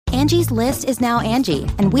Angie's List is now Angie,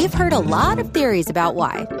 and we've heard a lot of theories about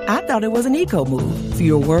why. I thought it was an eco move.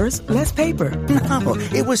 Fewer words, less paper. No,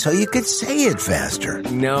 it was so you could say it faster.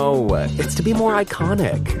 No, it's to be more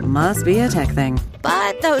iconic. Must be a tech thing.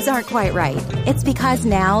 But those aren't quite right. It's because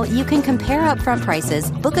now you can compare upfront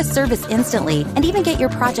prices, book a service instantly, and even get your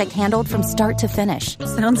project handled from start to finish.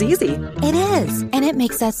 Sounds easy. It is, and it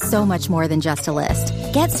makes us so much more than just a list.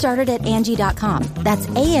 Get started at Angie.com. That's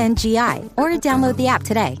ANGI, or download the app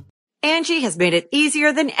today. Angie has made it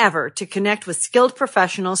easier than ever to connect with skilled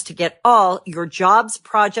professionals to get all your jobs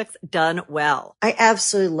projects done well. I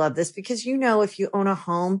absolutely love this because, if you own a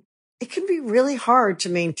home, it can be really hard to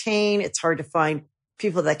maintain. It's hard to find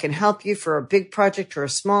people that can help you for a big project or a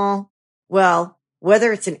small. Well,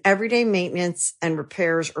 whether it's in everyday maintenance and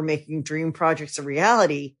repairs or making dream projects a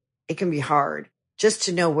reality, it can be hard just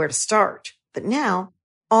to know where to start. But now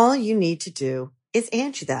all you need to do is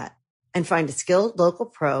Angie that and find a skilled local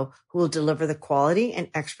pro who will deliver the quality and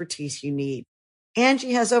expertise you need.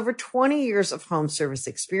 Angie has over 20 years of home service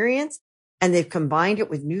experience, and they've combined it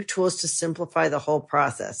with new tools to simplify the whole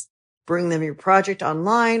process. Bring them your project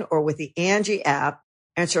online or with the Angie app,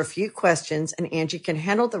 answer a few questions, and Angie can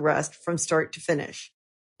handle the rest from start to finish.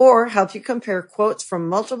 Or help you compare quotes from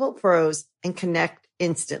multiple pros and connect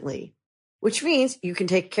instantly, which means you can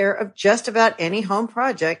take care of just about any home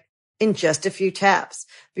project in just a few taps.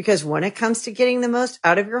 Because when it comes to getting the most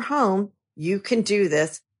out of your home, you can do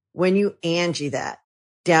this when you Angie that.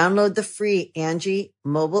 Download the free Angie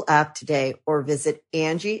mobile app today or visit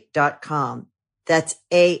Angie.com. That's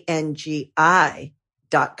ANGI.com.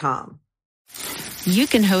 You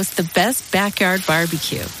can host the best backyard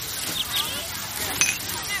barbecue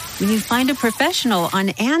when you find a professional on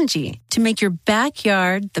Angie to make your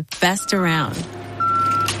backyard the best around.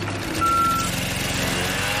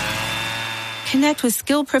 Connect with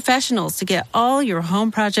skilled professionals to get all your home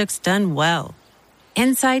projects done well.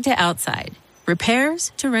 Inside to outside,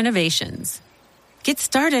 repairs to renovations. Get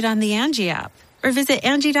started on the Angie app or visit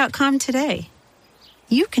Angie.com today.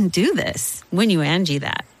 You can do this when you Angie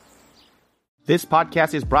that. This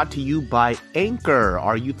podcast is brought to you by Anchor.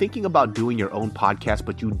 Are you thinking about doing your own podcast,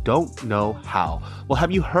 but you don't know how? Well,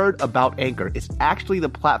 have you heard about Anchor? It's actually the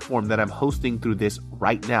platform that I'm hosting through this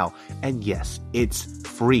right now. And yes, it's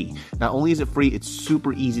free. Not only is it free, it's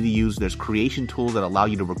super easy to use. There's creation tools that allow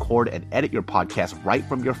you to record and edit your podcast right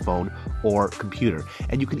from your phone or computer.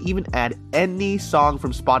 And you can even add any song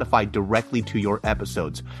from Spotify directly to your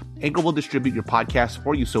episodes. Anchor will distribute your podcast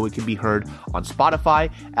for you so it can be heard on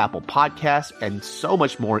Spotify, Apple Podcasts, and so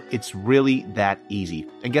much more. It's really that easy.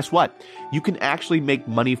 And guess what? You can actually make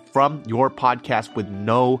money from your podcast with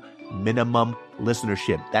no minimum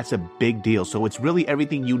listenership. That's a big deal. So it's really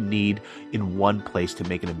everything you need in one place to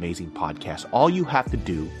make an amazing podcast. All you have to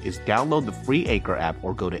do is download the free Anchor app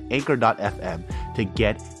or go to anchor.fm to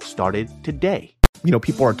get started today.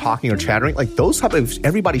 People are talking or chattering, like those type of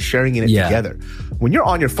everybody sharing in it together. When you're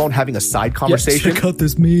on your phone having a side conversation, check out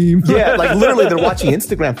this meme. Yeah, like literally they're watching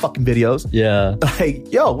Instagram fucking videos. Yeah.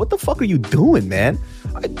 Like, yo, what the fuck are you doing, man?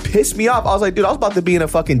 It pissed me off. I was like, dude, I was about to be in a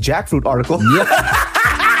fucking jackfruit article.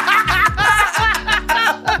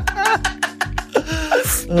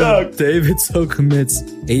 David so commits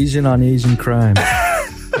Asian on Asian crime.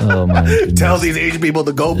 Oh my goodness. Tell these Asian people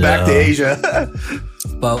to go back to Asia.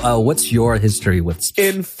 Well, what's your history with?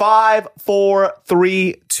 In 5, 4,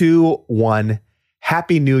 3, 2, 1.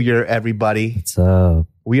 Happy New Year, everybody. What's up?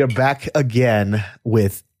 We are back again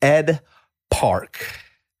with Ed Park.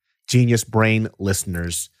 Genius Brain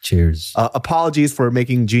listeners. Cheers. Apologies for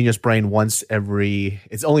making Genius Brain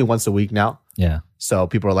it's only once a week now. Yeah. So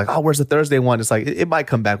people are like, oh, where's the Thursday one? It's like, it might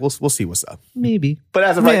come back. We'll see what's up. Maybe. But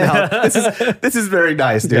as of right now, this is very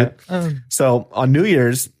nice, dude. Yeah. So on New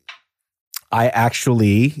Year's, I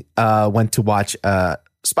actually went to watch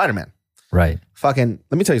Spider-Man. Right. Fucking,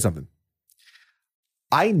 let me tell you something.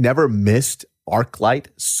 I never missed ArcLight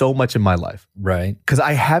so much in my life. Right. Because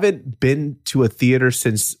I haven't been to a theater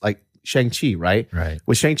since like Shang-Chi, right? Right.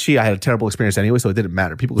 With Shang-Chi, I had a terrible experience anyway, so it didn't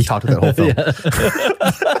matter. People could talk to that whole film.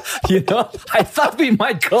 I thought we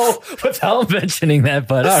might go without mentioning that,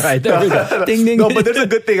 but all right, there we go. Ding, ding. No, but there's a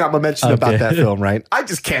good thing I'm going to mention about that film, right? I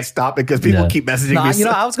just can't stop it because people keep messaging me.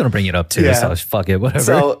 I was going to bring it up too, so fuck it, whatever.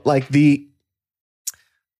 So like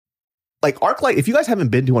ArcLight, if you guys haven't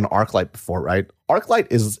been to an ArcLight before, right? ArcLight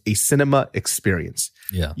is a cinema experience.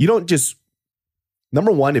 Yeah. You don't just,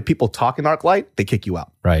 number one, if people talk in ArcLight, they kick you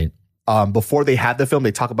out. Right. Before they have the film,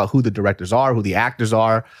 they talk about who the directors are, who the actors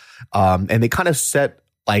are. And they kind of set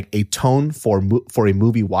like a tone for a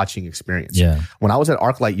movie watching experience. Yeah. When I was at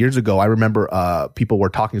ArcLight years ago, I remember people were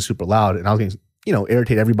talking super loud and I was getting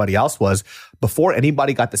irritate everybody else was before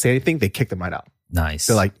anybody got to say anything, they kicked them right out. Nice.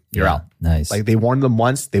 They're like, you're out. Nice. Like they warned them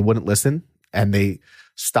once, they wouldn't listen, and they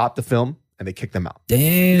stopped the film and they kicked them out.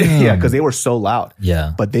 Damn. Yeah, because they were so loud.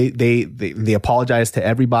 Yeah. But they apologized to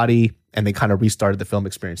everybody and they kind of restarted the film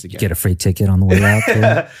experience again. You get a free ticket on the way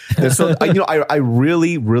out. So I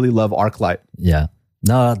really, really love ArcLight. Yeah.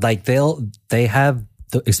 No, like they have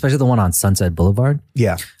especially the one on Sunset Boulevard.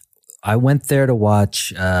 Yeah. I went there to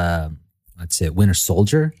watch let's say Winter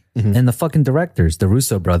Soldier, and the fucking directors, the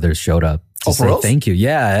Russo brothers, showed up to say thank you.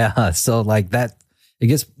 Yeah. So like that,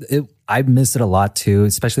 I miss it a lot too,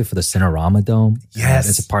 especially for the Cinerama Dome. Yes.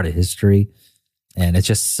 It's a part of history. And it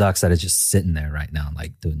just sucks that it's just sitting there right now,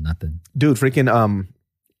 like doing nothing. Dude, freaking,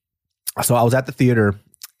 so I was at the theater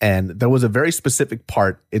and there was a very specific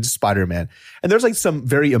part in Spider-Man. And there's like some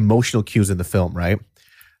very emotional cues in the film, right?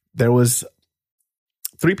 There was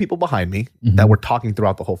 3 people behind me that were talking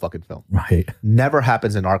throughout the whole fucking film. Right. Never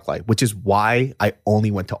happens in ArcLight, which is why I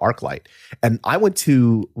only went to ArcLight. And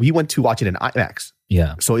we went to watch it in IMAX.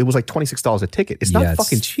 Yeah. So it was like $26 a ticket. It's not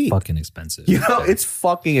fucking cheap. Fucking expensive. It's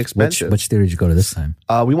fucking expensive. Which theater did you go to this time?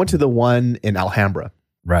 We went to the one in Alhambra.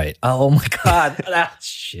 Right. Oh my God.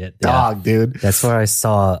 Shit. Dog, dude. That's where I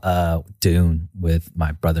saw Dune with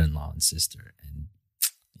my brother-in-law and sister.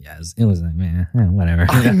 Yeah, it was like, man, whatever.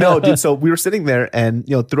 I know, dude. So we were sitting there and,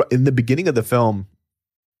 in the beginning of the film,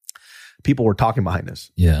 people were talking behind us.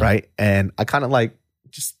 Yeah. Right. And I kind of like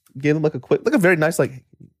just gave them like a very nice, like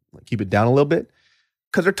keep it down a little bit.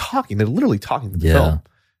 Cause they're talking. They're literally talking to the film.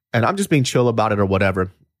 And I'm just being chill about it or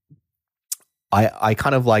whatever. I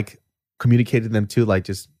kind of like communicated to them too, like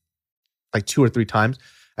just like 2 or 3 times.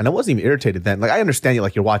 And I wasn't even irritated then. Like I understand you,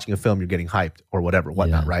 like you're watching a film, you're getting hyped or whatever,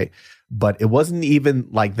 whatnot, right? But it wasn't even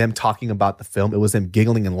like them talking about the film. It was them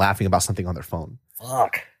giggling and laughing about something on their phone.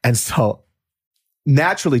 Fuck. And so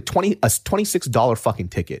naturally, a $26 fucking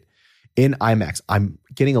ticket in IMAX, I'm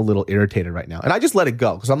getting a little irritated right now. And I just let it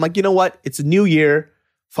go because I'm like, you know what? It's a new year,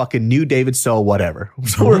 fucking new David So, whatever.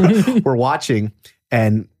 So we're watching,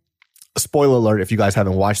 and spoiler alert, if you guys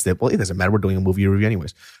haven't watched it, well, it doesn't matter. We're doing a movie review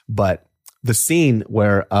anyways. But the scene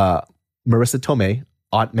where Marissa Tomei,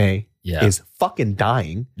 Aunt May, is fucking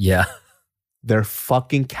dying. Yeah. They're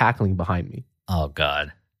fucking cackling behind me. Oh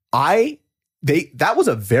God. That was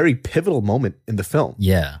a very pivotal moment in the film.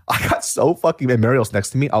 Yeah. I got so fucking, and Mariel's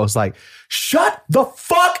next to me. I was like, shut the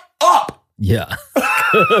fuck up. Yeah.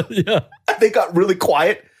 Yeah. They got really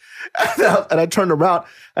quiet. And I turned around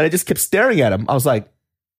and I just kept staring at him. I was like,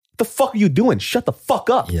 the fuck are you doing? Shut the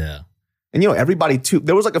fuck up. Yeah. And everybody too,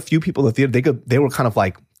 there was like a few people in the theater, they were kind of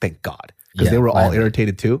like, thank God. Because they were all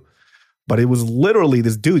irritated too. But it was literally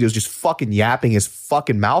this dude was just fucking yapping his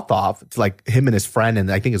fucking mouth off to like him and his friend and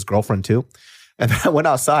I think his girlfriend too. And then I went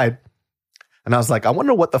outside and I was like, I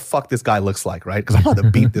wonder what the fuck this guy looks like, right? Because I'm about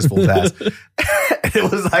to beat this fool's ass. And it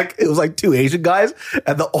was like 2 Asian guys.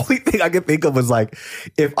 And the only thing I could think of was like,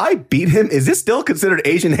 if I beat him, is this still considered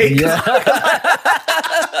Asian hate? Yeah.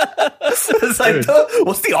 It's like,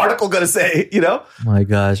 what's the article going to say, My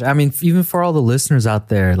gosh. I mean, even for all the listeners out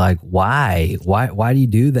there, like, why do you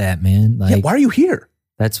do that, man? Like, why are you here?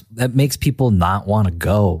 That makes people not want to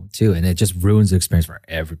go too. And it just ruins the experience for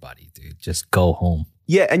everybody, dude. Just go home.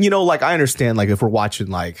 Yeah. And like, I understand, like, if we're watching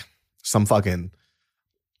like some fucking,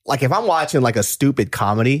 like if I'm watching like a stupid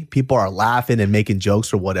comedy, people are laughing and making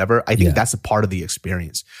jokes or whatever. I think that's a part of the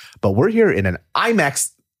experience. But we're here in an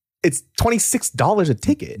IMAX. It's $26 a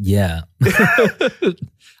ticket. Yeah.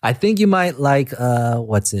 I think you might like,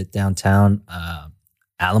 what's it, downtown?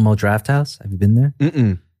 Alamo Drafthouse. Have you been there?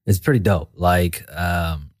 Mm-mm. It's pretty dope. Like,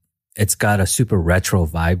 it's got a super retro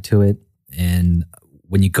vibe to it. And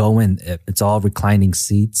when you go in, it's all reclining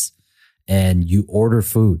seats and you order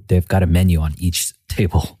food. They've got a menu on each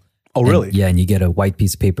table. Oh, really? And, and you get a white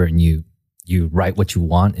piece of paper and you write what you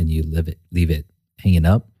want and you leave it hanging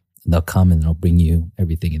up. And they'll come and they'll bring you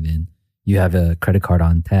everything. And then you have a credit card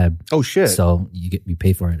on tab. Oh, shit. So you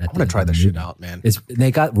pay for it. I want to try that shit out, man.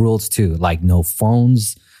 They got rules too. Like no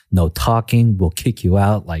phones, no talking. We'll kick you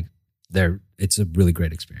out. Like it's a really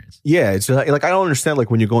great experience. Yeah, it's like I don't understand.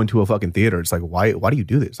 Like when you go into a fucking theater, it's like why do you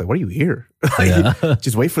do this? Like, why are you here?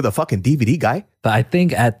 Just wait for the fucking DVD guy. But I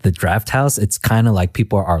think at the Draft House, it's kind of like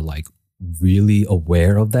people are like really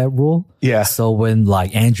aware of that rule. Yeah. So when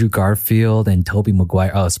like Andrew Garfield and Tobey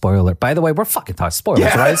Maguire, spoiler alert. By the way, we're fucking talking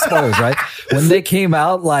spoilers, right? Spoilers, right? When they came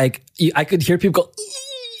out, like I could hear people go,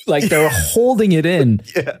 like they were holding it in.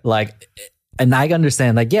 Yeah. Like, and I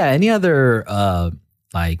understand, like, any other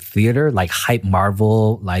like theater, like hype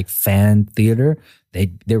Marvel, like fan theater, they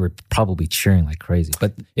were probably cheering like crazy.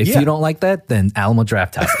 But if you don't like that, then Alamo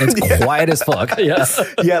Drafthouse. It's quiet as fuck. Yeah.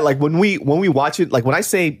 Yeah, like when we watch it, like when I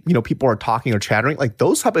say, people are talking or chattering, like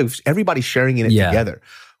those type of everybody's sharing in it together.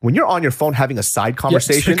 When you're on your phone having a side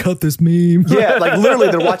conversation. Check out this meme. Yeah, like literally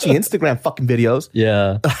they're watching Instagram fucking videos.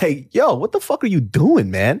 Yeah. Like, yo, what the fuck are you doing,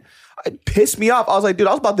 man? It pissed me off. I was like, dude, I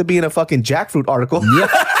was about to be in a fucking jackfruit article. Yeah.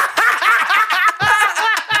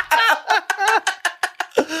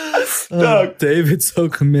 David so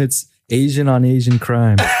commits Asian on Asian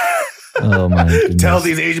crime. Oh my goodness. Tell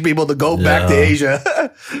these Asian people to go back to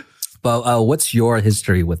Asia. But what's your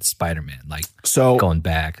history with Spider-Man? Like, so going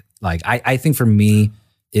back, like I think for me,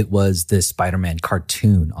 it was this Spider-Man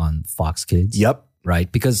cartoon on Fox Kids. Yep. Right?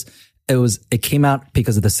 Because it came out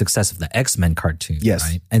because of the success of the X-Men cartoon. Yes.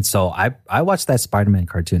 Right? And so I watched that Spider-Man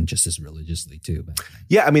cartoon just as religiously too.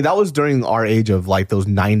 Yeah, I mean, that was during our age of like those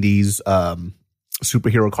 90s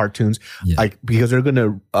superhero cartoons. Yeah. Like, because they're going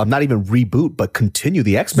to not even reboot, but continue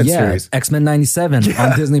the X-Men series. X-Men 97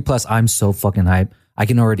 on Disney Plus. I'm so fucking hyped. I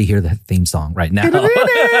can already hear the theme song right now.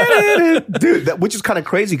 Dude, which is kind of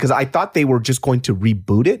crazy because I thought they were just going to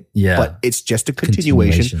reboot it. Yeah. But it's just a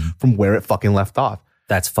continuation from where it fucking left off.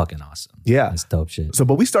 That's fucking awesome. Yeah. That's dope shit. So,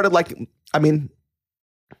 but we started like, I mean,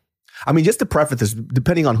 just to preface this,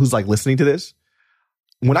 depending on who's like listening to this,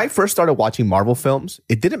 when I first started watching Marvel films,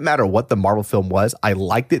 it didn't matter what the Marvel film was. I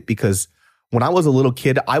liked it because when I was a little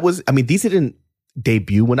kid, these didn't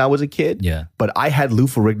debut when I was a kid. Yeah. But I had Lou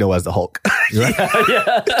Ferrigno as the Hulk.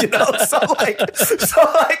 Yeah. So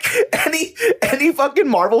any fucking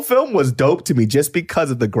Marvel film was dope to me just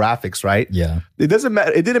because of the graphics, right? Yeah. It doesn't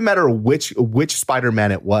matter. It didn't matter which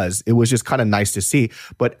Spider-Man it was. It was just kind of nice to see.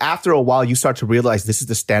 But after a while, you start to realize this is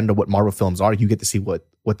the standard of what Marvel films are. You get to see what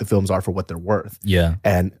the films are for what they're worth. Yeah.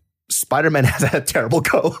 And Spider-Man has had a terrible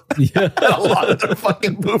go. Yeah. A lot of their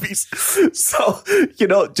fucking movies. So,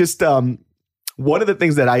 just one of the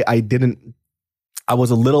things that I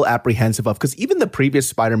was a little apprehensive of, because even the previous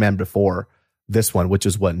Spider-Man before this one, which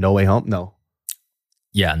is what, No Way Home? No.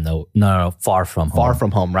 Yeah, no, Far From Home. Far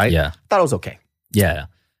From Home, right? Yeah. I thought it was okay. Yeah.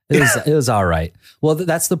 It was all right. Well,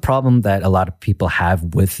 that's the problem that a lot of people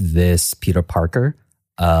have with this Peter Parker,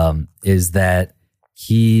 is that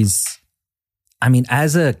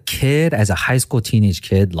as a kid, as a high school teenage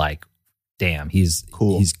kid, like, damn, he's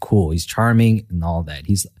cool. He's cool. He's charming and all that.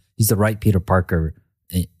 He's the right Peter Parker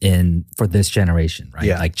for this generation, right?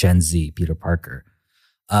 Yeah. Like Gen Z Peter Parker.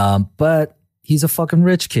 But he's a fucking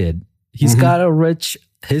rich kid. He's got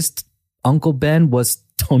his Uncle Ben was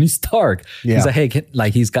Tony Stark. Yeah. He's like, hey,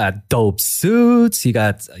 he's got dope suits. He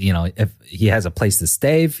got, if he has a place to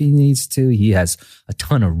stay if he needs to, he has a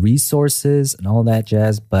ton of resources and all that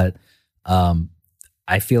jazz. But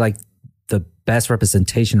I feel like the best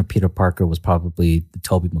representation of Peter Parker was probably the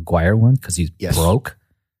Tobey Maguire one, because he's broke.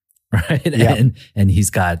 Right. Yeah. And he's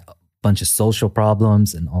got a bunch of social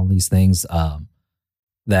problems and all these things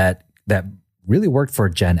that really worked for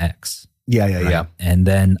Gen X. Yeah. Right? Yeah. And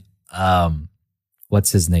then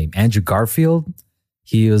what's his name? Andrew Garfield.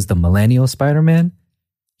 He was the millennial Spider-Man.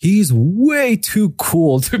 He's way too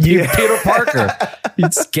cool to be Peter Parker. He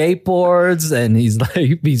skateboards and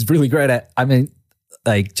he's really great at,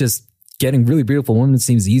 just getting really beautiful women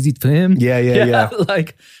seems easy to him. Yeah.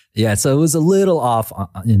 So it was a little off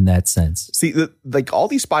in that sense. See, all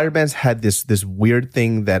these Spider-Mans had this weird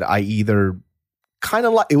thing that I either kind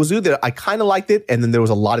of like. It was either I kind of liked it, and then there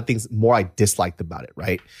was a lot of things more I disliked about it,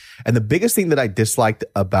 right? And the biggest thing that I disliked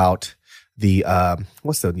about the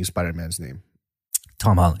what's the new Spider-Man's name?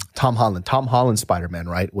 Tom Holland. Tom Holland Spider-Man,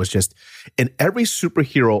 right? Was just in every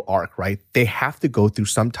superhero arc, right? They have to go through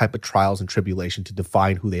some type of trials and tribulation to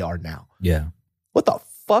define who they are now. Yeah. What the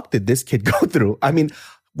fuck did this kid go through? I mean,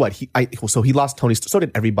 so he lost Tony. So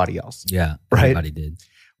did everybody else. Yeah, right? Everybody did.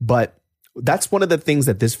 But that's one of the things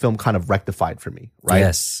that this film kind of rectified for me, right?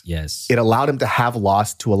 Yes. It allowed him to have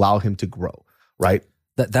loss to allow him to grow, right?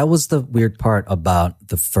 That was the weird part about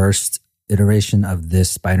the first iteration of this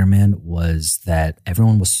Spider-Man, was that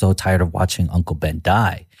everyone was so tired of watching Uncle Ben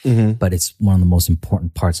die. Mm-hmm. But it's one of the most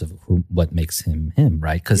important parts of what makes him,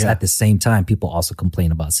 right? Because at the same time, people also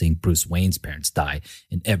complain about seeing Bruce Wayne's parents die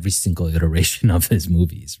in every single iteration of his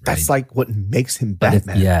movies, right? That's like what makes him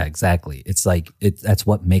Batman. Yeah, exactly. It's like, that's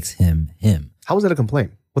what makes him. How is that a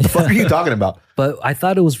complaint? What the fuck are you talking about? But I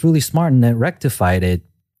thought it was really smart, and it rectified it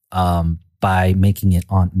by making it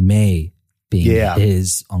Aunt May being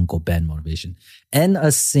his Uncle Ben motivation, and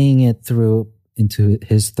us seeing it through into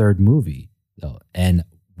his third movie, though, and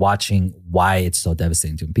watching why it's so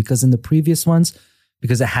devastating to him. Because in the previous ones,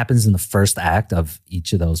 because it happens in the first act of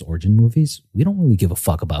each of those origin movies, we don't really give a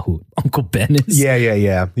fuck about who Uncle Ben is.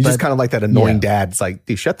 Yeah. He's just kind of like that annoying dad. It's like,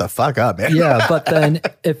 dude, shut the fuck up, man. Yeah, but then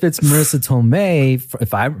if it's Marissa Tomei,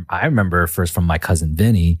 if I remember first from My Cousin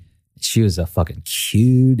Vinny, she was a fucking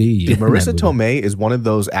cutie. Dude, Marissa Tomei is one of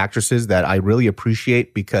those actresses that I really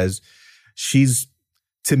appreciate because she's,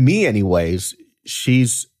 to me anyways,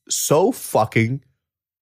 she's so fucking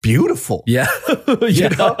beautiful. Yeah. You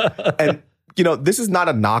know? And you know, this is not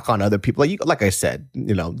a knock on other people. Like I said,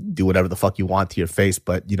 you know, do whatever the fuck you want to your face.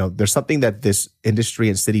 But, you know, there's something that this industry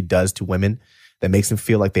and city does to women that makes them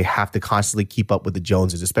feel like they have to constantly keep up with the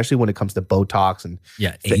Joneses, especially when it comes to Botox and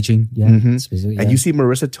aging. Yeah. Mm-hmm. And you see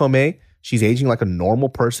Marissa Tomei, she's aging like a normal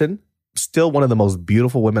person. Still one of the most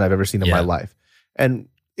beautiful women I've ever seen in my life. And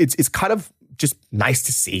it's kind of just nice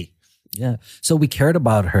to see. Yeah. So we cared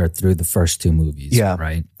about her through the first two movies. Yeah.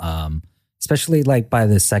 Right. Especially like by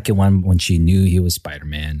the second one when she knew he was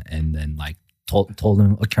Spider-Man and then like told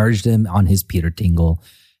him, encouraged him on his Peter Tingle.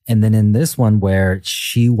 And then in this one where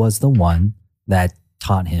she was the one that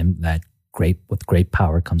taught him that with great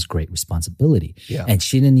power comes great responsibility. Yeah. And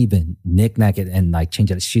she didn't even knick-knack it and like change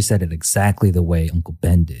it. She said it exactly the way Uncle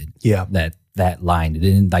Ben did. Yeah. That line. It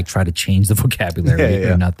didn't like try to change the vocabulary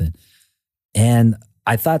or nothing. And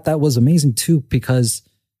I thought that was amazing too, because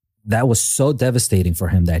that was so devastating for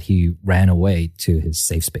him that he ran away to his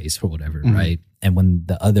safe space or whatever, right? And when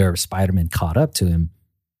the other Spider-Man caught up to him,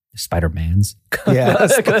 Spider-Mans. Yeah,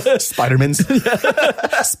 Spider-Mans.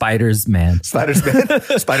 Spiders-Man.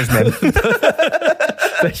 Spiders-Man.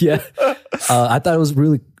 But yeah, I thought it was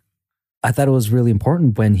really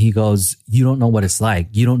important when he goes, you don't know what it's like.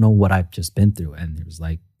 You don't know what I've just been through. And it was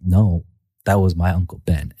like, no, that was my Uncle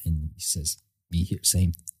Ben. And he says, me here,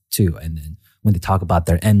 same too. And then when they talk about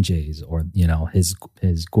their MJs or, you know, his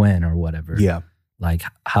Gwen or whatever. Yeah. Like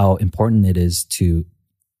how important it is to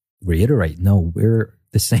reiterate, no, we're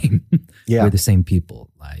the same. Yeah. We're the same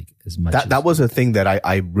people. Like as much that was a thing that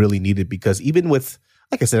I really needed, because even with,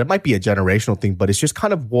 like I said, it might be a generational thing, but it's just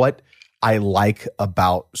kind of what I like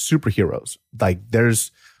about superheroes. Like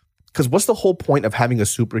because what's the whole point of having a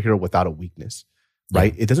superhero without a weakness,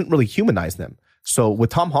 right? Yeah. It doesn't really humanize them. So with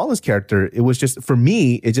Tom Holland's character, it was just, for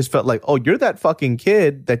me, it just felt like, oh, you're that fucking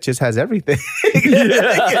kid that just has everything. You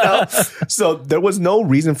know? So there was no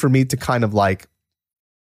reason for me to kind of like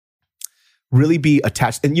really be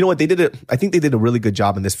attached. And you know what? I think they did a really good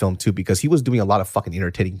job in this film too, because he was doing a lot of fucking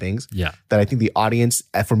irritating things. Yeah. That I think the audience,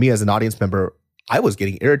 for me as an audience member, I was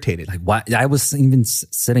getting irritated. Like, why? I was even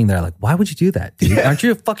sitting there like, why would you do that, dude? Aren't you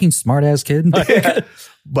a fucking smart ass kid? Yeah.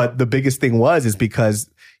 But the biggest thing is because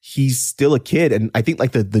he's still a kid. And I think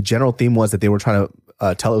like the general theme was that they were trying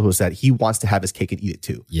to tell us that he wants to have his cake and eat it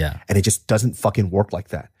too. Yeah. And it just doesn't fucking work like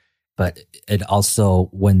that. But it also,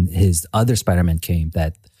 when his other Spider-Man came,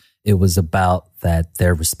 that it was about that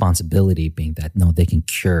their responsibility being that, no, they can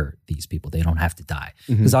cure these people. They don't have to die.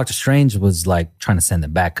 Because Doctor Strange was like trying to send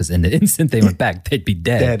them back, because in the instant they went back, they'd be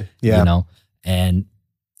dead. Yeah. You know? And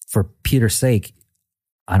for Peter's sake,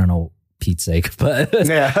 I don't know Pete's sake, but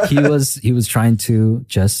he was trying to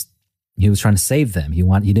save them. He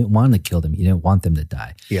didn't want to kill them. He didn't want them to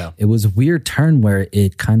die. Yeah. It was a weird turn where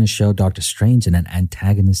it kind of showed Doctor Strange in an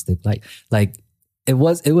antagonistic light. Like it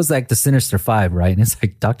was like the Sinister Five, right? And it's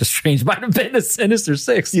like Doctor Strange might have been the Sinister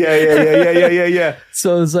Six. Yeah.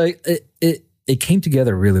 So it's like it came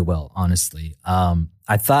together really well, honestly.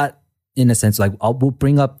 I thought, in a sense, like we'll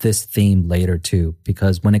bring up this theme later too,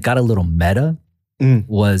 because when it got a little meta,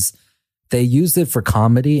 was they used it for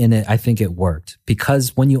comedy, and I think it worked,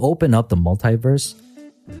 because when you open up the multiverse,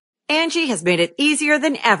 Angie has made it easier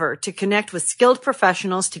than ever to connect with skilled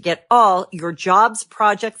professionals to get all your jobs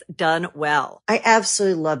projects done well. I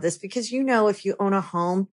absolutely love this because, you know, if you own a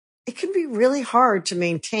home, it can be really hard to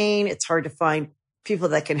maintain. It's hard to find people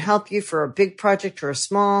that can help you for a big project or a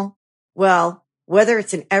small. Well, whether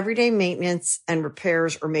it's in everyday maintenance and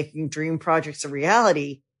repairs or making dream projects a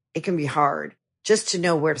reality, it can be hard just to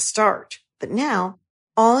know where to start. But now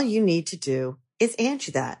all you need to do is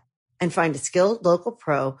Angie that and find a skilled local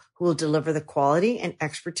pro who will deliver the quality and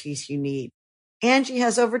expertise you need. Angie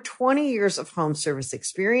has over 20 years of home service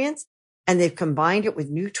experience, and they've combined it with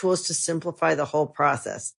new tools to simplify the whole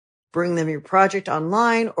process. Bring them your project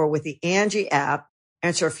online or with the Angie app,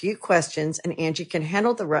 answer a few questions, and Angie can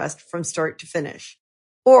handle the rest from start to finish.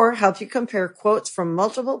 Or help you compare quotes from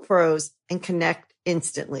multiple pros and connect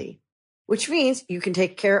instantly, which means you can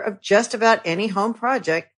take care of just about any home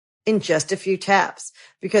project in just a few taps.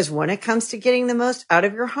 Because when it comes to getting the most out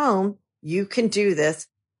of your home, you can do this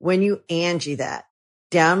when you Angie that.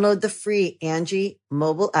 Download the free Angie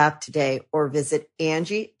mobile app today or visit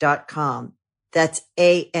Angie.com. That's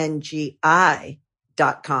ANGI.com.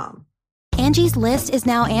 Angie's List is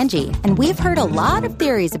now Angie, and we've heard a lot of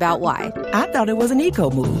theories about why. I thought it was an eco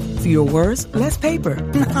move. Fewer words, less paper.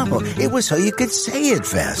 No, it was so you could say it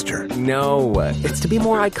faster. No, it's to be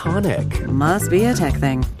more iconic. Must be a tech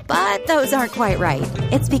thing. But those aren't quite right.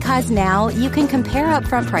 It's because now you can compare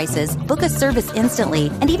upfront prices, book a service instantly,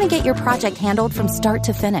 and even get your project handled from start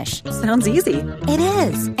to finish. Sounds easy. It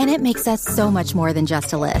is, and it makes us so much more than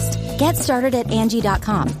just a list. Get started at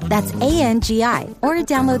Angie.com. That's ANGI, or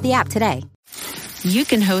download the app today. You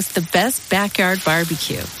can host the best backyard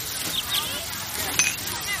barbecue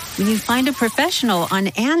when you find a professional on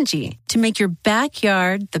Angie to make your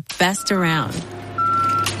backyard the best around.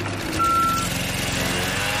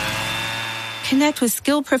 Connect with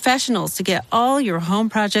skilled professionals to get all your home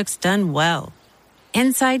projects done well.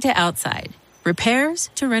 Inside to outside, repairs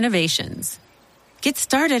to renovations. Get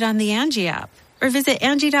started on the Angie app or visit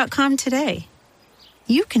Angie.com today.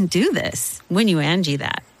 You can do this when you Angie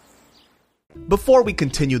that. Before we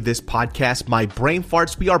continue this podcast, my brain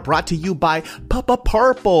farts, we are brought to you by Papa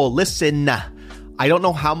Purple. Listen, I don't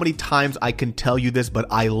know how many times I can tell you this, but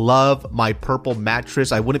I love my Purple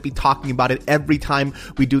mattress. I wouldn't be talking about it every time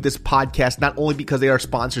we do this podcast, not only because they are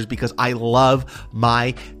sponsors, because I love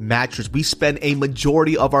my mattress. We spend a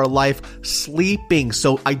majority of our life sleeping,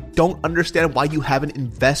 so I don't understand why you haven't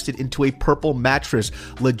invested into a Purple mattress.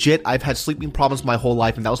 Legit, I've had sleeping problems my whole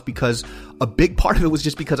life, and that was because a big part of it was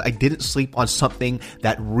just because I didn't sleep on something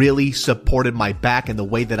that really supported my back and the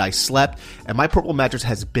way that I slept. And my Purple mattress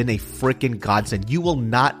has been a freaking godsend. You will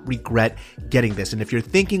not regret getting this. And if you're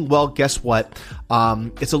thinking, well, guess what?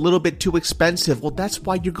 It's a little bit too expensive. Well, that's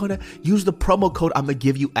why you're going to use the promo code I'm going to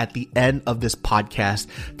give you at the end of this podcast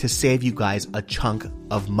to save you guys a chunk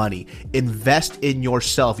of money. Invest in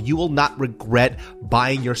yourself. You will not regret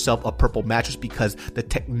buying yourself a Purple mattress because the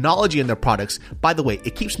technology in their products, by the way,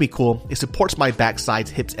 it keeps me cool. It supports my back, sides,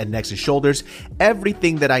 hips, and necks and shoulders.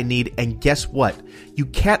 Everything that I need. And guess what? You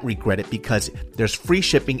can't regret it because there's free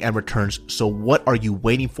shipping and returns. So what are you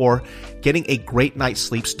waiting for? Getting a great night's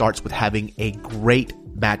sleep starts with having a great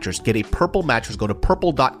mattress. Get a Purple mattress. Go to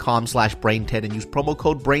purple.com/brain10 and use promo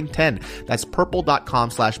code brain10. That's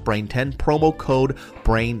purple.com/brain10, promo code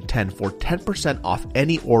brain10 for 10% off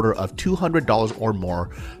any order of $200 or more.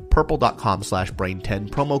 Purple.com/brain10,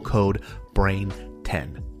 promo code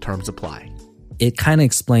brain10. Terms apply. It kind of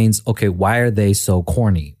explains, okay, why are they so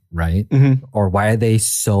corny, right? Mm-hmm. Or why are they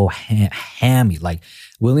so hammy? Like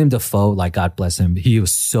William Dafoe, like God bless him, he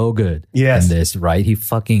was so good in this, right? He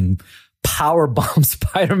fucking power bombed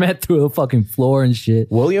Spider-Man through the fucking floor and shit.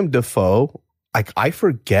 William Dafoe, I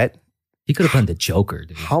forget. He could have been the Joker,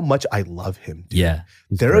 dude. How much I love him, dude. Yeah.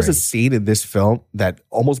 There is a scene in this film that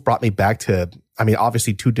almost brought me back to, I mean,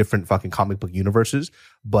 obviously two different fucking comic book universes,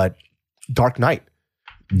 but Dark Knight.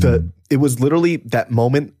 It was literally that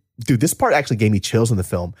moment, dude. This part actually gave me chills in the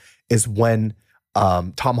film. Is when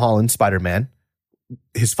Tom Holland, Spider-Man,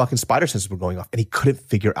 his fucking spider senses were going off, and he couldn't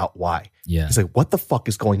figure out why. Yeah, he's like, "What the fuck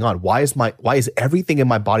is going on? Why is everything in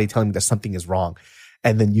my body telling me that something is wrong?"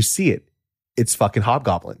 And then you see it. It's fucking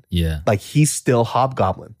Hobgoblin. Yeah, like he's still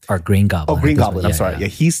Hobgoblin or Green Goblin. Oh, Green Goblin. I'm sorry. Yeah,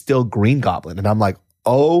 he's still Green Goblin, and I'm like,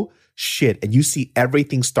 oh shit! And you see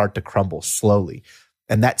everything start to crumble slowly.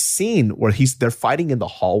 And that scene where they're fighting in the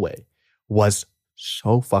hallway was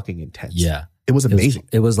so fucking intense. Yeah. It was amazing.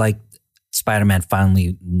 It was like Spider-Man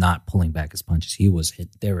finally not pulling back his punches. He was hit.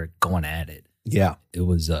 They were going at it. Yeah. It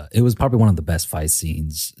was probably one of the best fight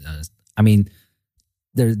scenes. I mean,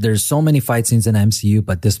 there's so many fight scenes in MCU,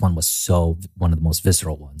 but this one was one of the most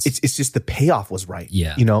visceral ones. It's just the payoff was right.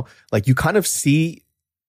 Yeah. You know, like you kind of see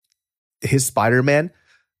his Spider-Man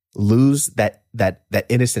lose that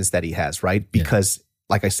innocence that he has, right? Because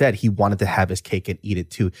like I said, he wanted to have his cake and eat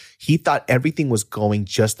it too. He thought everything was going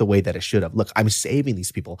just the way that it should have. Look, I'm saving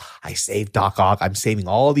these people. I saved Doc Ock. I'm saving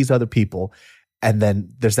all these other people. And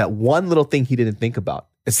then there's that one little thing he didn't think about.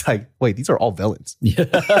 It's like, wait, these are all villains.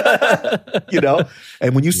 Yeah. You know?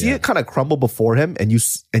 And when you see it kind of crumble before him and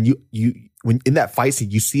when in that fight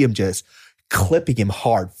scene, you see him just clipping him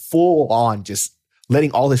hard, full on, just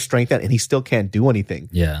letting all his strength out, and he still can't do anything.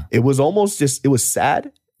 Yeah. It was almost it was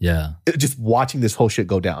sad. Yeah. Just watching this whole shit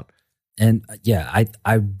go down. And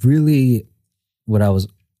I really, what I was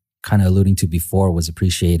kind of alluding to before was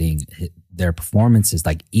appreciating their performances.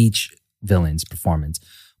 Like each villain's performance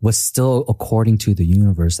was still according to the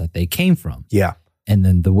universe that they came from. Yeah. And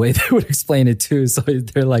then the way they would explain it too. So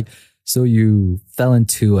they're like, so you fell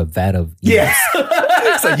into a vat of yeah.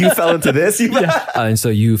 So you fell into this, and so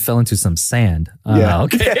you fell into some sand.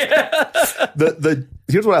 Okay.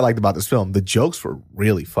 Here's what I liked about this film. The jokes were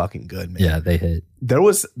really fucking good, man. Yeah, they hit. There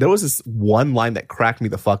was this one line that cracked me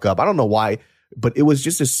the fuck up. I don't know why, but it was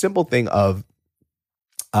just a simple thing of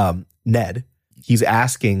Ned. He's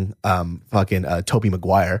asking Tobey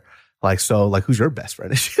Maguire, like, so like, who's your best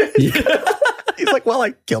friend? He's like, well,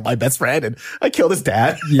 I killed my best friend and I killed his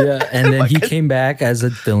dad. Yeah, and then he came back as a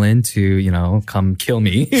villain to, come kill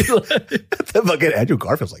me. The fucking Andrew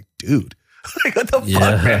Garfield's like, dude, like, what the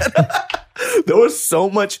fuck, man? There was so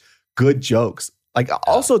much good jokes. Like,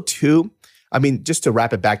 also, too, I mean, just to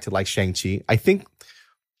wrap it back to like Shang-Chi, I think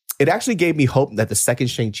it actually gave me hope that the second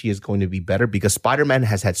Shang-Chi is going to be better because Spider-Man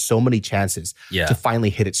has had so many chances to finally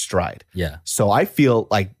hit its stride. Yeah. So I feel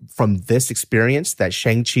like from this experience that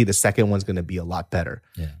Shang-Chi, the second one's going to be a lot better.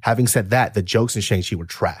 Yeah. Having said that, the jokes in Shang-Chi were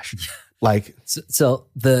trash. Like, so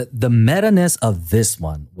the meta-ness of this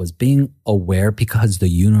one was being aware because the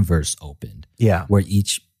universe opened. Yeah. Where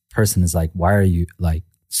each person is like, why are you like,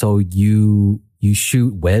 so you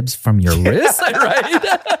shoot webs from your wrist, right?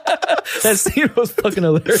 That scene was fucking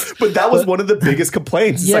hilarious. But that was one of the biggest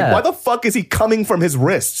complaints. It's like, why the fuck is he coming from his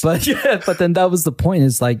wrists? But then that was the point.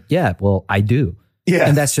 It's like, well, I do. Yeah.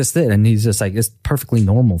 And that's just it. And he's just like, it's perfectly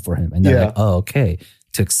normal for him. And they're like, oh, okay,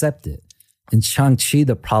 to accept it. In Shang-Chi,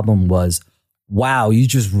 the problem was, wow, you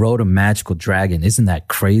just rode a magical dragon. Isn't that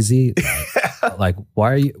crazy? Like,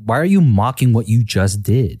 why are you mocking what you just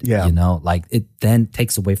did? Yeah. Like it then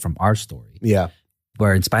takes away from our story. Yeah.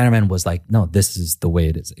 Where in Spider-Man was like, no, this is the way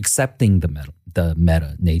it is. Accepting the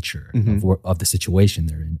meta nature of the situation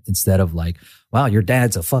they're in. Instead of like, wow, your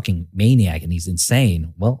dad's a fucking maniac and he's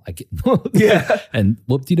insane. Well, I get and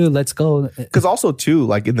whoop-de-doo, let's go. Because also too,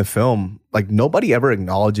 like in the film, like nobody ever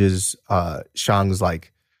acknowledges Shang's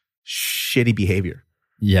like shitty behavior.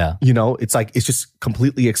 Yeah. It's like, it's just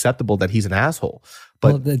completely acceptable that he's an asshole.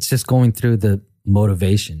 But it's just going through the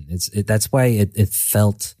motivation. That's why it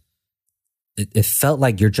felt... It felt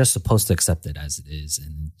like you're just supposed to accept it as it is.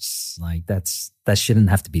 And it's like, that shouldn't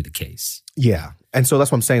have to be the case. Yeah. And so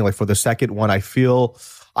that's what I'm saying. Like for the second one, I feel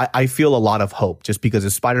a lot of hope just because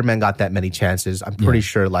if Spider-Man got that many chances, I'm pretty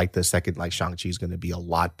sure like the second, like Shang-Chi is going to be a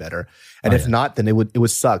lot better. And if not, then it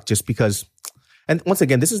would suck just because, and once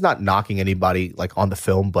again, this is not knocking anybody like on the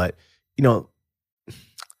film, but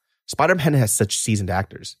Spider-Man has such seasoned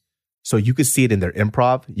actors. So you could see it in their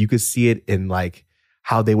improv. You could see it in like,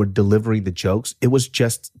 how they were delivering the jokes. It was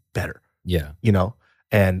just better. Yeah.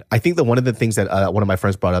 And I think that one of the things that one of my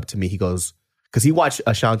friends brought up to me, he goes, because he watched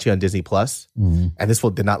Shang-Chi on Disney Plus, and this fool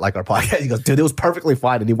did not like our podcast. He goes, dude, it was perfectly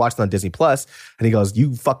fine. And he watched it on Disney Plus, and he goes,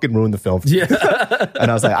 you fucking ruined the film for me. Yeah. And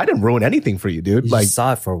I was like, I didn't ruin anything for you, dude. You like,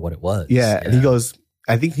 saw it for what it was. Yeah. And he goes,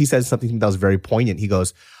 I think he said something that was very poignant. He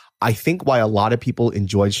goes, I think why a lot of people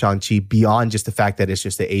enjoyed Shang-Chi beyond just the fact that it's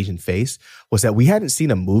just the Asian face was that we hadn't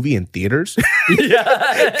seen a movie in theaters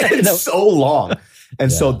in so long.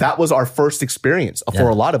 And so that was our first experience for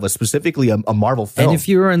a lot of us, specifically a Marvel film. And if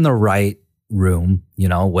you were in the right room,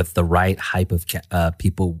 with the right hype of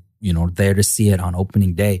people, there to see it on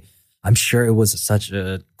opening day, I'm sure it was such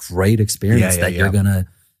a great experience that you're going to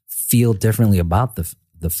feel differently about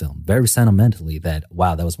the film. Very sentimentally that,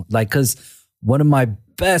 wow, that was like, because one of my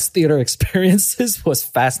best theater experiences was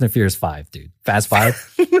Fast and Furious 5, dude. Fast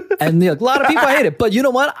 5. And a lot of people hate it. But you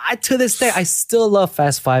know what? To this day, I still love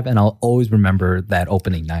Fast 5. And I'll always remember that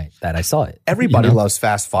opening night that I saw it. Everybody loves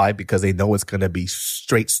Fast 5 because they know it's going to be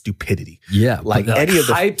straight stupidity. Yeah. Like any of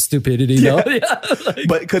the hype stupidity. Yeah.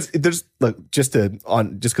 But because there's just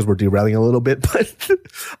because we're derailing a little bit. But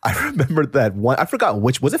I remember that one. I forgot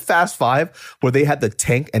which. Was it Fast 5 where they had the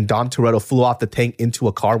tank and Dom Toretto flew off the tank into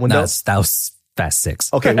a car window? That was Fast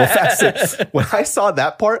 6. Okay, well, Fast 6. When I saw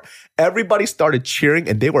that part, everybody started cheering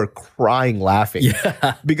and they were crying laughing.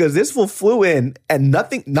 Yeah. Because this fool flew in and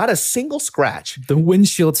not a single scratch. The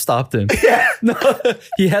windshield stopped him. Yeah. No,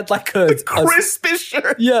 he had like a crispest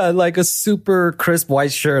shirt. Yeah, like a super crisp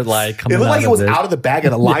white shirt. Like coming it looked like it was it. out of the bag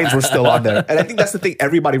and the lines were still on there. And I think that's the thing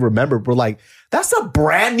everybody remembered. We're like, that's a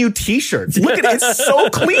brand new t-shirt. Look at it. It's so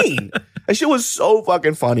clean. That shit was so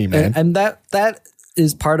fucking funny, man. And that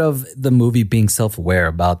is part of the movie being self-aware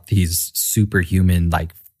about these superhuman,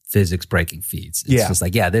 like physics breaking feats. It's just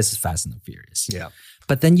like, this is Fast and the Furious. Yeah.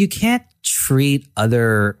 But then you can't treat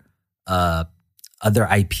other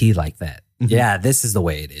IP like that. Mm-hmm. Yeah, this is the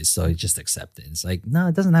way it is. So you just accept it. It's like, no,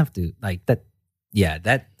 it doesn't have to like that. Yeah,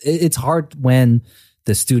 it's hard when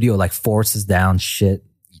the studio like forces down shit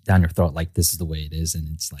down your throat like this is the way it is, and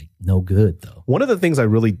it's like no good though. One of the things I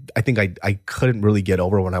think I couldn't really get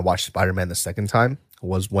over when I watched Spider-Man the second time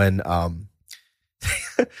was when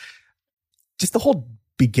just the whole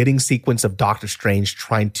beginning sequence of Doctor Strange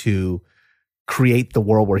trying to create the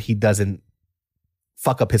world where he doesn't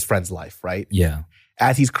fuck up his friend's life, right? Yeah.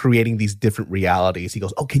 As he's creating these different realities, he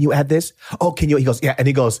goes, "Oh, can you add this? Oh, can you?" He goes, "Yeah." And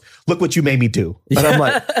he goes, "Look what you made me do." And I'm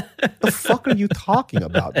like, "The fuck are you talking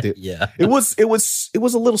about, dude?" Yeah. It was a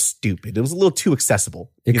little stupid. It was a little too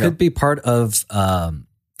accessible. It could be part of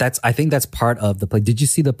I think that's part of the play. Did you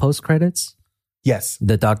see the post credits? Yes.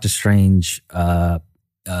 The Doctor Strange what's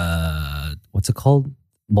it called?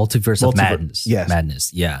 Multiverse of Madness. Yes.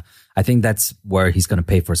 Madness. Yeah. I think that's where he's going to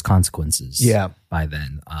pay for his consequences. Yeah. By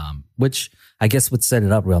then. Which I guess would set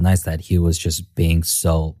it up real nice that he was just being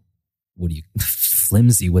so,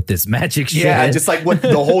 flimsy with this magic shit. Yeah, just like with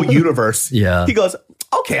the whole universe. Yeah. He goes,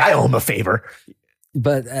 "Okay, I owe him a favor."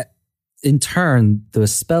 But in turn, the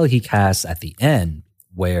spell he casts at the end,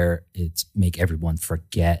 where it's make everyone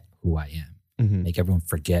forget who I am, make everyone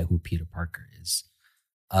forget who Peter Parker is.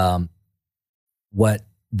 What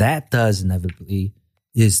that does inevitably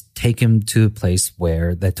is take him to a place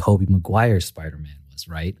where that Tobey Maguire Spider-Man was,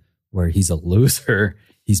 right? Where he's a loser,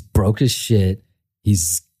 he's broke as shit,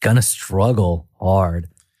 he's gonna struggle hard,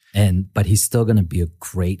 but he's still gonna be a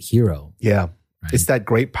great hero. Yeah. Right? It's that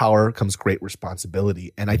great power comes great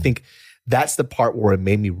responsibility. And I think that's the part where it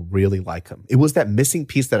made me really like him. It was that missing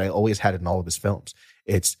piece that I always had in all of his films.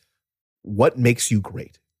 It's what makes you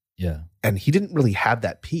great. Yeah. And he didn't really have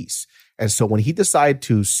that piece. And so when he decided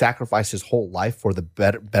to sacrifice his whole life for the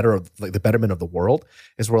the betterment of the world,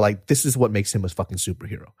 is where like, this is what makes him a fucking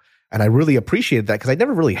superhero. And I really appreciated that because I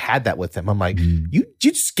never really had that with him. I'm like, you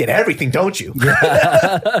just get everything, don't you?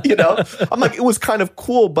 You know, I'm like, it was kind of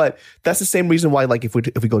cool, but that's the same reason why, like, if we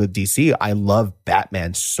go to DC, I love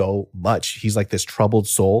Batman so much. He's like this troubled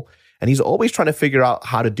soul, and he's always trying to figure out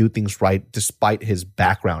how to do things right despite his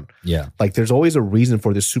background. Yeah. Like, there's always a reason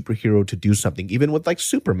for this superhero to do something, even with like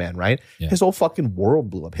Superman, right? Yeah. His whole fucking world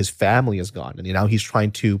blew up. His family is gone. And now he's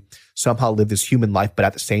trying to somehow live this human life, but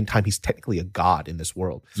at the same time, he's technically a god in this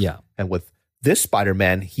world. Yeah. And with this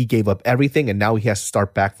Spider-Man, he gave up everything, and now he has to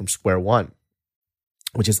start back from square one,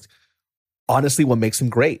 which is honestly what makes him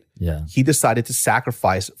great. Yeah. He decided to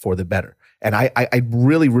sacrifice for the better. And I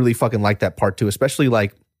really, really fucking like that part too, especially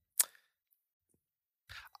like,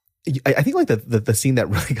 I think like the scene that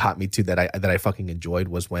really got me too, that I fucking enjoyed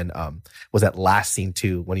was when was that last scene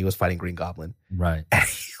too, when he was fighting Green Goblin. Right. And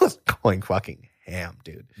he was going fucking ham,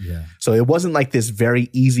 dude. Yeah. So it wasn't like this very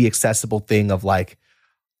easy, accessible thing of like,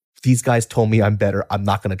 these guys told me I'm better, I'm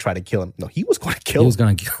not going to try to kill him. No, he was going to kill him. He was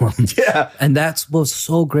going to kill him. Yeah. And that's what's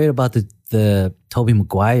so great about the Tobey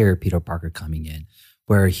Maguire Peter Parker coming in,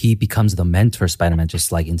 where he becomes the mentor Spider-Man,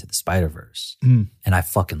 just like Into the Spider-Verse. And I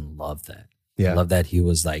fucking love that. Yeah. I love that he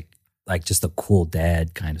was like just a cool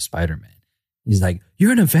dad kind of Spider-Man. He's like,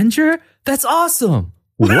 "You're an Avenger? That's awesome.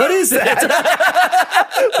 What is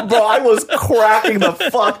that?" Bro, I was cracking the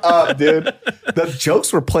fuck up, dude. The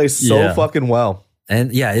jokes were placed so fucking well.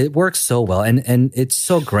 And yeah, it works so well. And it's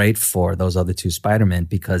so great for those other two Spider-Man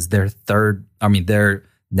because their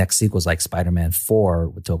next sequels like Spider-Man 4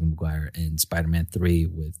 with Tobey Maguire and Spider-Man 3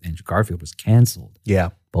 with Andrew Garfield was canceled. Yeah.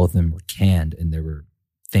 Both of them were canned, and there were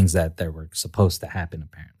things that were supposed to happen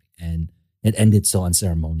apparently. And it ended so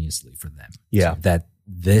unceremoniously for them. Yeah. So that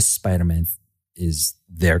this Spider-Man is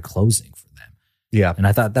their closing for them. Yeah. And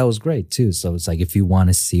I thought that was great too. So it's like, if you want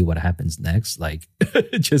to see what happens next, like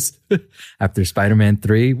just after Spider-Man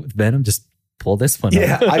 3 with Venom, just pull this one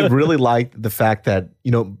Yeah. up. I really liked the fact that,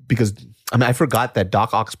 because I forgot that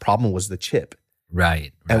Doc Ock's problem was the chip.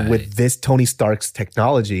 Right. And with this Tony Stark's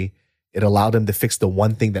technology, it allowed him to fix the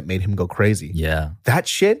one thing that made him go crazy. Yeah. That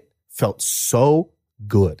shit felt so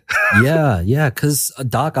good. Yeah. Because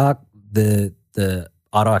Doc Ock, the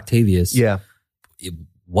Otto Octavius, it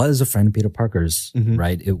was a friend of Peter Parker's,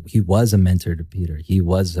 right? He was a mentor to Peter. He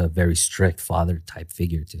was a very strict father type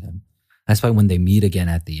figure to him. That's why when they meet again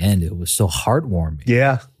at the end, it was so heartwarming.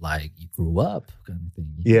 Yeah. Like, you grew up kind of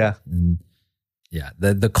thing. Yeah. And yeah,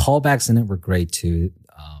 the callbacks in it were great too.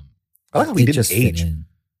 I like how he didn't age.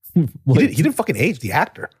 He didn't fucking age, the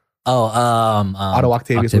actor. Otto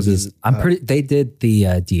Octavius was his, they did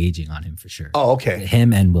the de-aging on him for sure. Oh, okay.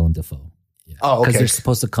 Him and Willem Dafoe. Yeah. Oh, okay. Because they're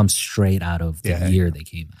supposed to come straight out of the year they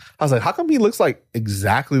came out. I was like, how come he looks like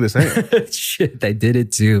exactly the same? Shit, they did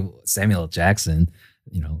it to Samuel L. Jackson,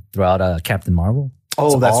 throughout Captain Marvel.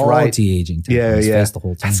 Oh, that's all right. De-aging. Yeah. The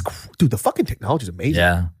whole time. That's cool. Dude, the fucking technology is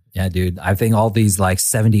amazing. Yeah, dude. I think all these like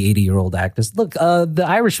 70, 80-year-old actors, look, the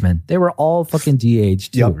Irishman, they were all fucking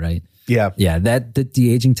de-aged too, right? Yeah. Yeah, that the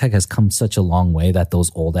de-aging tech has come such a long way that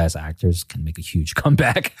those old ass actors can make a huge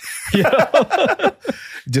comeback.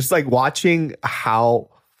 Just like watching how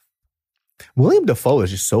William Dafoe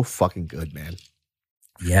is just so fucking good, man.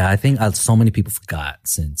 Yeah, I think so many people forgot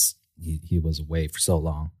since he was away for so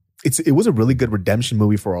long. It was a really good redemption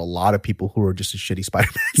movie for a lot of people who were just a shitty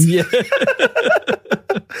Spider-Man. Yeah.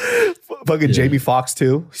 Fucking Jamie Foxx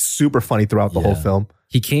too. Super funny throughout the whole film.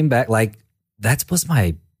 He came back, like, that was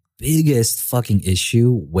my biggest fucking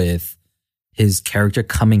issue with his character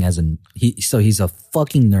coming as he's a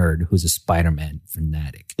fucking nerd who's a Spider-Man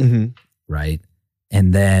fanatic, right?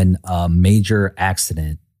 And then a major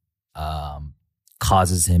accident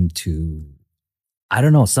causes him to, I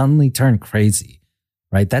don't know, suddenly turn crazy,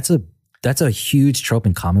 right? That's a huge trope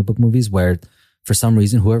in comic book movies where for some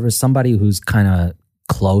reason, somebody who's kind of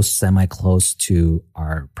semi-close to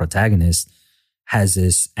our protagonist has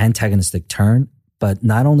this antagonistic turn, but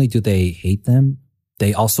not only do they hate them,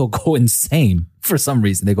 they also go insane for some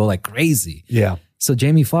reason. They go like crazy. Yeah. So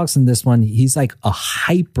Jamie Foxx in this one, he's like a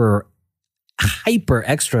hyper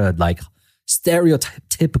extra, like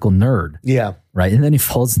stereotypical nerd. Yeah. Right. And then he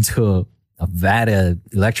falls into a vat of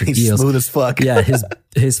electric He's eels. smooth as fuck. Yeah.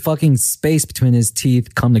 His fucking space between his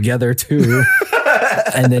teeth come together too.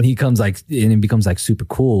 And then he becomes like super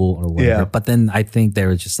cool or whatever. Yeah. But then I think they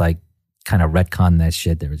were just like kind of retcon that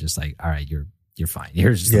shit. They were just like, all right, you're fine.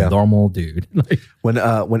 You're just a normal dude. Like, when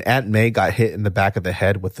Aunt May got hit in the back of the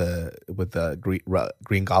head with the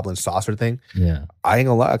Green Goblin saucer thing, yeah, I ain't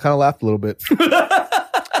gonna lie, I kind of laughed a little bit.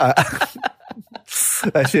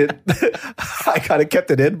 That shit, I kind of kept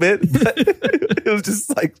it in bit. But it was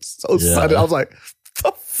just like so sudden. I was like,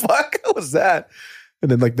 the fuck was that? And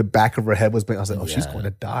then like the back of her head was, I was like, oh, she's going to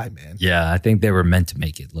die, man. Yeah, I think they were meant to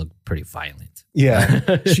make it look pretty violent.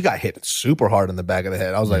 Yeah, she got hit super hard in the back of the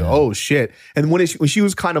head. I was like, oh shit. And when she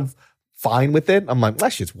was kind of fine with it, I'm like,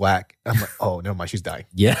 that shit's whack. I'm like, oh, never mind, she's dying.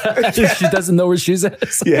 Yeah, she doesn't know where she's at.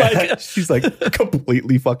 So She's like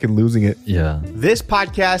completely fucking losing it. Yeah. This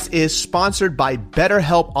podcast is sponsored by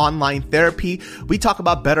BetterHelp Online Therapy. We talk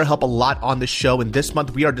about BetterHelp a lot on the show, and this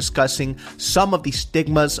month we are discussing some of the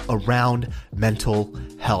stigmas around mental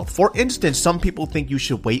health. For instance, some people think you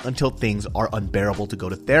should wait until things are unbearable to go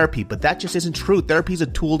to therapy, but that just isn't true. Therapy is a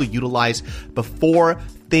tool to utilize before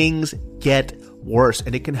things get worse,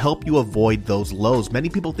 and it can help you avoid those lows. Many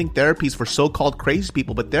people think therapy is for so-called crazy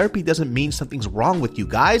people, but therapy doesn't mean something's wrong with you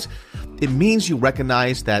guys. It means you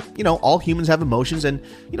recognize that, all humans have emotions and,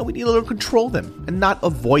 we need to learn to control them and not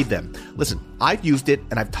avoid them. Listen, I've used it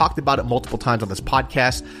and I've talked about it multiple times on this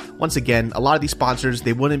podcast. Once again, a lot of these sponsors,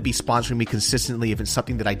 they wouldn't be sponsoring me consistently if it's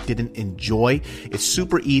something that I didn't enjoy. It's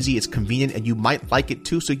super easy, it's convenient, and you might like it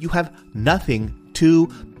too, so you have nothing to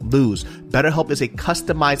lose. BetterHelp is a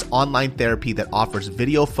customized online therapy that offers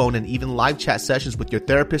video, phone, and even live chat sessions with your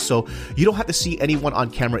therapist, so you don't have to see anyone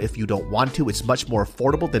on camera if you don't want to. It's much more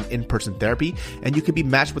affordable than in-person therapy, and you can be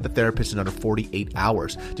matched with a therapist in under 48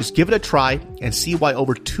 hours. Just give it a try and see why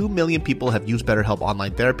over 2 million people have used BetterHelp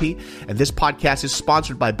Online Therapy. And this podcast is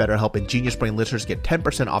sponsored by BetterHelp, and Genius Brain listeners get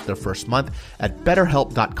 10% off their first month at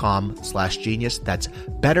betterhelp.com/genius. That's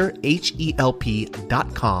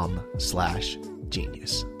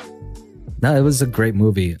betterhelp.com/genius. No, it was a great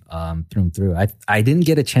movie through and through. I didn't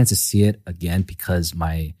get a chance to see it again because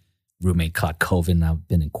my roommate caught COVID and I've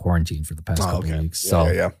been in quarantine for the past couple of weeks.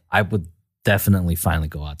 So I would definitely finally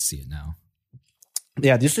go out to see it now.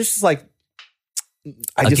 Yeah, this is just like... it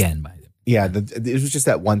was just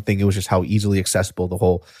that one thing. It was just how easily accessible the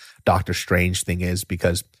whole Doctor Strange thing is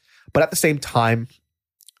but at the same time,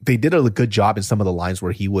 they did a good job in some of the lines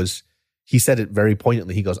where he said it very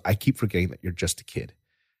poignantly. He goes, I keep forgetting that you're just a kid.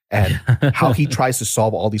 And how he tries to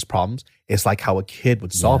solve all these problems is like how a kid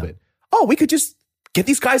would solve it. Oh, we could just get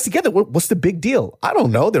these guys together. What's the big deal? I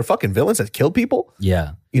don't know. They're fucking villains that kill people.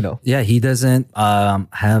 Yeah. Yeah, he doesn't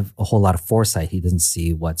have a whole lot of foresight. He doesn't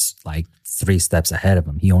see what's like 3 steps ahead of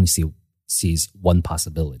him. He only sees one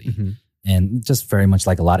possibility. Mm-hmm. And just very much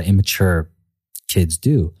like a lot of immature kids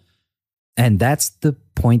do. And that's the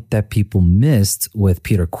point that people missed with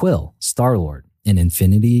Peter Quill, Star-Lord, in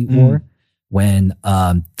Infinity War, when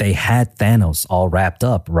they had Thanos all wrapped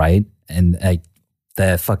up, right? And like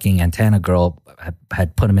the fucking antenna girl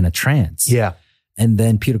had put him in a trance. Yeah. And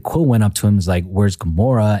then Peter Quill went up to him and was like, where's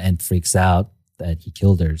Gamora? And freaks out that he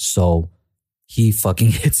killed her. So he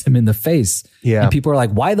fucking hits him in the face. Yeah. And people are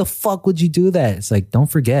like, why the fuck would you do that? It's like,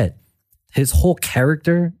 don't forget, his whole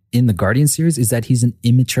character in the Guardian series is that he's an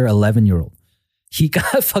immature 11-year-old. He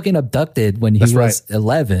got fucking abducted when he was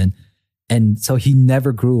 11, And so he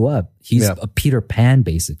never grew up. He's a Peter Pan,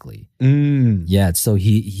 basically. Yeah. So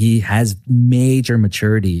he has major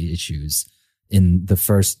maturity issues in the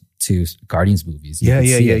first 2 Guardians movies. Yeah.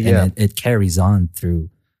 And it carries on through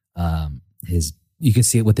his. You can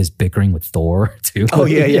see it with his bickering with Thor too. Oh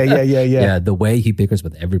yeah. Yeah, the way he bickers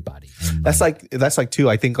with everybody. And that's like too.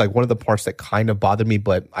 I think like one of the parts that kind of bothered me,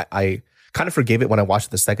 but I kind of forgave it when I watched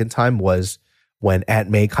it the second time was when Aunt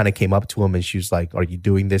May kind of came up to him and she was like, "Are you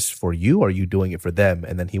doing this for you or are you doing it for them?"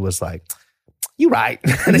 And then he was like, "You right."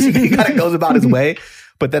 And then he kind of goes about his way.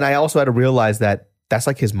 But then I also had to realize that that's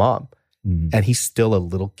like his mom and he's still a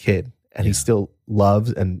little kid and he still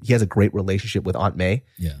loves and he has a great relationship with Aunt May.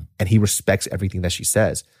 Yeah. And he respects everything that she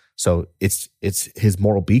says. So it's his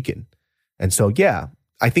moral beacon. And so, yeah,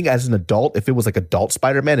 I think as an adult, if it was like adult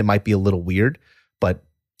Spider-Man, it might be a little weird. But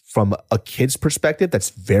from a kid's perspective, that's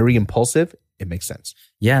very impulsive. It makes sense.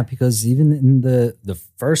 Yeah, because even in the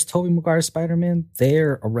first Tobey Maguire Spider-Man,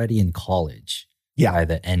 they're already in college by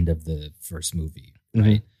the end of the first movie,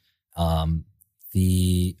 right?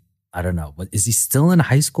 I don't know, but is he still in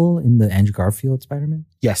high school in the Andrew Garfield Spider-Man?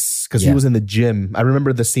 Yes, because he was in the gym. I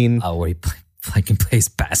remember the scene. Where he plays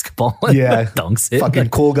basketball and dunks it.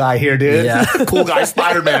 Fucking cool guy here, dude. Yeah. Cool guy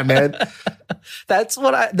Spider-Man, man. That's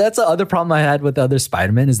the other problem I had with the other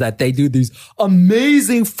Spider-Man is that they do these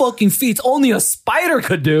amazing fucking feats only a spider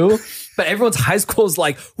could do. But everyone's high school is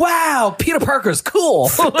like, wow, Peter Parker's cool.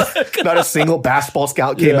 Not a single basketball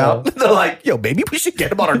scout came out. They're like, yo, maybe we should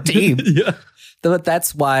get him on our team. But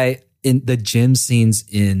that's why in the gym scenes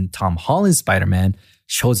in Tom Holland's Spider-Man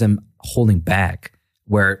shows him holding back,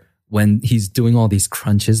 where when he's doing all these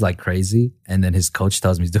crunches like crazy, and then his coach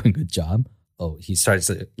tells him he's doing a good job. Oh, he starts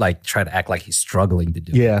to like try to act like he's struggling to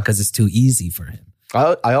do it because it's too easy for him.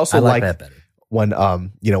 I also like that better. When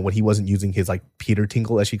when he wasn't using his like Peter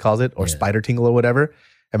tingle as she calls it, or spider tingle or whatever.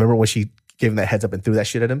 I remember when she gave him that heads up and threw that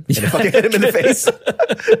shit at him and it fucking hit him in the face.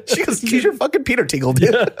 She goes, "Use your fucking Peter tingle,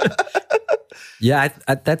 dude." Yeah,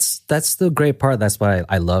 that's the great part. That's why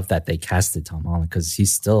I love that they casted Tom Holland, because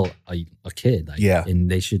he's still a kid. Like, and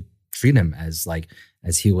they should treat him as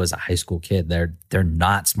he was a high school kid. They're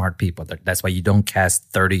not smart people. That's why you don't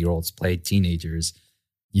cast 30-year-olds play teenagers.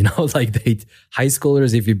 You know, like high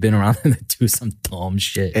schoolers, if you've been around them, they do some dumb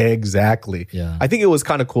shit. Exactly. Yeah. I think it was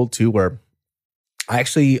kind of cool too, where I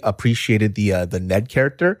actually appreciated the Ned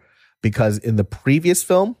character, because in the previous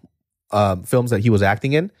films that he was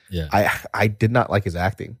acting in, I did not like his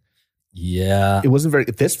acting. Yeah. It wasn't very.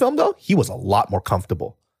 This film though, he was a lot more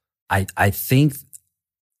comfortable.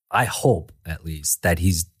 I hope at least that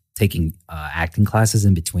he's taking acting classes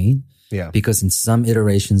in between. Yeah. Because in some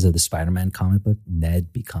iterations of the Spider-Man comic book,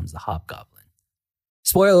 Ned becomes the Hobgoblin.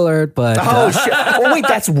 Spoiler alert, but... shit. Oh, wait,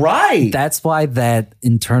 that's right. That's why that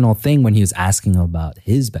internal thing when he was asking about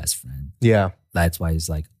his best friend. Yeah. That's why he's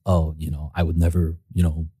like, oh, I would never,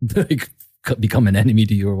 become an enemy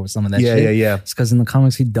to you or some of that shit. Yeah. It's because in the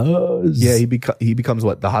comics he does. Yeah, he becomes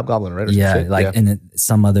what? The Hobgoblin, right? In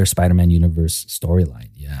some other Spider-Man universe storyline.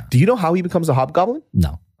 Yeah. Do you know how he becomes a Hobgoblin?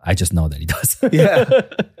 No. I just know that he does. Yeah.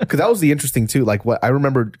 Because that was the interesting too. Like what I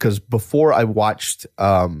remember, because before I watched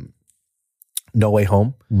No Way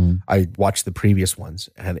Home, I watched the previous ones,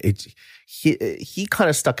 and he kind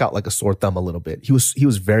of stuck out like a sore thumb a little bit. He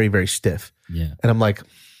was very, very stiff. Yeah. And I'm like,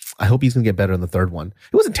 I hope he's gonna get better in the third one.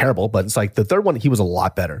 It wasn't terrible, but it's like the third one, he was a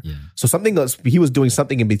lot better. Yeah. So he was doing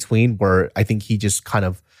something in between where I think he just kind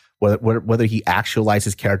of, whether he actualized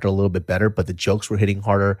his character a little bit better, but the jokes were hitting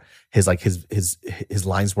harder. His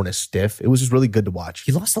lines weren't as stiff. It was just really good to watch.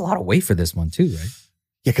 He lost a lot of weight for this one too, right?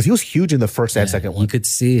 Yeah, because he was huge in the first and second one. You could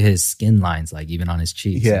see his skin lines, like even on his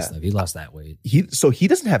cheeks and stuff. He lost that weight. So he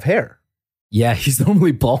doesn't have hair. Yeah, he's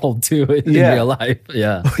normally bald too in real life.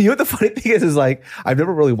 Yeah. You know what the funny thing is like, I've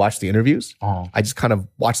never really watched the interviews. Oh. I just kind of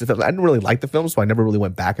watched the film. I didn't really like the film, so I never really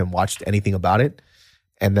went back and watched anything about it.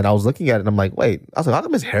 And then I was looking at it and I'm like, wait, I was like, how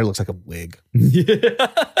come his hair looks like a wig? Yeah.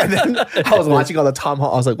 And then I was watching all the Tom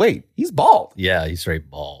Holland. I was like, wait, he's bald. Yeah, he's straight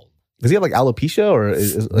bald. Does he have like alopecia or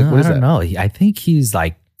I don't know. I think he's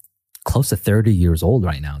like close to 30 years old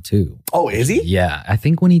right now too. Oh, is he? Yeah. I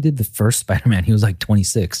think when he did the first Spider-Man, he was like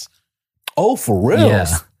 26. Oh, for real? Yeah.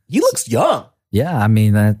 He looks young. Yeah, I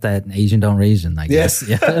mean, that Asian don't Asian, I guess.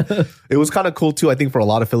 Yeah. It was kind of cool too, I think, for a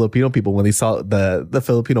lot of Filipino people when they saw the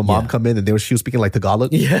Filipino mom come in and she was speaking like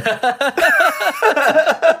Tagalog. Yeah.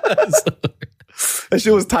 That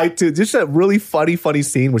shit was tight too. Just a really funny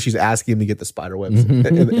scene where she's asking him to get the spider webs in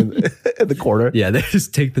the corner. Yeah, they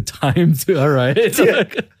just take the time to, all right. Yeah.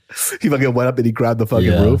 He fucking went up and he grabbed the fucking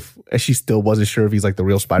roof, and she still wasn't sure if he's like the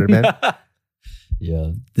real Spider-Man.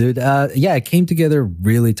 Yeah, dude. It came together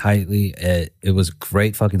really tightly. It was a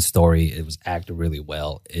great fucking story. It was acted really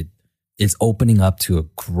well. It is opening up to a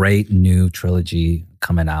great new trilogy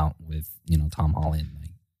coming out with, Tom Holland.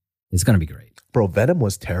 Like, it's gonna be great. Bro, Venom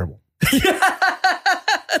was terrible.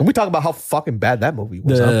 Can we talk about how fucking bad that movie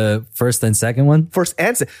was? The first and second one? First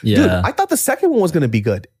and second. Yeah. Dude, I thought the second one was gonna be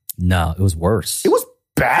good. No, it was worse. It was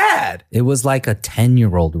bad. It was like a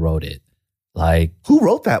 10-year-old wrote it. Like, who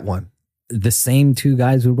wrote that one? The same two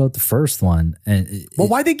guys who wrote the first one. And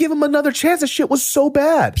why'd they give him another chance? The shit was so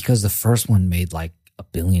bad. Because the first one made like $1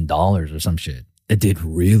 billion or some shit. It did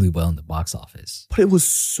really well in the box office. But it was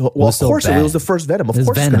so... Well, of course, it was the first Venom. Of course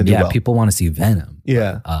it's going to do well. People want to see Venom.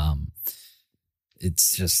 Yeah. But,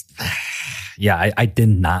 it's just... Yeah, I did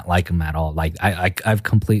not like him at all. Like, I've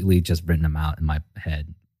completely just written them out in my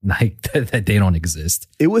head. Like, that they don't exist.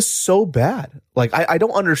 It was so bad. Like, I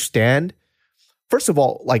don't understand. First of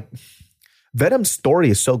all, like, Venom's story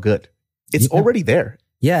is so good. It's already there.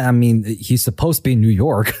 Yeah, I mean, he's supposed to be in New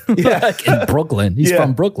York. Like in Brooklyn. He's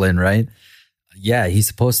from Brooklyn, right? Yeah, he's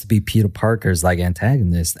supposed to be Peter Parker's like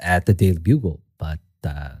antagonist at the Daily Bugle, but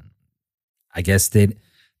I guess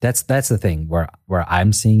that's the thing where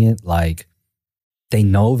I'm seeing it. Like, they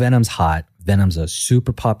know Venom's hot. Venom's a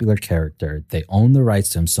super popular character. They own the rights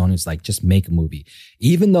to him. Sony's like, just make a movie,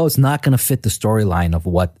 even though it's not going to fit the storyline of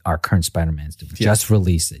what our current Spider-Man's doing. Yeah. Just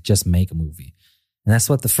release it. Just make a movie, and that's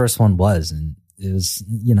what the first one was. And it was,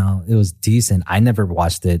 it was decent. I never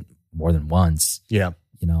watched it more than once. Yeah,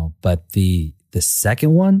 but the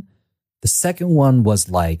second one was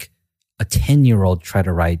like a 10-year-old try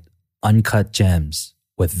to write Uncut Gems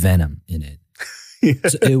with Venom in it. Yeah.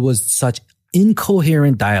 So it was such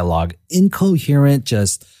incoherent dialogue,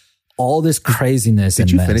 just all this craziness.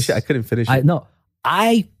 Did you finish it? I couldn't finish it. No,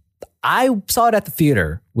 I saw it at the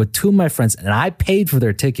theater with two of my friends, and I paid for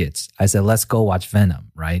their tickets. I said, let's go watch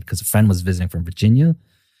Venom, right? Because a friend was visiting from Virginia.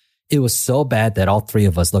 It was so bad that all three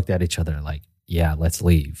of us looked at each other like, yeah, let's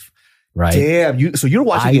leave. Right. Damn. So you're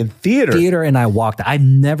watching it in theater. And I walked. I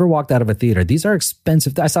never walked out of a theater. These are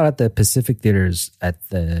expensive. I saw it at the Pacific Theaters at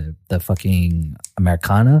the fucking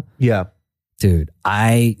Americana. Yeah. Dude,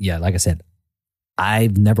 like I said,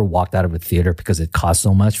 I've never walked out of a theater because it costs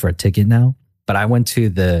so much for a ticket now. But I went to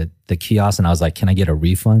the kiosk and I was like, can I get a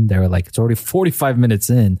refund? They were like, it's already 45 minutes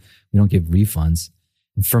in. We don't give refunds.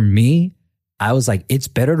 And for me, I was like, it's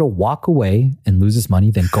better to walk away and lose this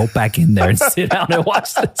money than go back in there and sit down and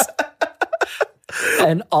watch this.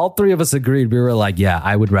 And all three of us agreed. We were like, yeah,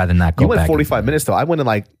 I would rather not go back. You went 45 minutes though. I went in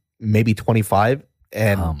like maybe 25.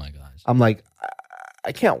 And oh my gosh. I'm like,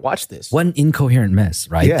 I can't watch this. What an incoherent mess,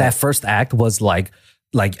 right? Yeah. That first act was like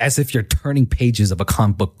as if you're turning pages of a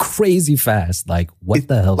comic book crazy fast. Like, what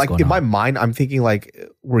the hell's going on? Like in my mind, I'm thinking like,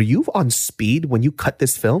 were you on speed when you cut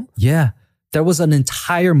this film? Yeah. There was an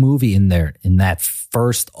entire movie in there in that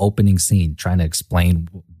first opening scene trying to explain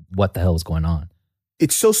what the hell was going on.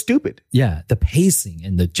 It's so stupid. Yeah. The pacing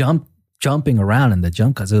and the jumping around and the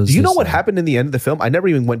jump cuts. Do you know what happened in the end of the film? I never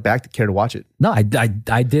even went back to care to watch it. No, I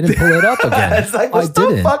didn't pull it up again. It's like, what's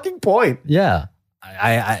the fucking point? Yeah.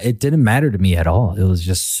 It didn't matter to me at all. It was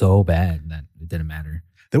just so bad that it didn't matter.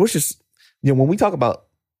 There was just, when we talk about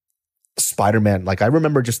Spider-Man, like I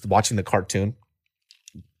remember just watching the cartoon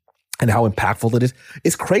and how impactful it is.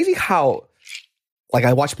 It's crazy how, like,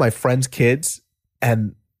 I watch my friends' kids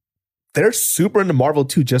and they're super into Marvel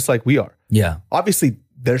too, just like we are. Yeah. Obviously,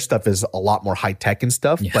 their stuff is a lot more high tech and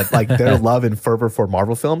stuff, but like their love and fervor for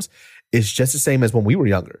Marvel films is just the same as when we were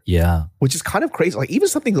younger. Yeah. Which is kind of crazy. Like even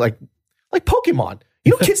something like Pokemon.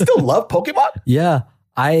 Kids still love Pokemon? Yeah.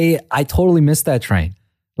 I totally missed that train.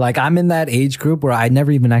 Like I'm in that age group where I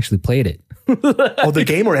never even actually played it. Oh, the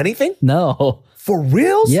game or anything? No. For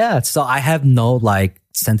reals? Yeah. So I have no like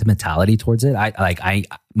sentimentality towards it.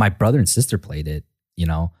 My brother and sister played it,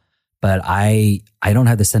 but I don't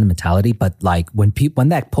have the sentimentality. But like when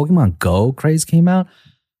that Pokemon Go craze came out,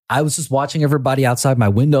 I was just watching everybody outside my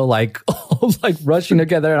window, like rushing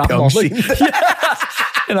together, and I'm all like,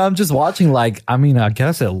 and I'm just watching. Like, I mean, I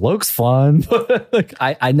guess it looks fun, but like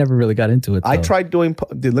I never really got into it. I tried doing.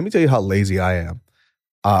 Dude, let me tell you how lazy I am.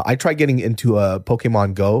 I tried getting into a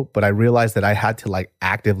Pokemon Go, but I realized that I had to like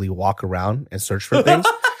actively walk around and search for things.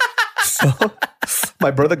 So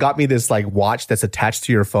my brother got me this like watch that's attached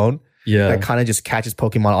to your phone. Yeah. That kind of just catches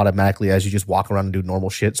Pokemon automatically as you just walk around and do normal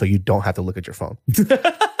shit. So you don't have to look at your phone.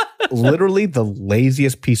 Literally the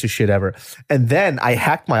laziest piece of shit ever. And then I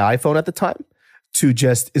hacked my iPhone at the time to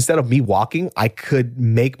just, instead of me walking, I could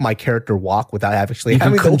make my character walk without actually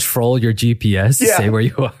having to control your GPS to say where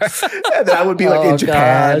you are. And then I would be like in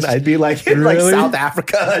Japan. I'd be like in like South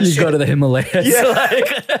Africa. You go to the Himalayas.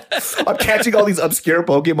 Yeah. I'm catching all these obscure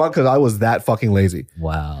Pokemon because I was that fucking lazy.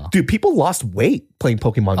 Wow. Dude, people lost weight playing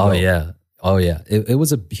Pokemon Go. Oh, yeah. It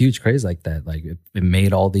was a huge craze like that. Like it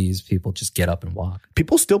made all these people just get up and walk.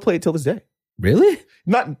 People still play it till this day. Really?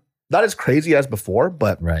 Not as crazy as before,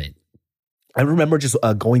 but right. I remember just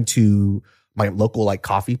going to my local like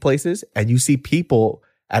coffee places, and you see people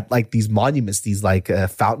at like these monuments, these like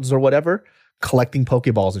fountains or whatever, collecting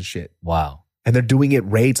Pokeballs and shit. Wow. And they're doing it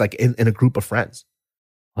raids like in a group of friends.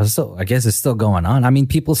 Well, so I guess it's still going on. I mean,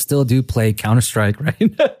 people still do play Counter-Strike,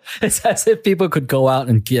 right? It's as if people could go out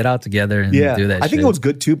and get out together and do that. I think it was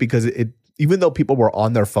good too because it even though people were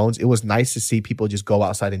on their phones, it was nice to see people just go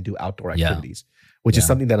outside and do outdoor activities, which is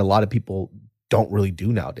something that a lot of people don't really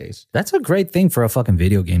do nowadays. That's a great thing for a fucking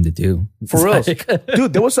video game to do. For real.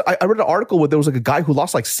 Dude, I read an article where there was like a guy who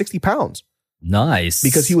lost like 60 pounds. Nice.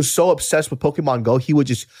 Because he was so obsessed with Pokemon Go, he would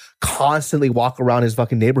just constantly walk around his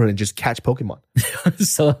fucking neighborhood and just catch Pokemon.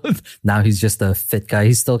 So now he's just a fit guy.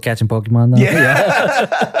 He's still catching Pokemon though. Yeah.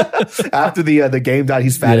 After the game died,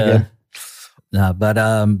 he's fat again. No, but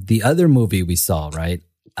the other movie we saw, right,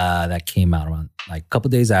 that came out around like a couple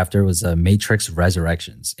days after was Matrix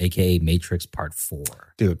Resurrections, aka Matrix Part 4.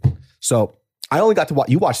 Dude, so I only got to watch.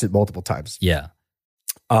 You watched it multiple times. Yeah.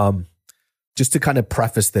 Just to kind of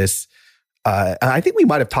preface this, and I think we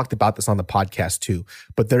might have talked about this on the podcast too.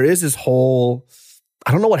 But there is this whole,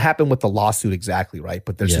 I don't know what happened with the lawsuit exactly, right?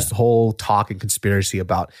 But there's this whole talk and conspiracy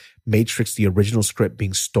about Matrix, the original script,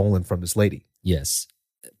 being stolen from this lady. Yes.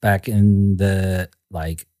 Back in the,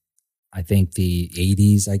 like, I think the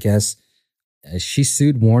 80s, I guess, she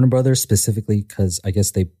sued Warner Brothers specifically because I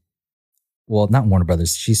guess not Warner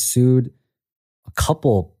Brothers. She sued a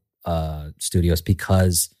couple studios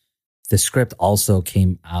because the script also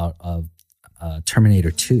came out of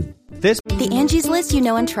Terminator 2. The Angie's List you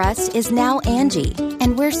know and trust is now Angie,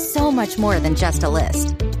 and we're so much more than just a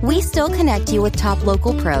list. We still connect you with top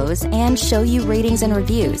local pros and show you ratings and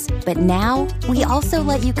reviews, but now we also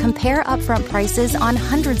let you compare upfront prices on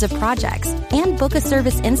hundreds of projects and book a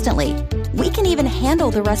service instantly. We can even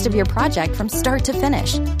handle the rest of your project from start to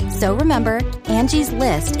finish. So remember, Angie's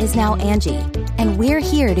List is now Angie, and we're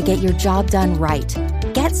here to get your job done right.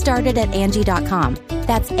 Get started at Angie.com.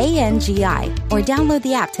 That's ANGI, or download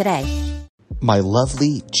the app today. My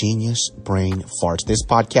lovely genius brain farts. This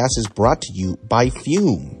podcast is brought to you by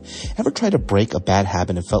Fume. Ever tried to break a bad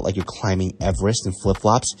habit and felt like you're climbing Everest in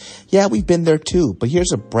flip-flops? Yeah, we've been there too, but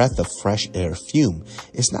here's a breath of fresh air. Fume.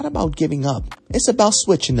 It's not about giving up. It's about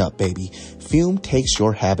switching up, baby. Fume takes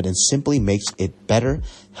your habit and simply makes it better,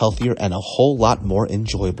 healthier, and a whole lot more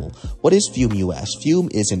enjoyable. What is Fume, you ask? Fume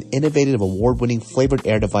is an innovative, award-winning flavored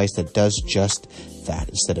air device that does just that.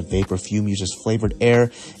 Instead of vapor, Fume uses flavored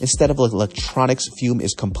air. Instead of electronics, Fume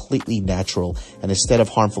is completely natural. And instead of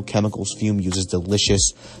harmful chemicals, Fume uses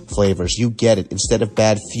delicious flavors. You get it. Instead of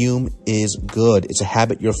bad, Fume is good. It's a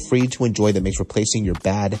habit you're free to enjoy that makes replacing your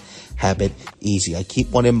bad habit easy. I keep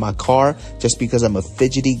one in my car just because I'm a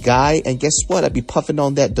fidgety guy. And guess what? I'd be puffing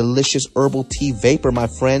on that delicious herbal tea vapor, my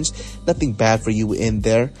friends. Nothing bad for you in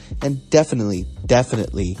there. And definitely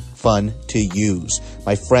fun to use.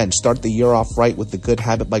 My friends, start the year off right with the good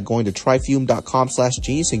habit by going to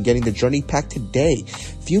tryfume.com/genius and getting the journey pack today.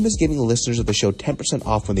 Fume is giving the listeners of the show 10%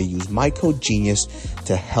 off when they use my code GENIUS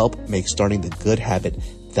to help make starting the good habit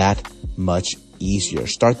that much easier.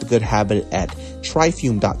 Start the good habit at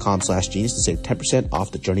tryfume.com/genius to save 10%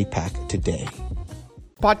 off the journey pack today.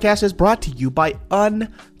 Podcast is brought to you by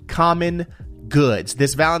Uncommon Goods.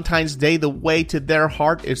 This Valentine's Day, the way to their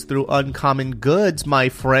heart is through Uncommon Goods, my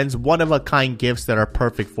friends. One-of-a-kind gifts that are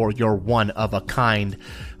perfect for your one-of-a-kind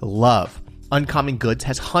love. Uncommon Goods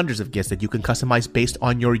has hundreds of gifts that you can customize based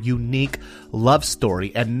on your unique love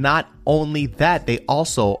story. And not only that, they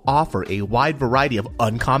also offer a wide variety of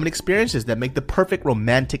uncommon experiences that make the perfect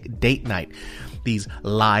romantic date night. These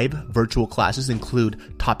live virtual classes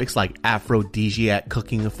include topics like aphrodisiac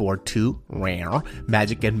cooking for two,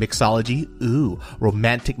 magic and mixology,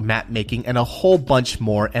 romantic map making, and a whole bunch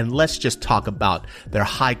more. And let's just talk about their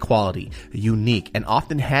high quality, unique, and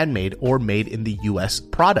often handmade or made in the U.S.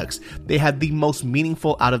 products. They have the most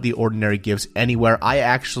meaningful out of the ordinary gifts anywhere. I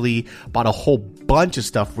actually bought a whole bunch of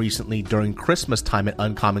stuff recently during Christmas time at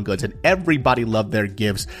Uncommon Goods, and everybody loved their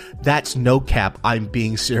gifts. That's no cap. I'm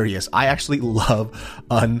being serious. I actually love love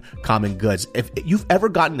Uncommon Goods. If you've ever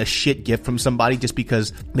gotten a shit gift from somebody just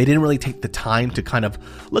because they didn't really take the time to kind of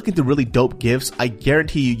look into really dope gifts, I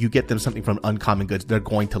guarantee you get them something from Uncommon Goods. They're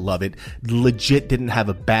going to love it. Legit didn't have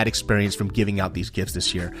a bad experience from giving out these gifts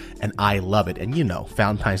this year, and I love it. And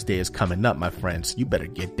Valentine's Day is coming up, my friends. You better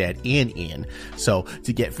get that in. So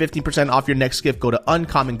to get 15% off your next gift, go to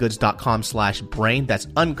uncommongoods.com/brain. That's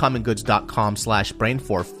uncommongoods.com/brain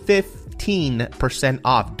for 15%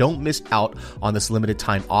 off. Don't miss out on this limited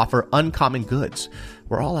time offer. Uncommon Goods.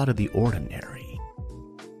 We're all out of the ordinary.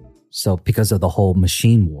 So because of the whole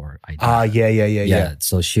machine war idea. Yeah.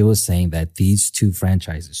 So she was saying that these two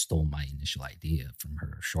franchises stole my initial idea from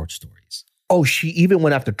her short stories. Oh, she even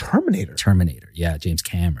went after Terminator. Yeah, James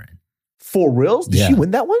Cameron. For reals? Did she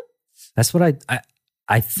win that one? That's what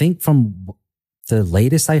I think from the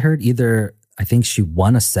latest I heard. Either I think she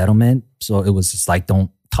won a settlement, so it was just like,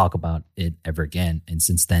 don't talk about it ever again. And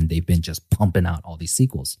since then, they've been just pumping out all these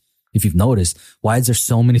sequels. If you've noticed, why is there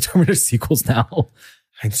so many Terminator sequels now?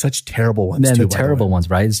 And such terrible ones too. The terrible ones,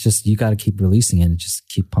 right? It's just, you got to keep releasing it and just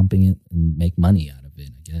keep pumping it and make money out of it,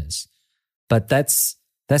 I guess. But that's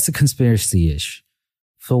a conspiracy-ish.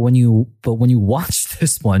 So when you watch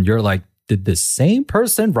this one, you're like, did the same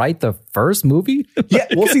person write the first movie? Yeah,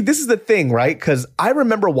 well, see, this is the thing, right? Because I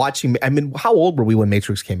remember watching, how old were we when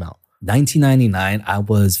Matrix came out? 1999, I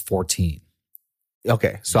was 14.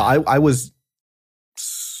 Okay, so I was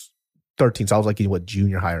 13, so I was like in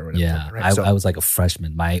junior high or whatever. Yeah, right? I was like a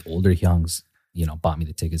freshman. My older youngs, bought me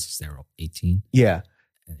the tickets because they were 18. Yeah.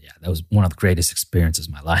 And yeah, that was one of the greatest experiences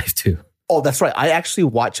of my life too. Oh, that's right. I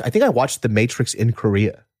think I watched The Matrix in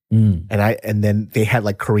Korea. And then they had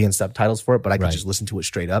like Korean subtitles for it, but I could just listen to it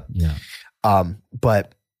straight up. Yeah.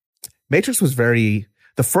 But Matrix was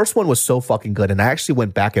the first one was so fucking good. And I actually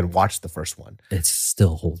went back and watched the first one. It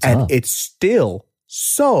still holds up. And it's still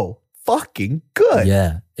so fucking good.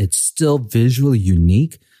 Yeah. It's still visually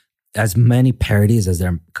unique. As many parodies as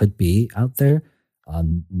there could be out there,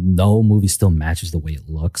 no movie still matches the way it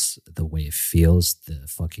looks, the way it feels, the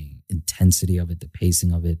fucking intensity of it, the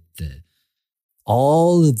pacing of it,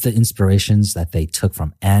 all of the inspirations that they took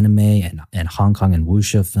from anime and Hong Kong and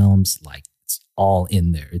wuxia films, like it's all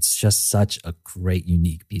in there. It's just such a great,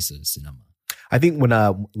 unique piece of cinema. I think when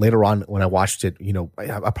later on when I watched it,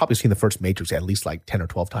 I've probably seen the first Matrix at least like 10 or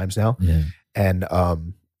 12 times now. Yeah. And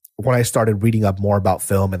when I started reading up more about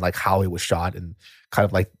film and like how it was shot and kind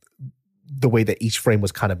of like the way that each frame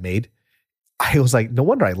was kind of made, I was like, no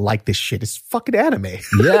wonder I like this shit. It's fucking anime.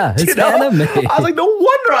 Yeah, it's anime. I was like, no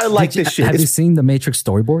wonder I like this shit. Have you seen the Matrix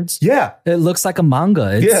storyboards? Yeah. It looks like a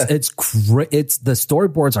manga. It's great. The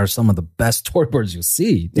storyboards are some of the best storyboards you'll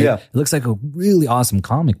see. It looks like a really awesome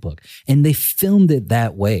comic book. And they filmed it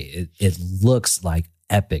that way. It looks like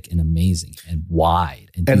epic and amazing and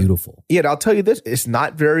wide and beautiful. Yeah, and I'll tell you this, it's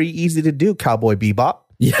not very easy to do, Cowboy Bebop.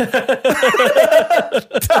 Yeah. that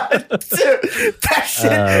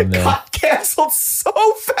shit got canceled so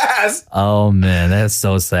fast. Oh man, that's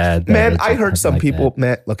so sad. Man, I heard some people,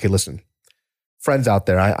 man, okay, listen, friends out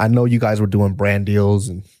there, I know you guys were doing brand deals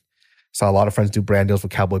and saw a lot of friends do brand deals for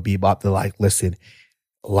Cowboy Bebop. They're like, listen,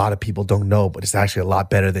 a lot of people don't know, but it's actually a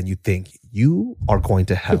lot better than you think. You are going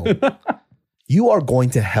to hell. You are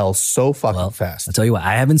going to hell so fucking fast. I'll tell you what,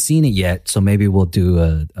 I haven't seen it yet, so maybe we'll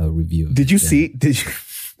do a review. Did you see? Did you?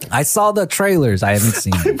 I saw the trailers. I haven't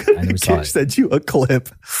seen it. I never saw it. Sent you a clip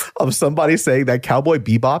of somebody saying that Cowboy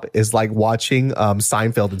Bebop is like watching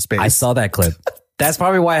Seinfeld in space. I saw that clip. That's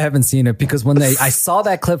probably why I haven't seen it, because when I saw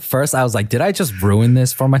that clip first, I was like, did I just ruin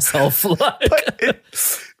this for myself?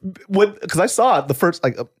 Because I saw it the first,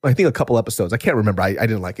 like, I think a couple episodes. I can't remember. I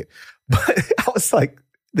didn't like it. But I was like,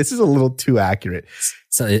 this is a little too accurate.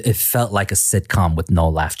 So it felt like a sitcom with no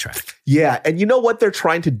laugh track. Yeah. And you know what they're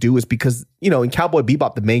trying to do is because, in Cowboy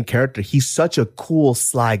Bebop, the main character, he's such a cool,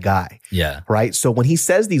 sly guy. Yeah. Right? So when he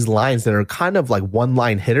says these lines that are kind of like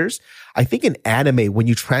one-line hitters, I think in anime, when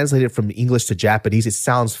you translate it from English to Japanese, it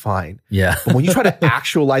sounds fine. Yeah. But when you try to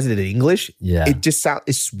actualize it in English, yeah, it just sounds,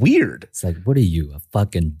 it's weird. It's like, what are you, a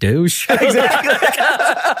fucking douche? Exactly.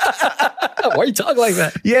 Why are you talking like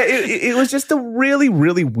that? Yeah, it was just a really,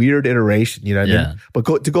 really weird iteration, you know what I mean?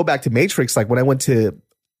 But to go back to Matrix, like when I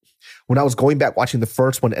was going back watching the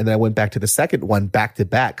first one and then I went back to the second one back to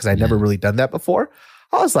back, because I'd never really done that before,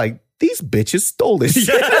 I was like, these bitches stole this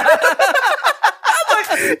shit. I'm like,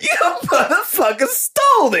 you motherfuckers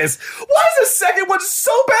stole this. Why is the second one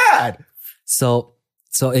so bad? So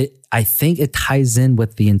I think it ties in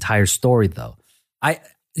with the entire story though.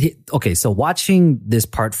 So watching this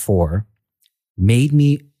part 4 made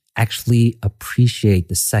me actually appreciate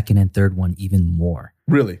the second and third one even more.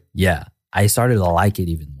 Really? Yeah. I started to like it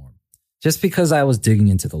even more. just because I was digging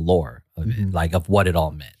into the lore of it, like of what it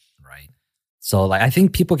all meant, right? So like I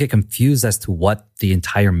think people get confused as to what the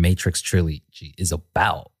entire Matrix trilogy is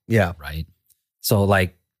about. Yeah. Right. So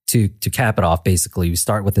like to cap it off, basically we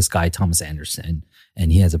start with this guy, Thomas Anderson,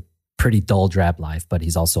 and he has a pretty dull, drab life, but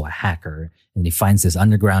he's also a hacker. And he finds this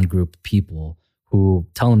underground group of people who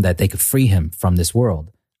tell him that they could free him from this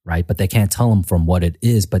world, right? But they can't tell him from what it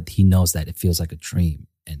is, but he knows that it feels like a dream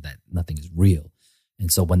and that nothing is real.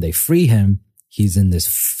 And so when they free him, he's in this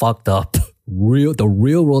fucked up the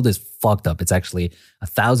real world is fucked up. It's actually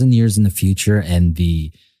 1,000 years in the future, and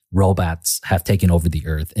the robots have taken over the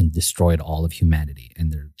earth and destroyed all of humanity.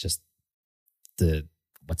 And they're just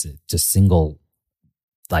just single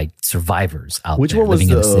like survivors out which there one was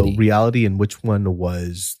living in the city. Reality and which one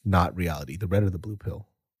was not reality? The red or the blue pill?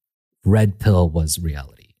 Red pill was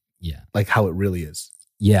reality. Yeah. Like how it really is.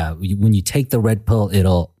 Yeah. When you take the red pill,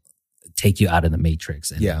 it'll take you out of the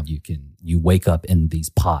matrix, and you wake up in these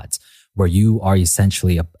pods where you are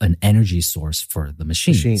essentially an energy source for the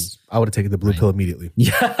machines. I would have taken the blue pill immediately.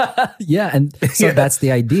 Yeah. Yeah. And so that's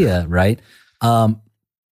the idea, right?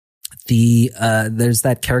 There's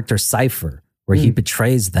that character Cypher where he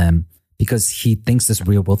betrays them because he thinks this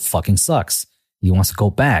real world fucking sucks. He wants to go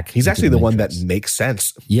back. He's actually the one that makes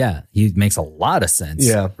sense. Yeah. He makes a lot of sense.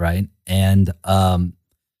 Yeah. Right. And,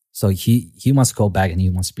 so he wants to go back and he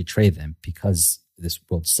wants to betray them because this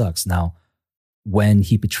world sucks. Now, when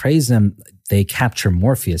he betrays them, they capture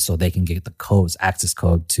Morpheus so they can get the access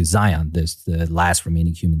code to Zion, the last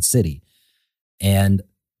remaining human city. And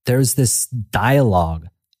there's this dialogue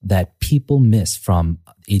that people miss from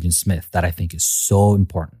Agent Smith that I think is so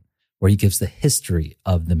important, where he gives the history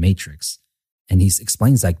of the Matrix. And he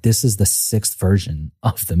explains like, this is the 6th version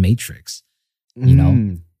of the Matrix, you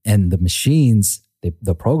know, and the machines,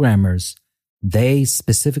 the programmers, they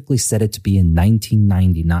specifically set it to be in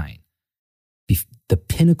 1999. The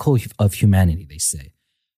pinnacle of humanity, they say,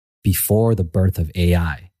 before the birth of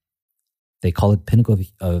AI. They call it pinnacle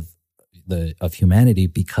of humanity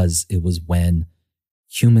because it was when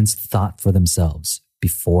humans thought for themselves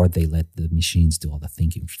before they let the machines do all the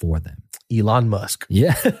thinking for them. Elon Musk.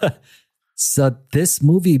 Yeah. So this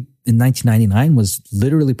movie in 1999 was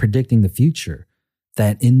literally predicting the future.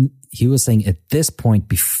 He was saying at this point,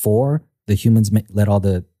 before the humans let all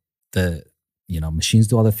the machines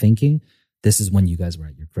do all the thinking, this is when you guys were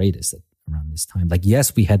at your greatest around this time. Like,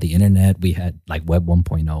 yes, we had the internet, we had like Web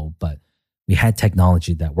 1.0, but we had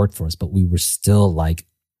technology that worked for us, but we were still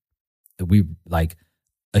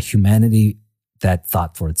a humanity that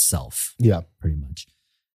thought for itself. Yeah. Pretty much.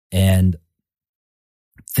 And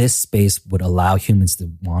this space would allow humans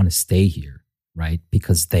to want to stay here, right?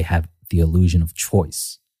 Because they have the illusion of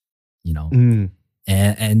choice, you know?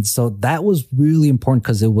 And so that was really important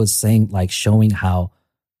because it was showing how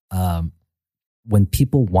when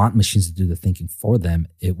people want machines to do the thinking for them,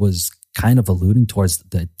 it was kind of alluding towards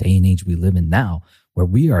the day and age we live in now, where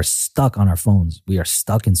we are stuck on our phones. We are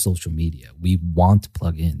stuck in social media. We want to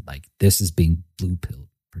plug in. Like, this is being blue pilled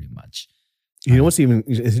pretty much. You know what's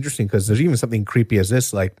it's interesting because there's even something creepy as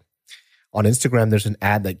this. Like on Instagram, there's an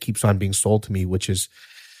ad that keeps on being sold to me, which is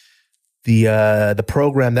the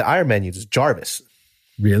program that Iron Man uses, Jarvis.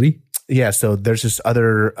 Really? Yeah. So there's this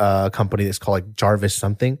other company that's called like Jarvis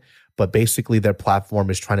something, but basically their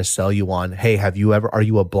platform is trying to sell you on, hey, are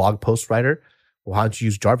you a blog post writer? Well, how don't you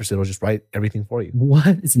use Jarvis? It'll just write everything for you. What?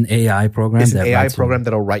 It's an AI program? It's an AI program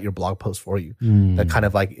that'll write your blog post for you. That kind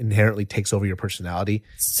of like inherently takes over your personality.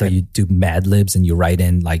 So you do Mad Libs and you write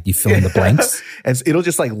in, like you fill in the blanks? And so it'll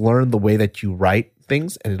just like learn the way that you write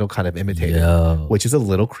things and it'll kind of imitate it, which is a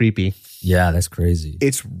little creepy. Yeah, that's crazy.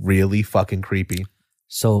 It's really fucking creepy.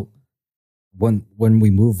 So when we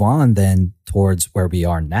move on then towards where we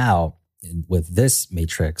are now with this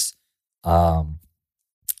Matrix, off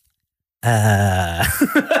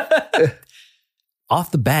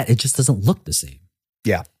the bat, it just doesn't look the same.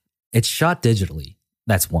 Yeah. It's shot digitally.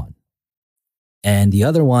 That's one. And the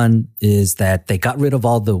other one is that they got rid of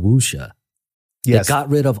all the wuxia. Yes. They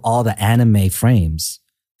got rid of all the anime frames.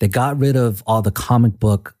 They got rid of all the comic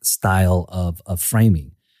book style of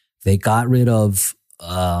framing. They got rid of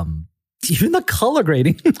even the color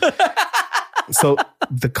grading. So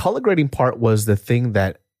the color grading part was the thing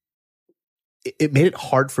that it made it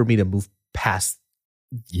hard for me to move past.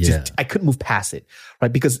 Yeah. I couldn't move past it,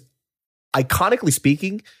 right? Because iconically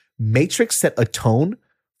speaking, Matrix set a tone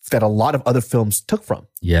that a lot of other films took from.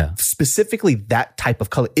 Yeah. Specifically that type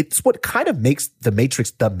of color. It's what kind of makes the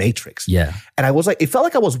Matrix the Matrix. Yeah. And I was like, it felt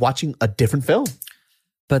like I was watching a different film.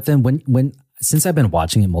 But then since I've been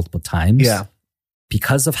watching it multiple times, yeah,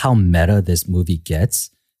 because of how meta this movie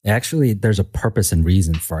gets, Actually, there's a purpose and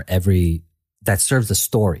reason for every that serves the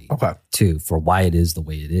story too, for why it is the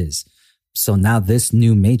way it is. So now this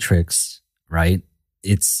new Matrix, right?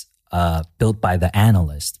 It's built by the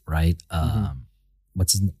analyst, right?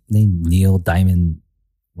 What's his name? Neil Diamond.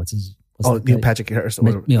 Neil Patrick Harris.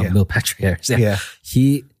 Neil Patrick Harris. Yeah.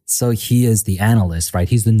 He is the analyst, right?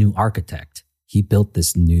 He's the new architect. He built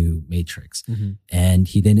this new Matrix, and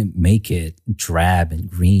he didn't make it drab and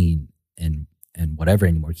green and whatever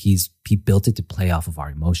anymore. He built it to play off of our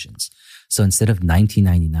emotions. So instead of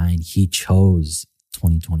 1999, he chose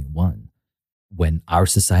 2021, when our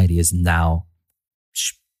society is now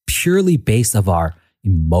purely based of our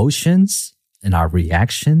emotions and our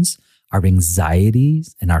reactions, our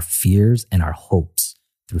anxieties and our fears and our hopes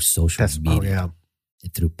through social media,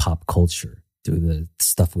 through pop culture, through the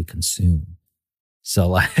stuff we consume.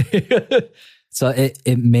 So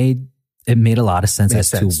it made a lot of sense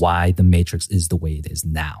to why the Matrix is the way it is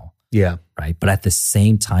now. Yeah. Right. But at the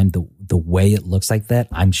same time, the way it looks like that,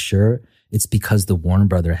 I'm sure it's because the Warner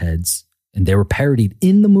Brother heads, and they were parodied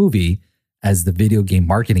in the movie as the video game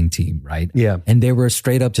marketing team, right? Yeah. And they were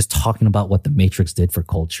straight up just talking about what the Matrix did for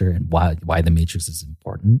culture and why the Matrix is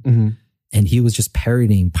important. And he was just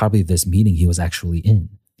parodying probably this meeting he was actually in.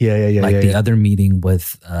 The other meeting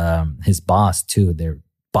with his boss too. Their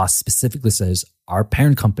boss specifically says, our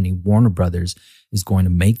parent company, Warner Brothers, is going to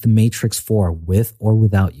make the Matrix 4 with or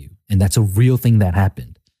without you. And that's a real thing that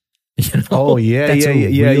happened. You know? That's a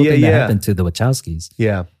real thing that happened to the Wachowskis.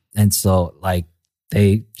 Yeah. And so like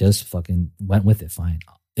they just fucking went with it. Fine.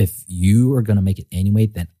 If you are going to make it anyway,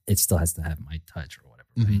 then it still has to have my touch or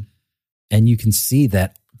whatever. Right? And you can see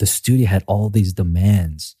that the studio had all these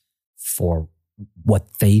demands for what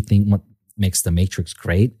they think what makes the Matrix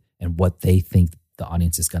great and what they think the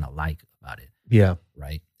audience is going to like about it. Yeah.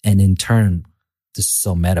 Right. And in turn, this is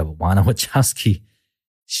so meta, but Lana Wachowski,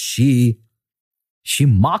 she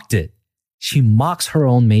mocked it. She mocks her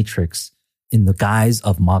own Matrix in the guise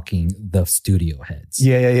of mocking the studio heads.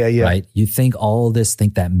 Yeah. Right? You think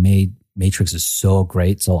that made Matrix is so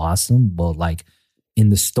great, so awesome. Well, like in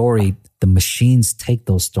the story, the machines take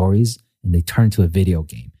those stories and they turn to a video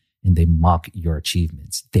game and they mock your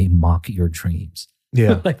achievements. They mock your dreams.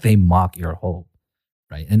 Yeah. Like they mock your hope.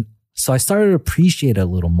 Right. And so I started to appreciate it a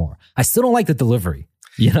little more. I still don't like the delivery.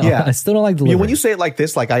 You know, I still don't like delivery. When you say it like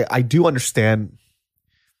this, like I do understand.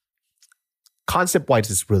 Concept-wise,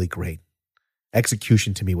 it's really great.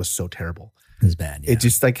 Execution to me was so terrible. It was bad. Yeah. It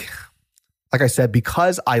just like I said,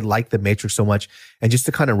 because I like the Matrix so much, and just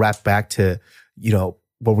to kind of wrap back to, you know,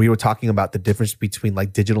 what we were talking about, the difference between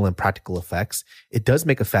like digital and practical effects, it does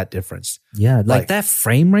make a fat difference. Yeah, like that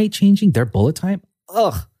frame rate changing, their bullet time.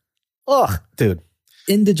 Ugh, dude,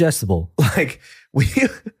 indigestible. Like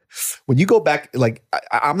when you go back, like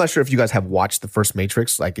I'm not sure if you guys have watched the first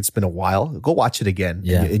Matrix. Like it's been a while. Go watch it again,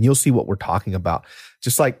 and you'll see what we're talking about.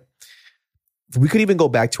 Just like we could even go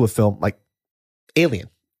back to a film like Alien.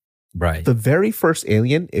 Right. The very first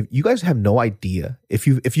Alien, if you guys have no idea, if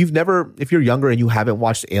you're younger and you haven't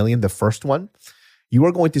watched Alien, the first one, you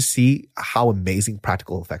are going to see how amazing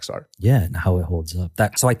practical effects are. Yeah, and how it holds up.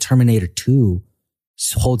 That's why Terminator 2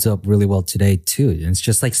 holds up really well today too. And it's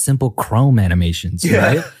just like simple chrome animations,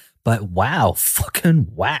 right? But fucking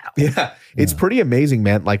wow. Yeah. It's pretty amazing,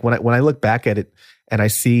 man. Like when I look back at it and I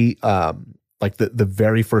see like the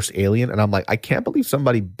very first Alien, and I'm like, I can't believe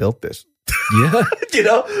somebody built this. Yeah. You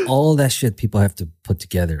know? All that shit people have to put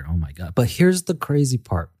together. Oh my God. But here's the crazy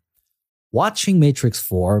part. Watching Matrix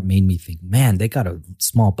 4 made me think, man, they got a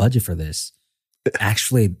small budget for this.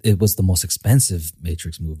 Actually, it was the most expensive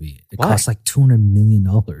Matrix movie. It cost like $200 million.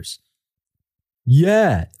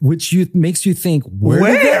 Yeah. Which makes you think,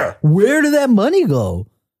 where did that money go?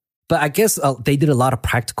 But I guess they did a lot of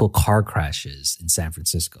practical car crashes in San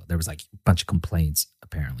Francisco. There was like a bunch of complaints,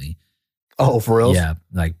 apparently. Oh, for real? Yeah.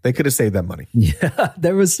 Like they could have saved that money. Yeah.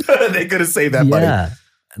 There was. They could have saved that money. Yeah.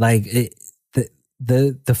 Like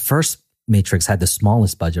the first Matrix had the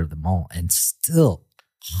smallest budget of them all and still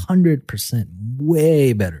 100%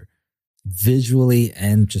 way better visually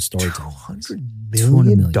and just storytelling.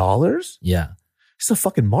 $200 million? Yeah. It's a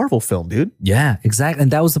fucking Marvel film, dude. Yeah, exactly.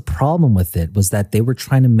 And that was the problem with it, was that they were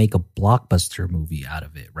trying to make a blockbuster movie out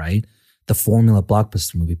of it, right? The formula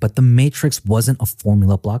blockbuster movie. But The Matrix wasn't a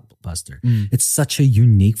formula blockbuster. It's such a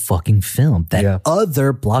unique fucking film that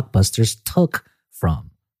other blockbusters took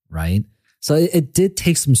from, right? So it did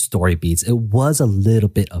take some story beats. It was a little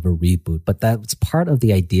bit of a reboot, but that's part of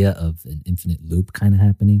the idea of an infinite loop kind of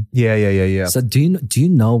happening. Yeah. So do you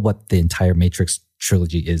know what the entire Matrix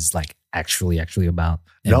trilogy is like actually about,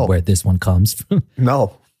 and where this one comes from?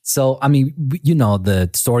 No. So, I mean, you know, the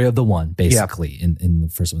story of the one, basically, in the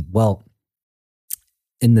first one. Well,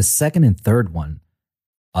 in the second and third one,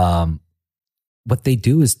 what they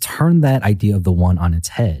do is turn that idea of the one on its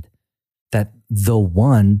head. That the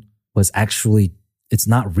one was actually, it's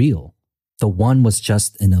not real. The one was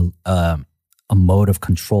just in a mode of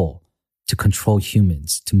control, to control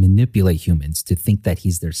humans, to manipulate humans, to think that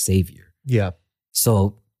he's their savior. Yeah.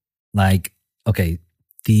 So, like, okay,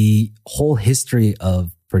 the whole history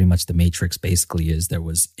of pretty much the Matrix basically is there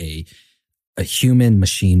was a human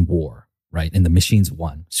machine war, right? And the machines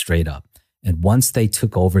won straight up. And once they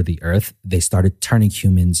took over the earth, they started turning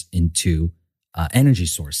humans into energy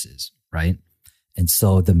sources, right? And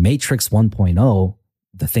so the Matrix 1.0,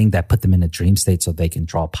 the thing that put them in a dream state so they can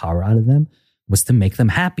draw power out of them, was to make them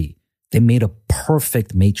happy. They made a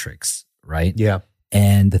perfect Matrix, right? Yeah.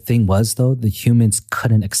 And the thing was, though, the humans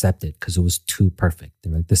couldn't accept it because it was too perfect.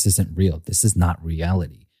 They're like, this isn't real. This is not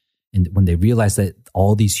reality. And when they realized that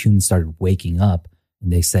all these humans started waking up,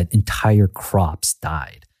 and they said entire crops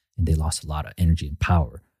died and they lost a lot of energy and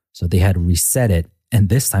power. So they had to reset it. And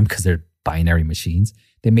this time, because they're binary machines,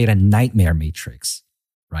 they made a nightmare Matrix,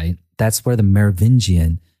 right? That's where the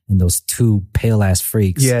Merovingian and those two pale-ass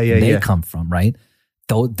freaks, they come from, right?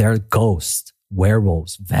 Though they're ghosts,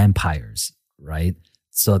 werewolves, vampires, right?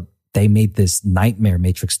 So they made this nightmare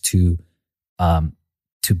Matrix to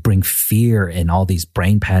bring fear and all these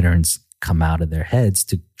brain patterns come out of their heads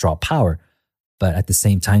to draw power. But at the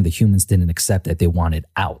same time, the humans didn't accept that. They wanted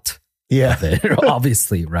out of it,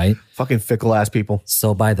 obviously, right? Fucking fickle ass people.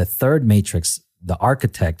 So by the third Matrix, the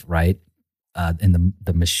architect, right, and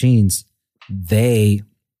the machines, they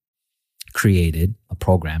created a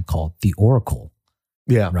program called the Oracle.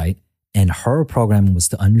 Yeah. Right. And her program was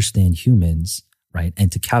to understand humans, right,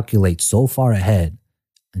 and to calculate so far ahead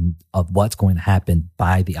of what's going to happen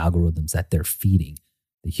by the algorithms that they're feeding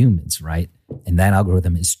the humans, right? And that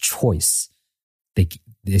algorithm is choice.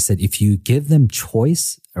 They said if you give them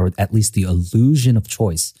choice, or at least the illusion of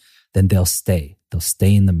choice, then they'll stay. They'll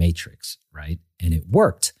stay in the Matrix, right? And it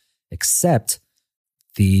worked, except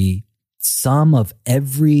the sum of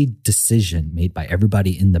every decision made by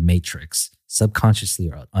everybody in the Matrix, subconsciously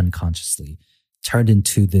or unconsciously, turned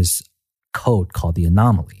into this code called the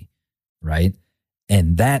anomaly, right?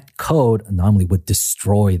 And that code anomaly would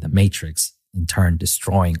destroy the Matrix, in turn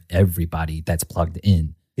destroying everybody that's plugged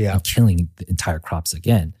in and killing the entire crops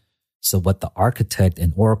again. So what the architect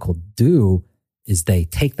and Oracle do is they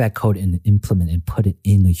take that code and implement and put it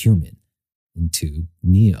in a human, into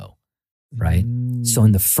Neo, right? So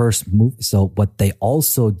in the first movie, so what they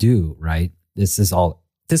also do, right? This is all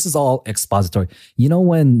expository. You know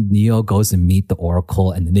when Neo goes and meet the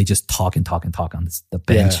Oracle and then they just talk on the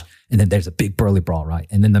bench, and then there's a big burly brawl, right?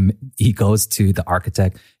 And then he goes to the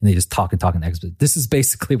architect and they just talk on the expo. This is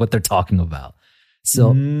basically what they're talking about.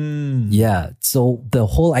 So so the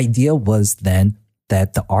whole idea was then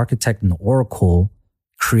that the architect and the Oracle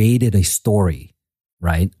created a story,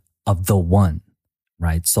 right, of the one,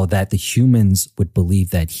 right? So that the humans would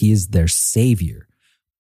believe that he is their savior,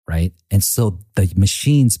 right? And so the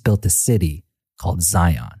machines built a city called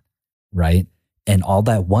Zion, right? And all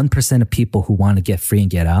that 1% of people who want to get free and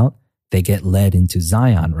get out, they get led into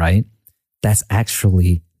Zion, right? That's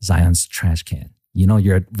actually Zion's trash can. You know,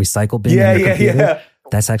 your recycle bin in your computer?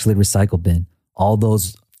 That's actually a recycle bin. All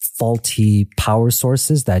those faulty power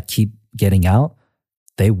sources that keep getting out,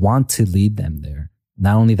 they want to lead them there.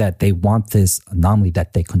 Not only that, they want this anomaly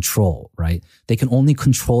that they control, right? They can only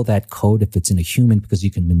control that code if it's in a human because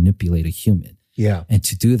you can manipulate a human. Yeah. And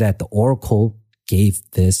to do that, the Oracle gave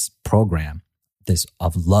this program, this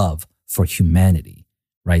of love for humanity,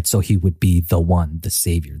 right? So he would be the one, the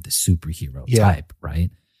savior, the superhero type,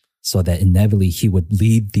 right? So that inevitably he would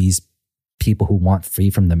lead these people who want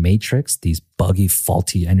free from the Matrix, these buggy,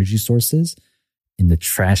 faulty energy sources, in the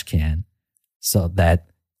trash can so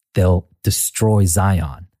that they'll destroy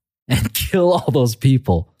Zion and kill all those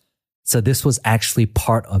people. So this was actually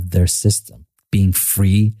part of their system, being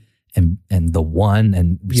free and the one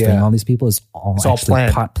and restraining all these people is all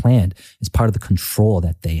planned. It's part of the control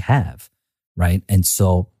that they have, right? And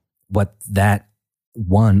so what that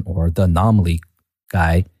one or the anomaly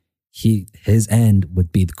guy, his end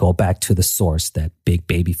would be to go back to the source, that big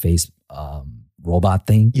baby face robot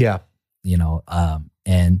thing. Yeah. You know,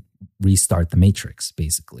 and restart the Matrix,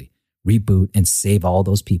 basically. Reboot and save all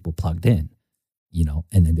those people plugged in, you know,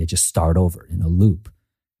 and then they just start over in a loop.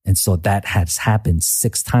 And so that has happened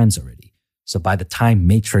 6 times already. So by the time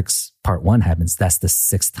Matrix Part 1 happens, that's the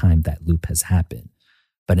 6th time that loop has happened.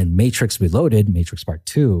 But in Matrix Reloaded, Matrix Part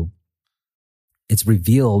 2, it's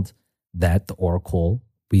revealed that the Oracle,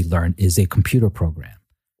 we learned, is a computer program,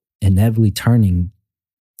 inevitably turning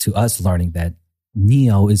to us learning that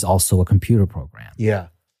Neo is also a computer program. Yeah.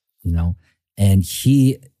 You know, and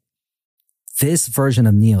this version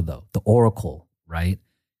of Neo, though, the Oracle, right?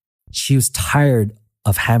 She was tired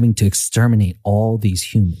of having to exterminate all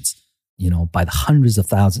these humans, you know, by the hundreds of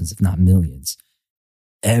thousands, if not millions.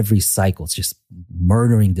 Every cycle, it's just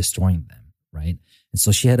murdering, destroying them, right? And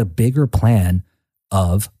so she had a bigger plan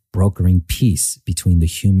of brokering peace between the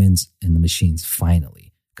humans and the machines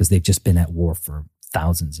finally, because they've just been at war for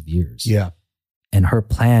thousands of years. Yeah. And her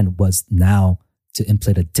plan was now to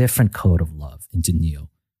implant a different code of love into Neo,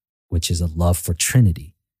 which is a love for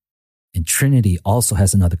Trinity. And Trinity also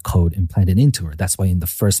has another code implanted into her. That's why in the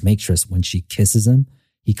first Matrix, when she kisses him,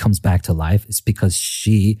 he comes back to life. It's because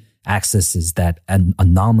she accesses that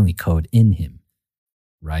anomaly code in him,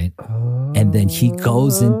 right? Oh. And then he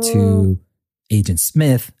goes into Agent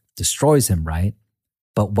Smith, destroys him, right?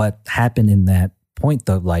 But what happened in that point,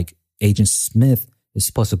 though, like Agent Smith is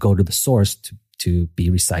supposed to go to the source to be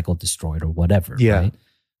recycled, destroyed, or whatever, right?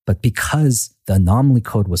 But because the anomaly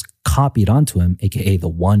code was copied onto him, aka the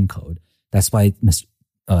one code, that's why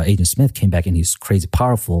Agent Smith came back and he's crazy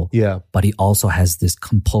powerful. Yeah. But he also has this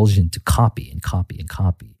compulsion to copy and copy and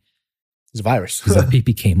copy. He's a virus. He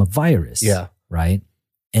became a virus. Yeah. Right?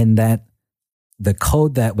 And that the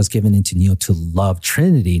code that was given into Neo to love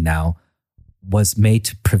Trinity now was made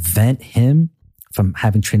to prevent him from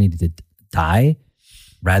having Trinity to die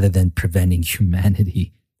rather than preventing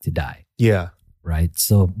humanity to die. Yeah. Right?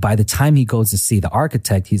 So by the time he goes to see the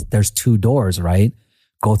architect, there's two doors, right?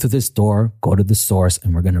 Go through this door, go to the source,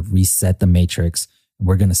 and we're going to reset the matrix.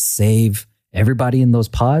 We're going to save everybody in those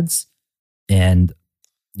pods, and,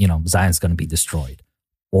 you know, Zion's going to be destroyed.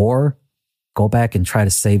 Or go back and try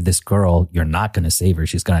to save this girl. You're not going to save her.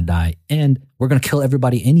 She's going to die. And we're going to kill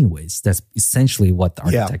everybody anyways. That's essentially what the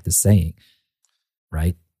architect is saying,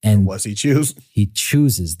 right? And what does he choose? He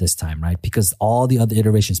chooses this time, right? Because all the other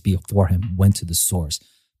iterations before him went to the source.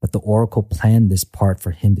 But the Oracle planned this part for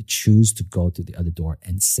him to choose to go to the other door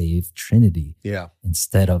and save Trinity. Yeah.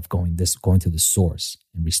 Instead of going to the source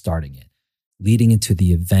and restarting it, leading into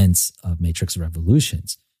the events of Matrix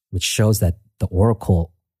Revolutions, which shows that the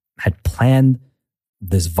Oracle had planned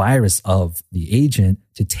this virus of the agent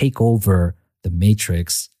to take over the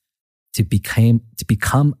Matrix to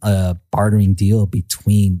become a bartering deal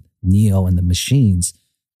between Neo and the machines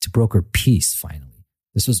to broker peace finally.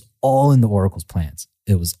 This was all in the Oracle's plans.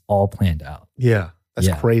 It was all planned out. Yeah, that's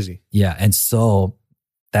crazy. Yeah, and so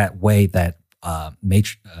that way that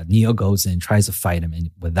Neo goes in, tries to fight him,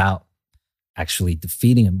 and without actually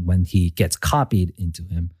defeating him, when he gets copied into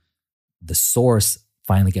him, the source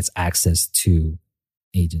finally gets access to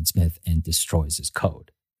Agent Smith and destroys his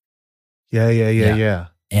code. Yeah.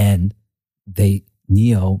 And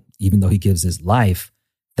Neo, even though he gives his life,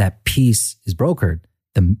 that peace is brokered.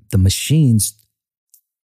 The machines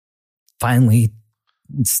finally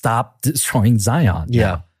stop destroying Zion.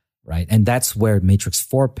 Yeah. Right. And that's where Matrix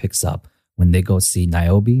 4 picks up when they go see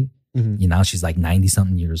Niobe. Mm-hmm. You know, she's like 90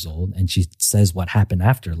 something years old. And she says what happened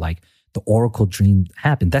after, like the Oracle dream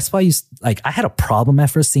happened. That's why I had a problem at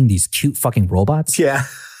first seeing these cute fucking robots. Yeah.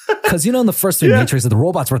 Because, you know, in the first three Matrix, the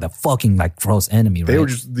robots were the fucking like gross enemy, right? They were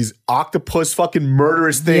just these octopus fucking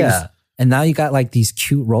murderous things. Yeah. And now you got like these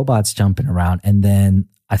cute robots jumping around. And then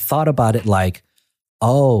I thought about it like,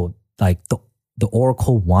 oh, like the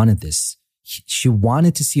Oracle wanted this. She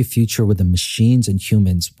wanted to see a future where the machines and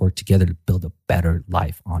humans work together to build a better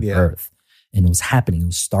life on Earth. And it was happening. It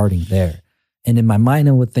was starting there. And in my mind,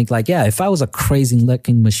 I would think like, yeah, if I was a crazy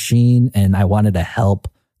looking machine and I wanted to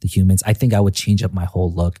help the humans, I think I would change up my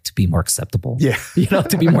whole look to be more acceptable. Yeah. You know,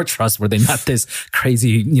 to be more trustworthy, not this crazy,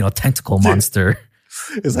 you know, tentacle monster.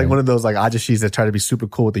 It's like one of those like ajashis that try to be super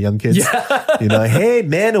cool with the young kids. Yeah. You know, hey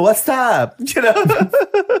man, what's up? You know?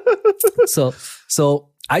 So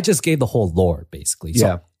I just gave the whole lore basically.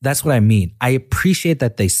 So that's what I mean. I appreciate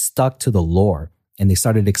that they stuck to the lore and they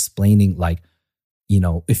started explaining like, you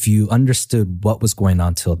know, if you understood what was going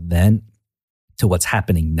on till then to what's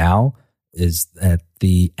happening now, is that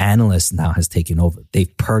the analyst now has taken over.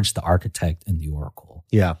 They've purged the architect and the Oracle.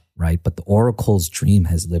 Yeah. Right. But the Oracle's dream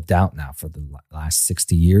has lived out now for the last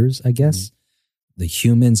 60 years, I guess. Mm-hmm. The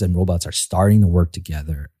humans and robots are starting to work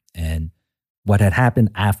together. And what had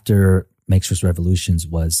happened after Matrix Revolutions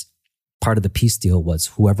was part of the peace deal was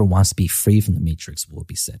whoever wants to be free from the Matrix will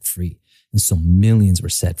be set free. And so millions were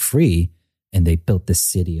set free and they built this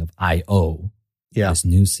city of Io, this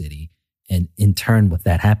new city. And in turn, with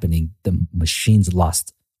that happening, the machines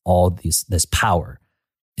lost all this power.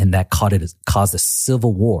 And that caused a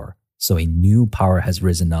civil war. So a new power has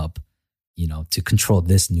risen up, you know, to control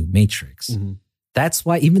this new matrix. Mm-hmm. That's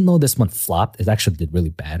why, even though this one flopped, it actually did really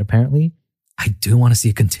bad, apparently. I do want to see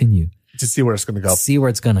it continue. To see where it's going to go. See where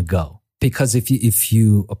it's going to go. Because if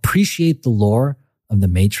you appreciate the lore of the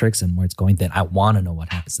Matrix and where it's going, then I want to know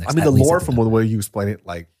what happens next. I mean, the lore from the way you explain it,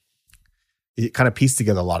 like, it kind of pieced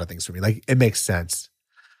together a lot of things for me. Like, it makes sense.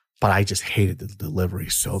 But I just hated the delivery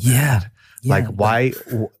so bad. Yeah, like, why?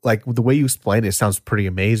 Like, the way you explain it sounds pretty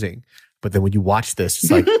amazing. But then when you watch this,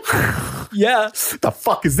 it's like, yeah, the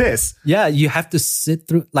fuck is this? Yeah, you have to sit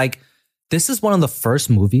through. Like, this is one of the first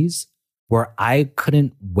movies where I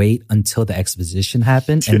couldn't wait until the exposition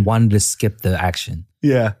happened and wanted to skip the action.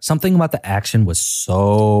 Yeah. Something about the action was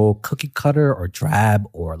so cookie cutter or drab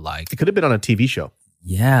or like. It could have been on a TV show.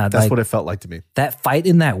 Yeah. That's what it felt like to me. That fight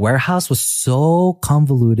in that warehouse was so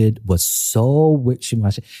convoluted, was so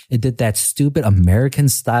wishy-washy. It did that stupid American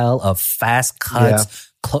style of fast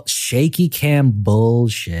cuts, shaky cam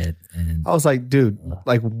bullshit. And I was like, dude,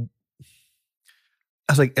 like, am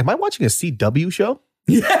I watching a CW show?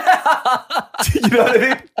 Yeah. You know what I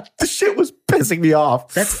mean? The shit was pissing me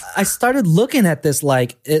off. I started looking at this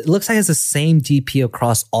like, it looks like it's the same DP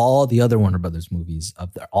across all the other Warner Brothers movies,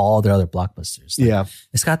 all their other blockbusters. Like, yeah.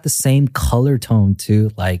 It's got the same color tone too.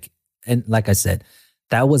 Like, and like I said,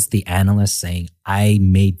 that was the analyst saying, I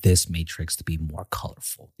made this Matrix to be more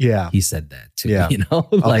colorful. Yeah. He said that too, yeah. you know?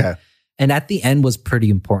 Like, and at the end was pretty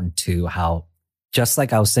important too, how, just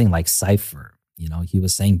like I was saying, like Cypher, you know, he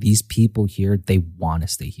was saying these people here, they want to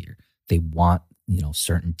stay here. They want, you know,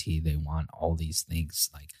 certainty. They want all these things.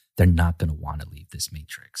 Like, they're not going to want to leave this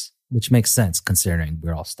Matrix, which makes sense considering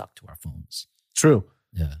we're all stuck to our phones. True.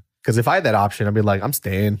 Yeah. Because if I had that option, I'd be like, I'm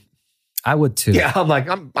staying. I would too. Yeah, I'm like,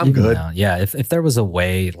 I'm good. Know, yeah, if there was a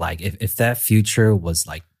way, like, if that future was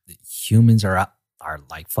like humans are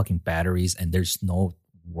like fucking batteries and there's no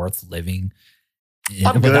worth living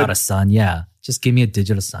without a sun, yeah. Just give me a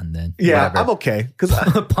digital sun then. Yeah, whatever. I'm okay. Because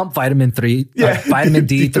pump vitamin vitamin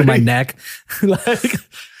D through my neck. Like,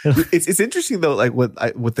 it's interesting though, like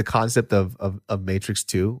with the concept of Matrix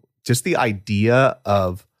 2, just the idea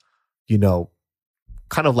of, you know,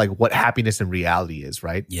 kind of like what happiness in reality is,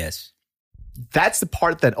 right? Yes. That's the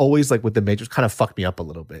part that always, like with the Matrix, kind of fucked me up a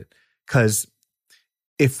little bit. Because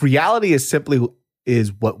if reality is simply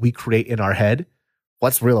is what we create in our head,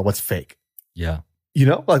 what's real and what's fake? Yeah. You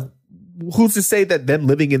know, like, who's to say that them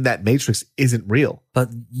living in that Matrix isn't real? But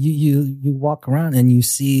you walk around and you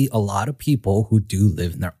see a lot of people who do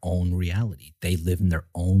live in their own reality. They live in their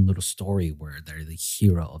own little story where they're the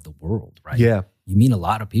hero of the world, right? Yeah. You meet a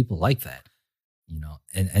lot of people like that, you know,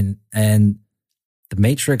 and the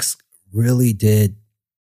Matrix really did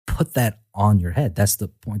put that on your head. That's the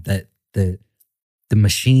point that the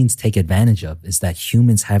machines take advantage of, is that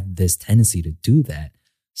humans have this tendency to do that.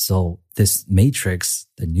 So this Matrix,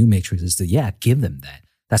 the new Matrix, is to, give them that.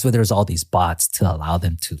 That's why there's all these bots to allow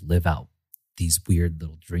them to live out these weird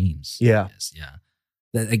little dreams. Yeah. Yeah.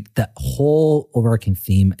 That whole overarching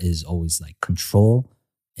theme is always like control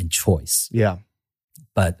and choice. Yeah.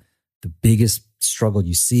 But the biggest struggle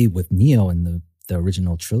you see with Neo in the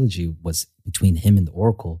original trilogy was between him and the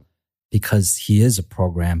Oracle, because he is a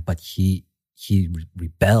program, but he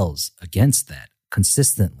rebels against that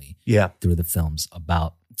consistently through the films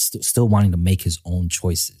about still wanting to make his own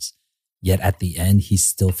choices. Yet at the end, he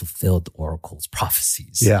still fulfilled the Oracle's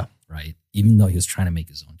prophecies. Yeah. Right? Even though he was trying to make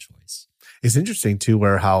his own choice. It's interesting too,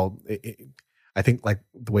 where I think like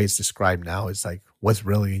the way it's described now is like what's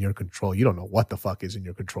really in your control. You don't know what the fuck is in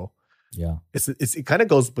your control. Yeah. It kind of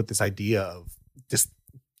goes with this idea of just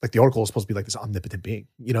like the Oracle is supposed to be like this omnipotent being,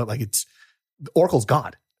 you know, like the Oracle's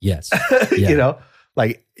God. Yes. Yeah. You know,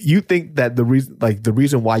 like you think that the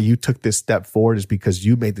reason why you took this step forward is because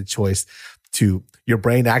you made the choice to, your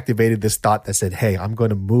brain activated this thought that said, hey, I'm going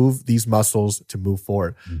to move these muscles to move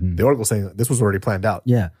forward. Mm-hmm. The Oracle saying this was already planned out.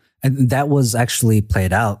 Yeah. And that was actually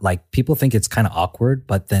played out. Like, people think it's kind of awkward,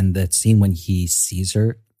 but then the scene when he sees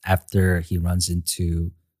her after he runs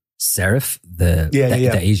into Seraph, the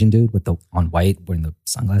Asian dude with the on white wearing the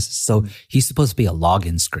sunglasses. So he's supposed to be a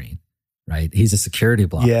login screen, right? He's a security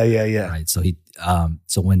block. Yeah. Right. So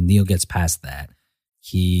so when Neo gets past that,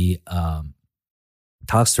 he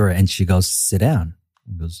talks to her and she goes, sit down.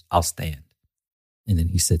 He goes, I'll stand. And then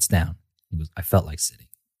he sits down. He goes, I felt like sitting.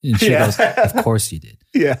 And she goes, of course you did.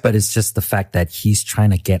 Yeah. But it's just the fact that he's trying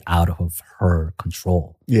to get out of her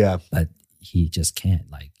control. Yeah. But he just can't.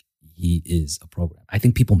 Like, he is a program. I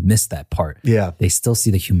think people miss that part. Yeah. They still see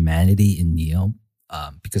the humanity in Neo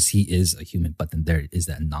because he is a human, but then there is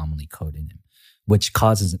that anomaly code in him, which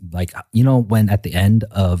causes, like, you know, when at the end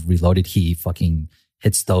of Reloaded, he fucking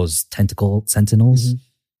hits those tentacle sentinels,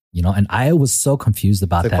 you know, and I was so confused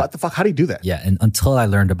about that. What the fuck? How do you do that? Yeah. And until I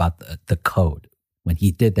learned about the code, when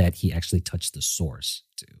he did that, he actually touched the source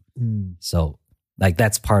too. So like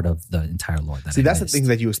that's part of the entire lore. See, that's the thing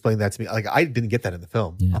that you explained that to me. Like I didn't get that in the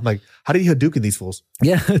film. Yeah. I'm like, how did he Hadouken these fools?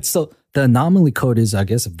 Yeah. So the anomaly code is, I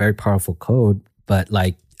guess, a very powerful code. But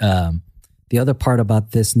like the other part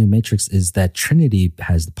about this new Matrix is that Trinity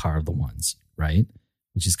has the power of the ones, right?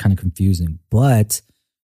 Which is kind of confusing. But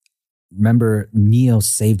remember, Neo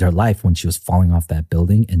saved her life when she was falling off that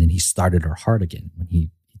building, and then he started her heart again. When he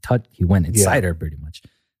went inside her pretty much.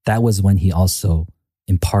 That was when he also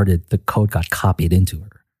imparted, the code got copied into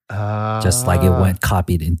her. Just like it went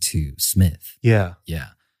copied into Smith. Yeah. Yeah.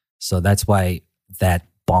 So that's why that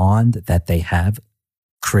bond that they have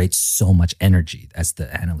creates so much energy, as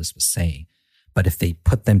the analyst was saying. But if they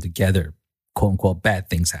put them together, quote unquote, bad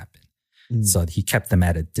things happen. So he kept them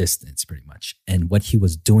at a distance pretty much. And what he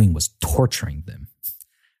was doing was torturing them,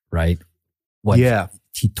 right?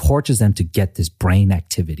 He tortures them to get this brain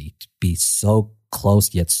activity to be so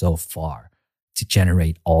close yet so far to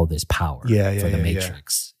generate all this power for the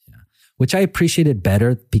Matrix. Yeah. Which I appreciated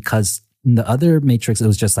better, because in the other Matrix, it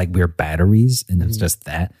was just like we're batteries and it's just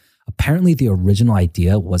that. Apparently the original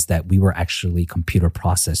idea was that we were actually computer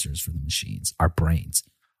processors for the machines, our brains,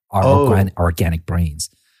 our organic brains.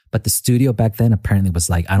 But the studio back then apparently was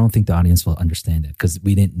like, I don't think the audience will understand it, because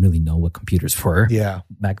we didn't really know what computers were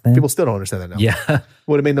back then. People still don't understand that now. Yeah.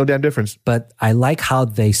 Would have made no damn difference. But I like how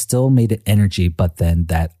they still made it energy, but then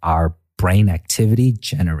that our brain activity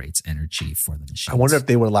generates energy for the machines. I wonder if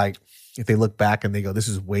they were like, if they look back and they go, this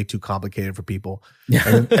is way too complicated for people. Yeah.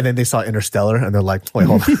 And then they saw Interstellar and they're like, wait,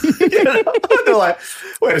 hold on. They're like,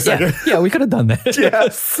 wait a second. Yeah, we could have done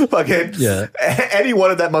that. Fucking any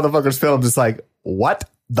one of that motherfucker's films is like, what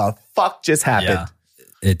the fuck just happened? Yeah.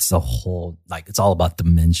 It's a whole, like, it's all about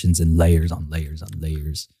dimensions and layers on layers on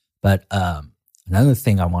layers. But another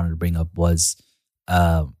thing I wanted to bring up was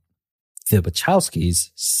the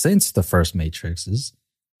Wachowskis, since the first Matrixes,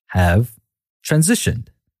 have transitioned.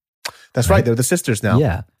 That's right. They're the sisters now.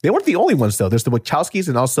 Yeah. They weren't the only ones, though. There's the Wachowskis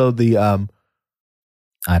and also the...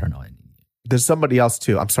 I don't know. There's somebody else,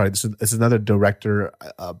 too. I'm sorry. This is another director,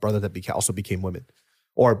 brother that also became women.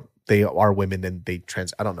 Or they are women and they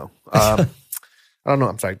I don't know. I don't know.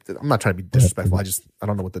 I'm sorry. I'm not trying to be disrespectful. I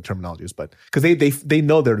don't know what the terminology is, but because they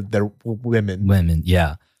know they're women. Women,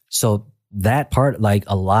 yeah. So that part, like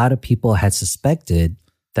a lot of people had suspected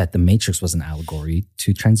that the Matrix was an allegory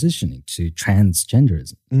to transitioning, to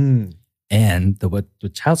transgenderism. And the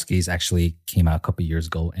Wachowskis actually came out a couple of years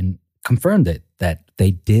ago and confirmed it, that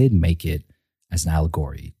they did make it as an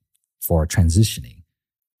allegory for transitioning,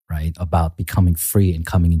 right? About becoming free and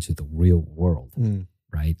coming into the real world,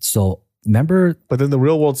 right? So remember... But then the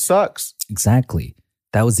real world sucks. Exactly.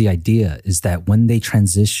 That was the idea, is that when they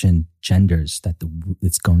transition genders, that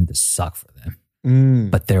it's going to suck for them.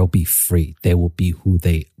 But they'll be free. They will be who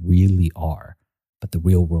they really are. But the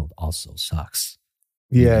real world also sucks.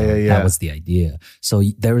 Yeah. That was the idea. So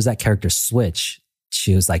there was that character Switch.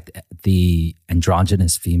 She was like the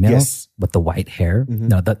androgynous female with the white hair.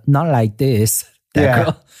 No, not like this. That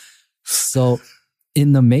girl. So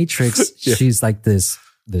in the Matrix, she's like this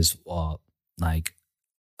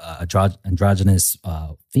androgynous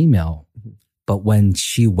female. But when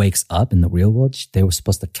she wakes up in the real world, they were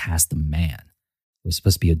supposed to cast a man. It was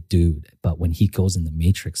supposed to be a dude. But when he goes in the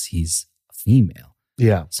Matrix, he's a female.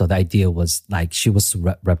 Yeah. So the idea was like she was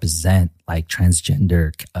to represent like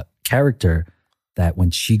transgender character, that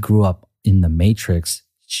when she grew up in the Matrix,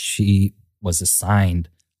 she was assigned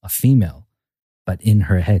a female. But in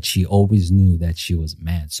her head, she always knew that she was a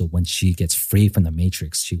man. So when she gets free from the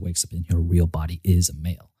Matrix, she wakes up and her real body is a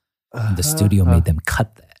male. And the studio made them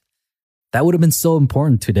cut that. That would have been so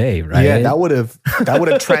important today, right? Yeah, that would have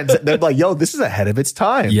they're like, yo, this is ahead of its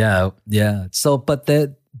time. Yeah. So, but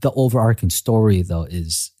the overarching story though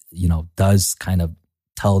is, does kind of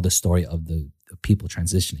tell the story of the people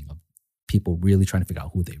transitioning, of people really trying to figure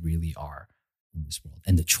out who they really are in this world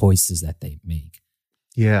and the choices that they make.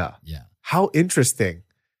 Yeah. How interesting.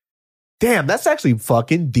 Damn, that's actually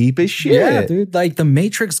fucking deep as shit. Yeah, dude. Like the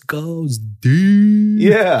Matrix goes deep.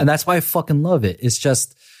 Yeah. And that's why I fucking love it. It's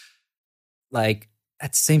just like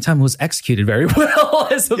at the same time it was executed very well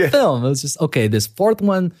as a film. It was just, okay, this fourth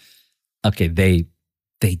one, okay, they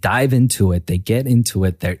dive into it, they get into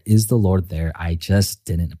it. There is the Lord there. I just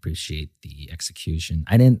didn't appreciate the execution.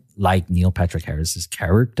 I didn't like Neil Patrick Harris's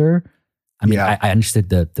character. I mean, I understood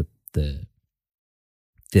the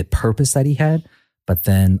purpose that he had, but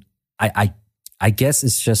then I guess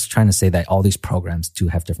it's just trying to say that all these programs do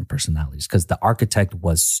have different personalities, because the architect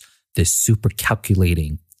was this super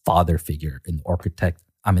calculating father figure, and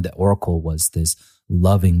the Oracle was this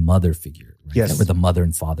loving mother figure. Right? Yes. They were the mother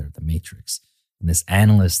and father of the Matrix. And this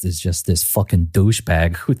analyst is just this fucking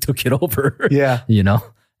douchebag who took it over. Yeah. You know?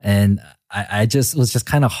 And I just, it was just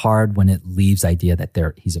kind of hard when it leaves the idea that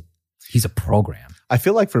he's a program. I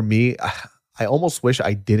feel like for me, I almost wish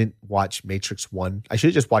I didn't watch Matrix 1. I should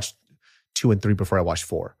have just watched 2 and 3 before I watched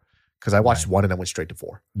 4. Because I watched 1 and I went straight to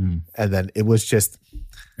 4. And then it was just...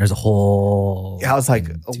 There's a whole... Yeah, I was like,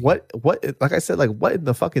 what, like I said, like, what in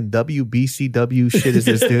the fucking WBCW shit is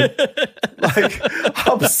this, dude? Like,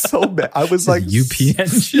 I'm so mad. I was like...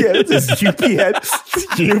 UPN shit? Yeah, this is UPN.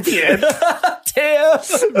 UPN. Damn.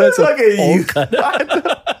 That's like a...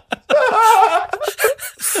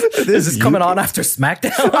 This is coming on after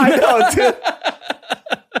SmackDown. I know, dude.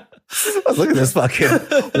 Look at this fucking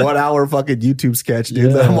 1 hour fucking YouTube sketch,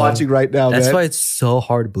 dude, that I'm watching right now. That's man. why it's so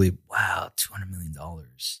hard to believe. Wow, $200 million.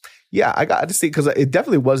 Yeah, I got to see, because it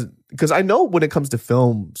definitely wasn't, because I know when it comes to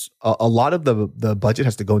films, a lot of the budget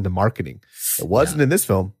has to go into marketing. It wasn't in this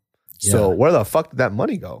film. So where the fuck did that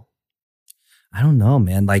money go? I don't know,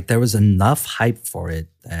 man. Like, there was enough hype for it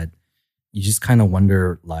that you just kind of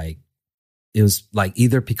wonder, like, it was like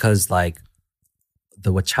either because like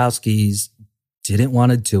the Wachowskis didn't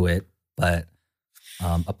want to do it, but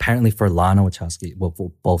apparently for Lana Wachowski, well,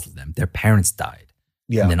 for both of them, their parents died.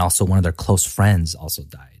 Yeah. And then also one of their close friends also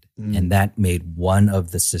died. And that made one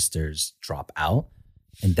of the sisters drop out.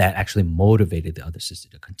 And that actually motivated the other sister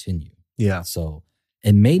to continue. Yeah. So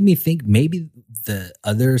it made me think maybe the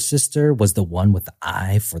other sister was the one with the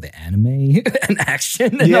eye for the anime and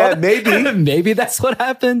action. And yeah, maybe. Maybe that's what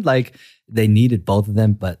happened. Like they needed both of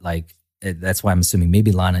them, but like that's why I'm assuming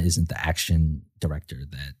maybe Lana isn't the action director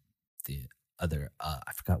that the other,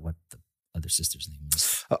 I forgot what the other sister's name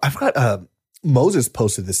was. I forgot, Moses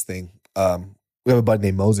posted this thing. We have a buddy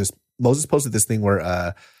named Moses. Moses posted this thing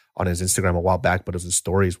where on his Instagram a while back, but it was the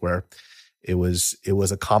stories where it was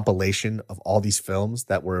a compilation of all these films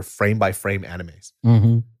that were frame by frame animes.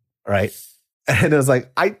 Right? And it was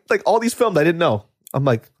like, all these films I didn't know. I'm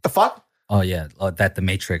like, the fuck? Oh yeah. That the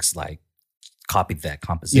Matrix like copied that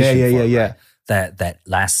composition. Yeah. That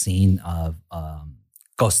last scene of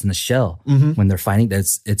Ghost in the Shell when they're fighting,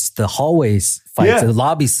 it's the hallways fight, the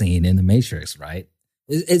lobby scene in the Matrix, right?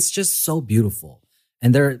 It's just so beautiful.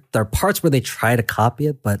 And there are parts where they try to copy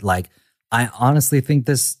it, but like I honestly think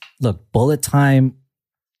bullet time,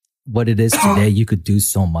 what it is today, you could do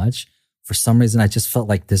so much. For some reason, I just felt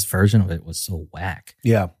like this version of it was so whack.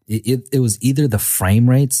 Yeah. It was either the frame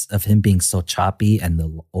rates of him being so choppy and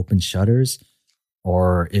the open shutters,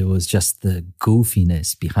 or it was just the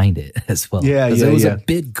goofiness behind it as well. Yeah. It was a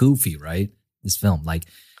bit goofy, right? This film, like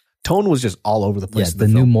tone was just all over the place. Yeah,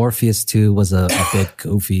 the new Morpheus 2 was a bit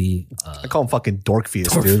goofy. I call him fucking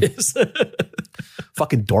Dorkpheus, dude.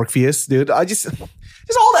 Fucking Dorkpheus, dude. Just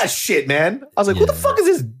all that shit, man. I was like, who the fuck is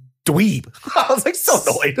this dweeb? I was like so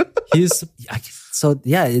annoyed. It's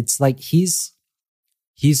like he's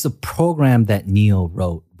the program that Neo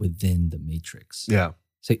wrote within the Matrix. Yeah.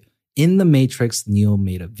 So in the Matrix, Neo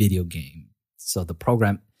made a video game. So the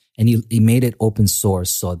program, and he made it open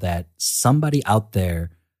source so that somebody out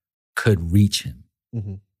there could reach him,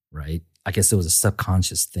 right? I guess it was a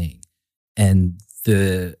subconscious thing. And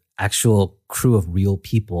the actual crew of real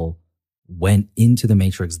people went into the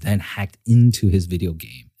Matrix, then hacked into his video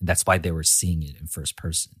game. And that's why they were seeing it in first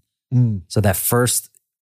person. So that first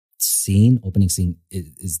scene, opening scene,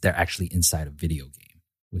 is they're actually inside a video game,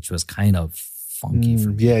 which was kind of funky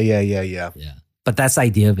for me. Yeah. But that's the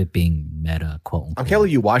idea of it being meta, quote unquote. I can't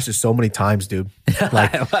believe you watched it so many times, dude.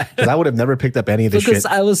 Like, because I would have never picked up any of this because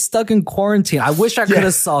shit. I was stuck in quarantine. I wish I could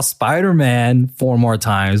have saw Spider-Man 4 more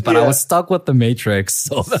times, but I was stuck with the Matrix.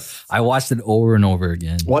 So I watched it over and over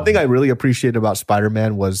again. One thing I really appreciated about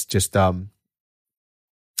Spider-Man was just, it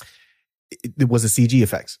was the CG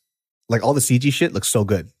effects. Like all the CG shit looks so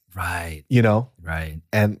good. Right. You know? Right.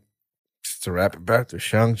 And just to wrap it back to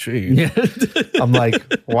Shang-Chi, I'm like,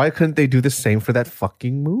 why couldn't they do the same for that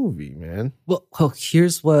fucking movie, man? Well,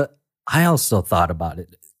 here's what I also thought about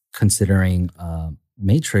it, considering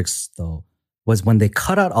Matrix, though, was when they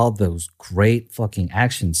cut out all those great fucking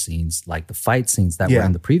action scenes, like the fight scenes that were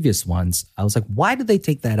in the previous ones. I was like, why did they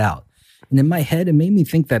take that out? And in my head, it made me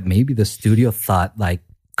think that maybe the studio thought like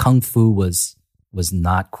Kung Fu was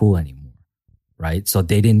not cool anymore, right? So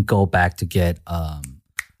they didn't go back to get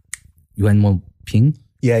Yuan Wenping.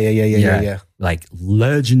 Yeah. Like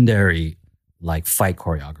legendary like fight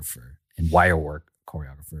choreographer and wire work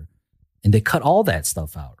choreographer. And they cut all that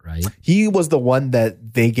stuff out, right? He was the one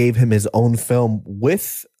that they gave him his own film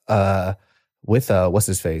with what's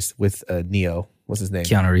his face? With Neo. What's his name?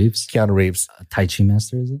 Keanu Reeves. Tai Chi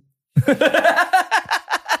Master, is it?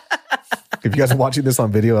 If you guys are watching this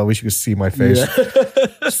on video, I wish you could see my face.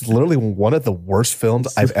 It's literally one of the worst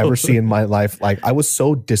films I've ever seen in my life. Like, I was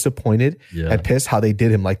so disappointed and pissed how they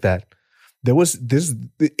did him like that.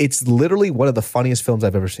 It's literally one of the funniest films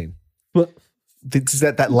I've ever seen. What? It's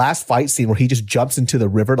that last fight scene where he just jumps into the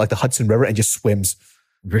river, like the Hudson River, and just swims.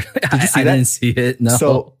 Really? Did you see that? I didn't see it. No.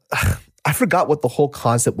 So I forgot what the whole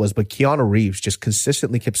concept was, but Keanu Reeves just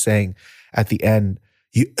consistently kept saying at the end,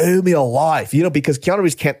 "You owe me a life," because Keanu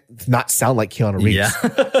Reeves can't not sound like Keanu Reeves.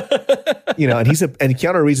 Yeah. And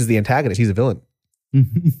Keanu Reeves is the antagonist. He's a villain.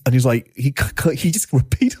 And he's like, he just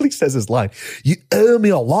repeatedly says his line, "You owe me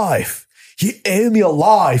a life. You owe me a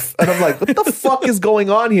life." And I'm like, what the fuck is going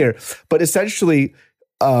on here? But essentially,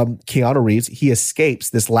 Keanu Reeves, he escapes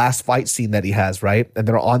this last fight scene that he has, right? And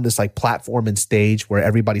they're on this like platform and stage where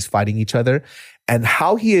everybody's fighting each other. And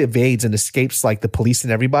how he evades and escapes like the police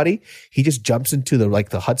and everybody, he just jumps into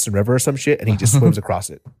the Hudson River or some shit and he just swims across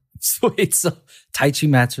it. Sweet. So Tai Chi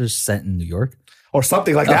Master's set in New York? Or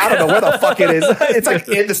something like that. I don't know where the fuck it is. It's like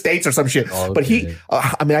in the States or some shit. Okay. But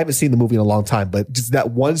I haven't seen the movie in a long time, but just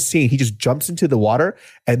that one scene, he just jumps into the water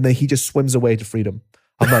and then he just swims away to freedom.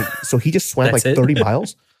 I'm like, so he just swam like 30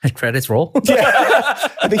 miles? And credits roll? Yeah.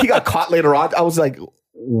 I think he got caught later on. I was like,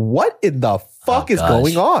 what in the fuck is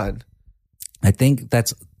going on? I think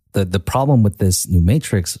that's the problem with this new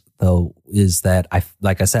Matrix, though, is that I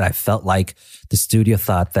felt like the studio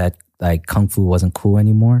thought that like Kung Fu wasn't cool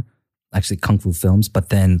anymore. Actually, Kung Fu films, but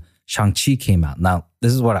then Shang-Chi came out. Now,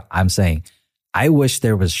 this is what I'm saying. I wish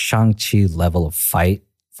there was Shang-Chi level of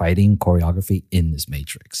fighting choreography in this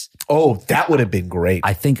Matrix. Oh, that would have been great.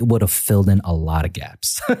 I think it would have filled in a lot of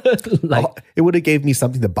gaps. It would have gave me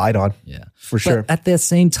something to bite on. Yeah, for sure. But at the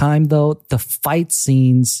same time, though, the fight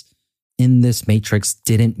scenes in this Matrix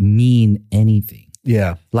didn't mean anything.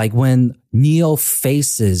 Yeah. Like when Neo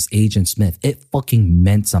faces Agent Smith, it fucking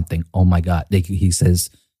meant something. Oh my God. He says,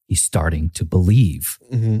 he's starting to believe,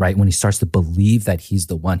 right? When he starts to believe that he's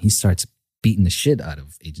the one, he starts beating the shit out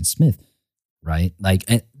of Agent Smith, right? Like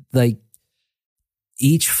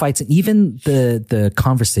each fight scene, even the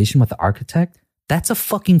conversation with the architect, that's a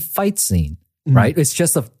fucking fight scene, right? It's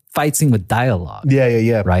just a fight scene with dialogue.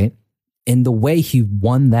 Yeah. Right? And the way he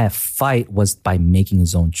won that fight was by making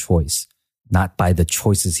his own choice, not by the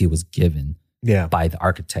choices he was given by the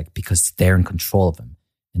architect, because they're in control of him.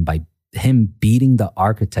 And by him beating the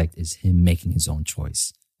architect is him making his own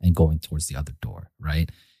choice and going towards the other door,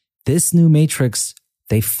 right? This new Matrix,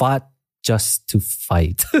 they fought just to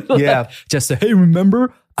fight. Just to, hey,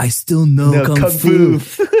 remember? I still know Kung Fu.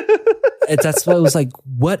 That's why it was like,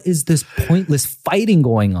 what is this pointless fighting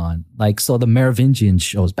going on? Like, so the Merovingian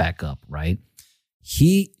shows back up, right?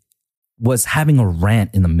 He was having a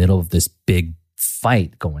rant in the middle of this big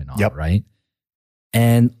fight going on, right?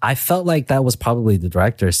 And I felt like that was probably the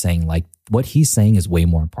director saying, like, what he's saying is way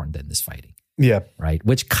more important than this fighting. Yeah. Right.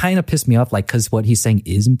 Which kind of pissed me off, like, because what he's saying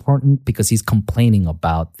is important because he's complaining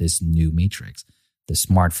about this new Matrix, the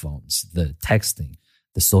smartphones, the texting,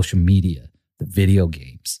 the social media, the video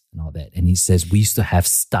games and all that. And he says, we used to have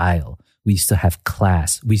style. We used to have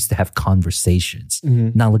class. We used to have conversations.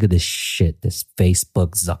 Now look at this shit, this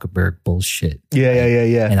Facebook Zuckerberg bullshit.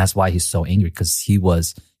 Yeah. And that's why he's so angry, because he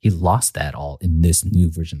lost that all in this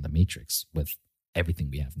new version of the Matrix with everything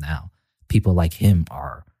we have now. People like him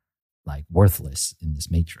are like worthless in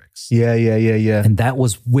this Matrix. Yeah. And that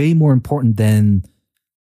was way more important than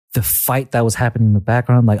the fight that was happening in the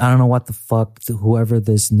background. Like, I don't know what the fuck, whoever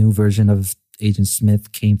this new version of Agent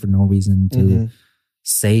Smith came for no reason to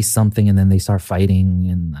say something, and then they start fighting,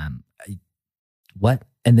 and what?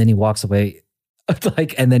 And then he walks away,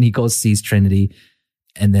 like, and then he goes sees Trinity,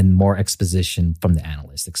 and then more exposition from the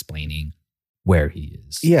analyst explaining where he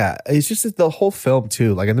is. Yeah, it's just that the whole film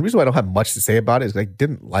too. Like, and the reason why I don't have much to say about it is I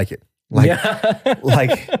didn't like it. Like,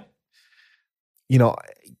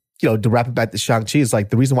 to wrap it back to Shang-Chi, is like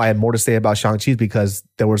the reason why I had more to say about Shang-Chi is because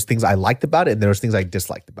there was things I liked about it and there was things I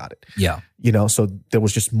disliked about it. Yeah. So there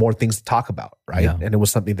was just more things to talk about, right? Yeah. And it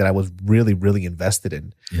was something that I was really, really invested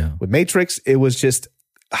in. Yeah. With Matrix, it was just,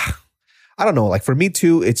 I don't know, like for me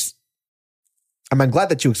too, I'm glad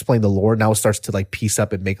that you explained the lore. Now it starts to like piece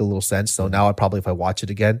up and make a little sense. So now if I watch it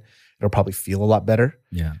again, it'll probably feel a lot better.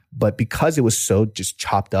 Yeah. But because it was so just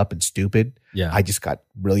chopped up and stupid, I just got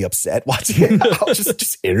really upset watching it. I was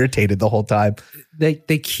just irritated the whole time. They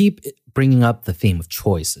keep bringing up the theme of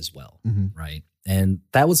choice as well, right? And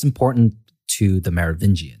that was important to the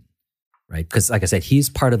Merovingian, right? Because like I said, he's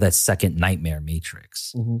part of that second Nightmare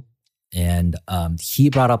Matrix. And he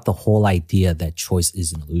brought up the whole idea that choice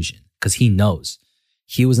is an illusion, because he knows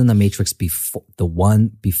he was in the Matrix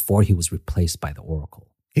before he was replaced by the Oracle.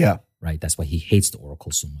 Yeah. right? That's why he hates the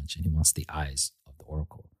Oracle so much, and he wants the eyes of the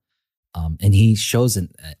Oracle. And he shows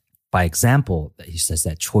by example that he says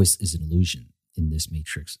that choice is an illusion in this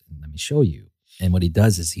matrix. And let me show you. And what he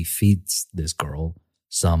does is he feeds this girl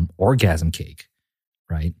some orgasm cake,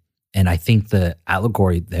 right? And I think the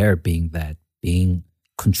allegory there being that being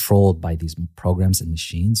controlled by these programs and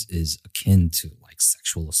machines is akin to like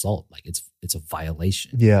sexual assault. Like it's a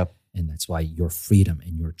violation. Yeah. And that's why your freedom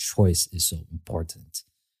and your choice is so important.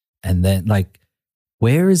 And then like,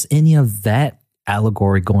 where is any of that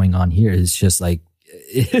allegory going on here? It's just like,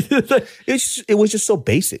 it was just so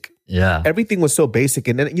basic. Yeah. Everything was so basic.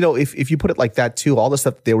 And then, if you put it like that too, all the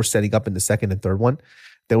stuff that they were setting up in the second and third one,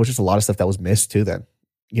 there was just a lot of stuff that was missed too then,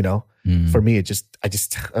 For me, I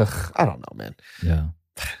don't know, man. Yeah.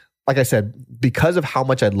 Like I said, because of how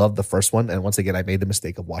much I loved the first one, and once again, I made the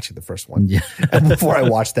mistake of watching the first one and before I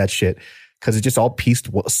watched that shit, because it just all pieced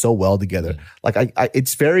so well together. Yeah. Like I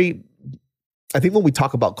think when we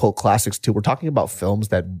talk about cult classics too, we're talking about films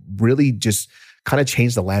that really just kind of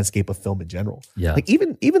changed the landscape of film in general. Yeah. Like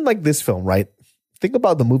even like this film, right? Think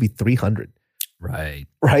about the movie 300. Right.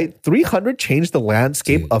 Right? 300 changed the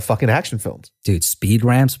landscape of fucking action films. Dude, speed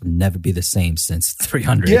ramps would never be the same since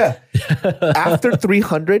 300. Yeah. After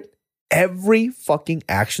 300, every fucking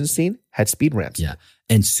action scene had speed ramps. Yeah.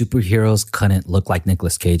 And superheroes couldn't look like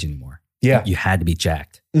Nicolas Cage anymore. Yeah. You had to be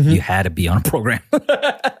jacked. Mm-hmm. You had to be on a program.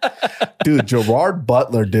 Dude, Gerard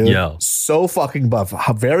Butler, dude. Yo. So fucking buff.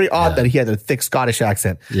 How very odd that he had a thick Scottish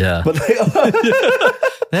accent. Yeah. But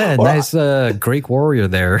yeah, nice Greek warrior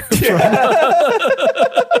there.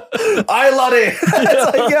 I love it.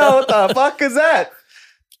 It's like, yo, what the fuck is that?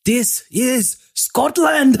 This is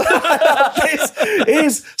Scotland. This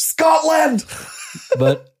is Scotland.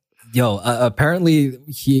 But apparently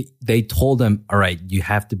they told him, all right, you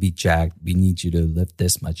have to be jacked. We need you to lift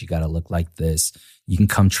this much. You got to look like this. You can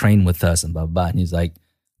come train with us and blah, blah, blah. And he's like,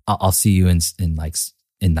 I'll see you in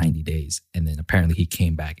 90 days. And then apparently he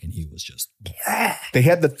came back and he was just. They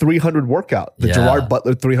had the 300 workout, the Gerard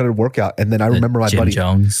Butler 300 workout. And then I remember my Jim buddy.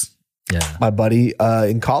 Jones. Yeah. My buddy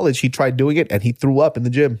in college, he tried doing it and he threw up in the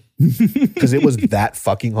gym because it was that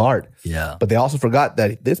fucking hard. Yeah. But they also forgot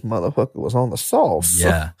that this motherfucker was on the sauce.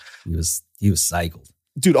 Yeah. He was cycled.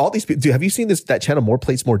 Dude, all these people, have you seen that channel, More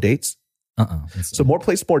Plates, More Dates? So More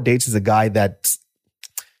Plates, More Dates is a guy that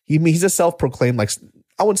he's a self-proclaimed, like,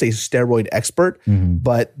 I wouldn't say steroid expert,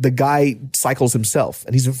 but the guy cycles himself.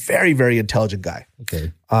 And he's a very, very intelligent guy.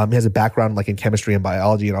 Okay. He has a background like in chemistry and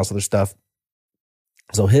biology and all this other stuff.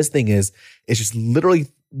 So his thing is, it's just literally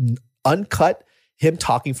uncut him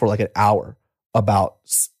talking for like an hour about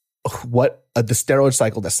what the steroid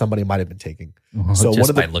cycle that somebody might have been taking. So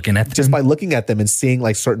just by looking at them? Just by looking at them and seeing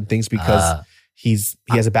like certain things because he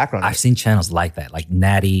has a background. I've seen channels like that, like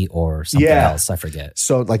Natty or something else. I forget.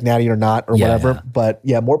 So like Natty or Not or whatever. Yeah. But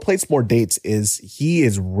yeah, More Plates, More Dates he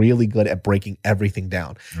is really good at breaking everything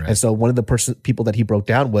down. Right. And so one of the people that he broke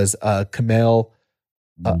down was Kumail.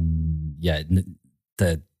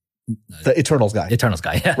 The Eternals guy.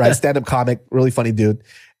 Yeah. Right. Stand-up comic, really funny dude.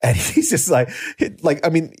 And he's just like, I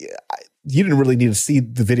mean, you didn't really need to see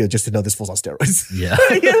the video just to know this fool's on steroids. Yeah.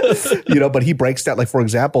 But he breaks down, like, for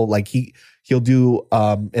example, like he'll do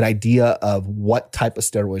an idea of what type of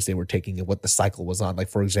steroids they were taking and what the cycle was on. Like,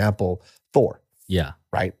 for example, Thor. Yeah.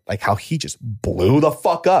 Right. Like how he just blew the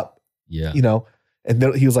fuck up. Yeah. And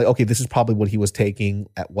then he was like, okay, this is probably what he was taking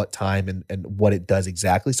at what time and what it does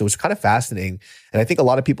exactly. So it's kind of fascinating. And I think a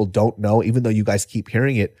lot of people don't know, even though you guys keep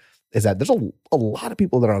hearing it, is that there's a lot of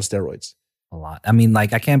people that are on steroids. A lot. I mean,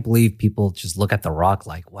 like, I can't believe people just look at The Rock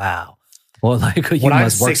like, wow. Well, like, when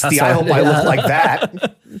I'm 60, I hope I look like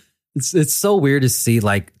that. It's so weird to see,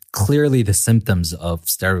 like, clearly the symptoms of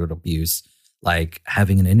steroid abuse, like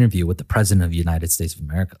having an interview with the president of the United States of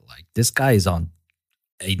America. Like, this guy is on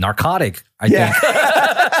a narcotic, I think.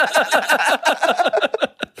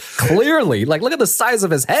 Clearly. Like, look at the size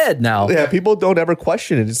of his head now. Yeah, people don't ever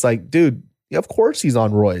question it. It's like, dude, of course he's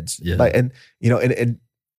on roids. Yeah. Like, and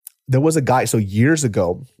there was a guy, so years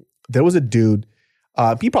ago, there was a dude,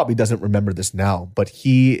 he probably doesn't remember this now, but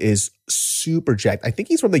he is super jacked. I think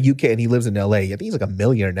he's from the UK and he lives in LA. I think he's like a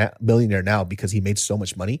millionaire now because he made so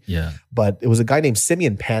much money. Yeah. But it was a guy named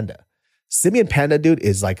Simeon Panda. Simeon Panda, dude,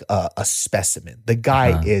 is like a specimen. The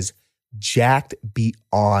guy is jacked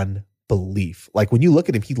beyond belief. Like when you look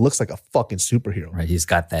at him, he looks like a fucking superhero. Right. He's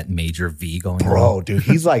got that major V going on. Bro, dude,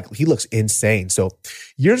 he looks insane. So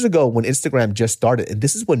years ago when Instagram just started, and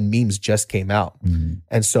this is when memes just came out.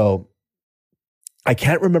 And so I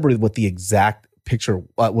can't remember what the exact picture,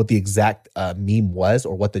 meme was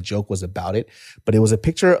or what the joke was about it, but it was a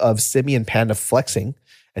picture of Simeon Panda flexing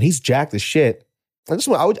and he's jacked as shit.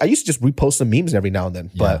 I used to just repost some memes every now and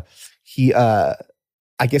then, but he, I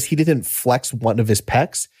guess he didn't flex one of his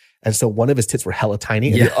pecs. And so one of his tits were hella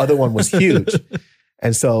tiny and the other one was huge.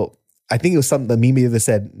 And so I think it was the meme that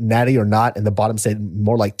said natty or not. And the bottom said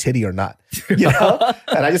more like titty or not, you know?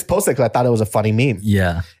 And I just posted it because I thought it was a funny meme.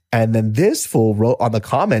 Yeah. And then this fool wrote on the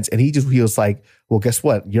comments and he was like, well, guess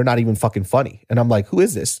what? You're not even fucking funny. And I'm like, who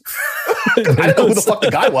is this? I didn't know who the fuck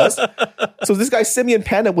the guy was. So this guy, Simeon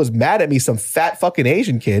Panda, was mad at me, some fat fucking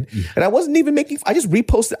Asian kid. Yeah. And I wasn't even I just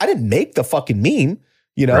reposted. I didn't make the fucking meme,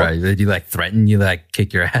 you know? Right. Did you like threaten you, like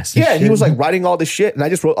kick your ass? Yeah. And he was like writing all this shit. And I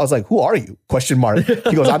just wrote, I was like, who are you? ?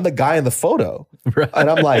 He goes, I'm the guy in the photo. Right. And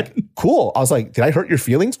I'm like, cool. I was like, did I hurt your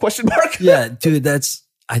feelings? ? Yeah, dude,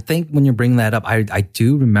 I think when you're bringing that up, I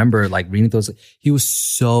do remember like reading those. He was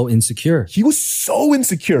so insecure.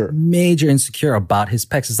 Major insecure about his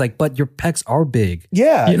pecs. It's like, but your pecs are big.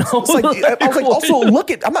 Yeah. You know? It's like, I was like, also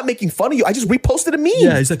I'm not making fun of you. I just reposted a meme.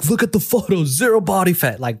 Yeah. He's like, look at the photo, 0 body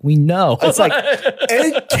fat. Like, we know. It's like,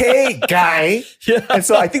 okay, guy. Yeah. And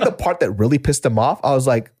so I think the part that really pissed him off, I was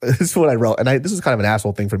like, this is what I wrote. And this is kind of an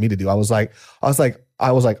asshole thing for me to do. I was like,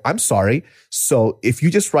 I'm sorry. So if you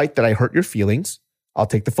just write that I hurt your feelings, I'll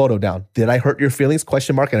take the photo down. Did I hurt your feelings? ?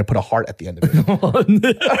 And I put a heart at the end of it.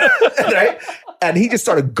 Right? And he just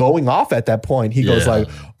started going off at that point. He goes like,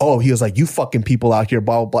 he was like, you fucking people out here,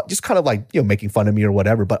 blah, blah, blah. Just kind of like, you know, making fun of me or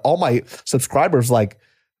whatever. But all my subscribers like,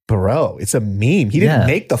 bro, it's a meme. He didn't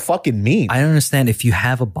make the fucking meme. I don't understand if you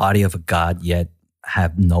have a body of a god yet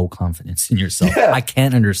have no confidence in yourself. Yeah. I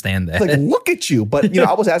can't understand that. Like, look at you. But, you know,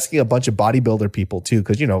 I was asking a bunch of bodybuilder people too,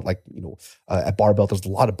 because, at Barbell, there's a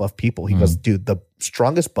lot of buff people. He goes, dude, the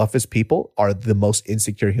strongest, buffest people are the most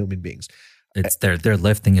insecure human beings. It's their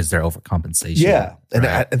lifting is their overcompensation. Yeah.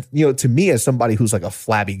 Right? And to me, as somebody who's like a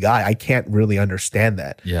flabby guy, I can't really understand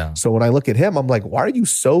that. Yeah. So when I look at him, I'm like, why are you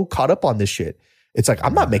so caught up on this shit? It's like,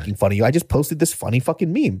 I'm not making fun of you. I just posted this funny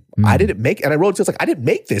fucking meme. I didn't make, and I wrote, it's like, I didn't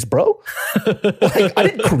make this, bro. Like, I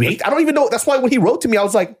didn't create. I don't even know. That's why when he wrote to me, I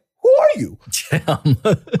was like, who are you? I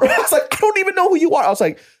was like, I don't even know who you are. I was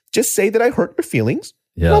like, just say that I hurt your feelings.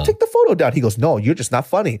 Yeah. And I'll take the photo down. He goes, no, you're just not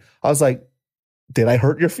funny. I was like, did I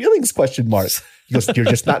hurt your feelings? ? He goes, you're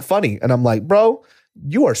just not funny. And I'm like, bro,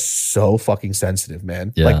 you are so fucking sensitive,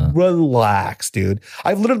 man. Yeah. Like, relax, dude.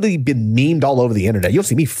 I've literally been memed all over the internet. You don't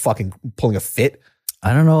see me fucking pulling a fit.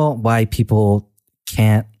 I don't know why people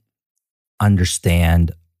can't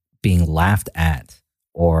understand being laughed at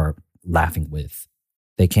or laughing with.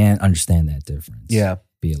 They can't understand that difference. Yeah.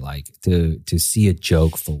 Be like, to see a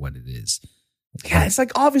joke for what it is. Yeah, it's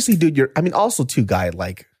like, obviously, dude, also too, guy,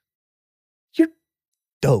 like, you're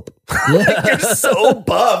dope. Like, you're so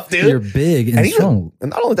buff, dude. You're big and strong.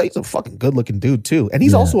 And not only that, he's a fucking good looking dude too. And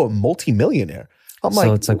he's also a multimillionaire.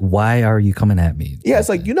 So it's like, why are you coming at me? Yeah, it's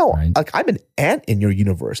like, right? Like, I'm an ant in your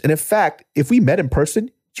universe. And in fact, if we met in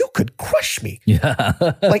person, you could crush me. Yeah.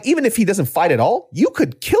 Like, even if he doesn't fight at all, you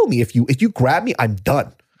could kill me. If you grab me, I'm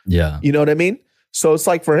done. Yeah. You know what I mean? So it's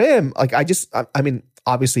like, for him, like, I mean,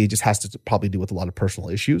 obviously, it just has to probably do with a lot of personal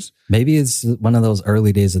issues. Maybe it's one of those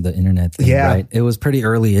early days of the internet thing, right? It was pretty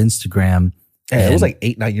early Instagram. Yeah, it was like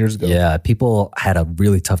 8-9 years ago. Yeah, people had a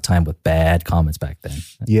really tough time with bad comments back then.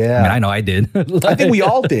 Yeah. I mean, I know I did. I think we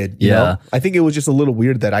all did. You know? I think it was just a little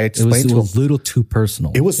weird that I explained to him. It was a little too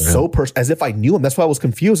personal. It was so personal, as if I knew him. That's why I was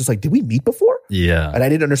confused. It's like, did we meet before? Yeah. And I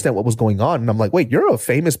didn't understand what was going on. And I'm like, wait, you're a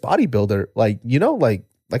famous bodybuilder. Like,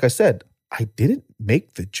 like I said, I didn't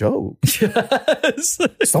make the joke. Yes.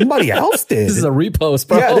 Somebody else did. This is a repost,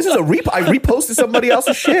 bro. Yeah, this is a repost. I reposted somebody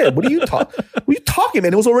else's shit. What are you talking,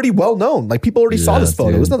 man? It was already well known. Like, people already saw this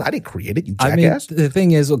photo. It was nothing. I didn't create it, you jackass. I mean, the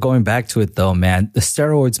thing is, going back to it though, man, the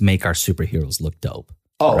steroids make our superheroes look dope.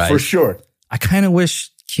 Oh, right? For sure. I kind of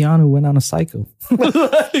wish Keanu went on a cycle.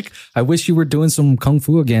 Like, I wish you were doing some kung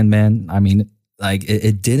fu again, man. I mean, like,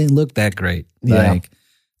 it didn't look that great. Yeah. Like,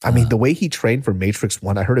 I mean, the way he trained for Matrix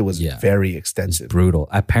 1, I heard it was very extensive. Brutal.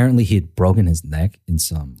 Apparently, he had broken his neck in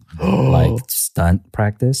some like stunt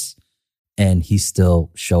practice, and he still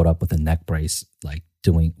showed up with a neck brace, like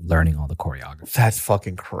learning all the choreography. That's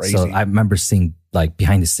fucking crazy. So I remember seeing like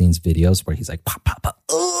behind the scenes videos where he's like, pop, pop, pop,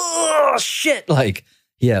 oh shit. Like,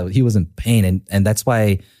 yeah, he was in pain. And that's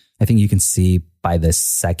why I think you can see by the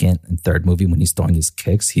second and third movie when he's throwing his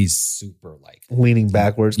kicks, he's super like leaning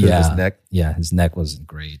backwards because his neck. Yeah, his neck wasn't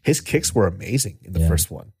great. His kicks were amazing in the first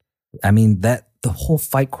one. I mean, the whole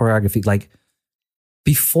fight choreography, like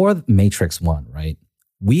before Matrix 1, right?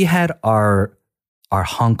 We had our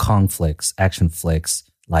Hong Kong flicks, action flicks,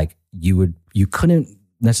 like you couldn't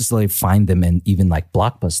necessarily find them in even like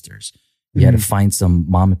blockbusters. You had to find some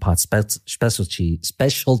mom and pop specialty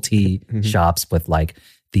shops with like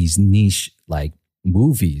these niche like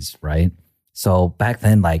movies, right? So back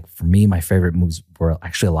then, like for me, my favorite movies were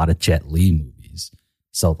actually a lot of Jet Li movies.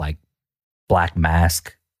 So like Black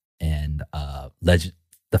Mask and Legend,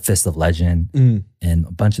 The Fist of Legend, and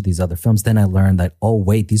a bunch of these other films. Then I learned that, oh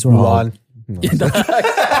wait, these were all no.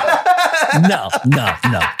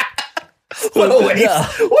 What a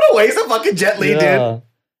waste! What a waste of fucking Jet Li, dude.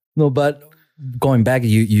 No, but going back,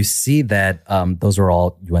 you see that those are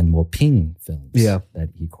all Yuen Woo-ping films that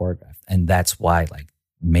he choreographed, and that's why like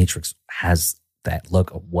Matrix has that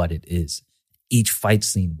look of what it is. Each fight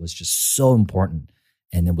scene was just so important,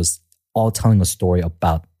 and it was all telling a story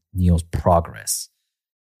about Neo's progress.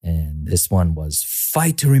 And this one was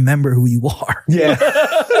fight to remember who you are. Yeah.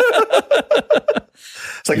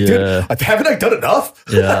 It's like, dude, haven't I done enough?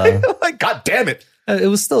 Yeah. Like, God damn it. It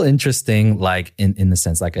was still interesting, like in the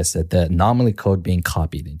sense, like I said, the anomaly code being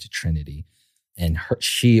copied into Trinity. And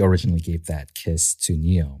she originally gave that kiss to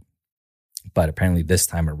Neo. But apparently this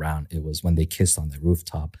time around, it was when they kissed on the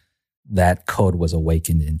rooftop, that code was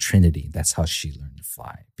awakened in Trinity. That's how she learned to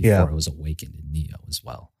fly before it was awakened in Neo as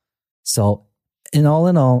well. So in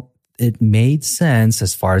all, it made sense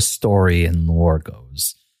as far as story and lore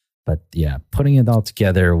goes. But yeah, putting it all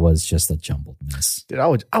together was just a jumbled mess. Dude,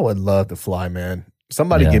 I would love to fly, man.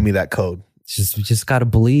 Somebody give me that code. We just got to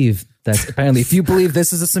believe that apparently if you believe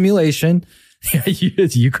this is a simulation,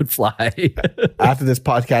 you could fly. After this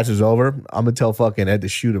podcast is over, I'm going to tell fucking Ed to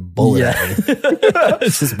shoot a bullet at me.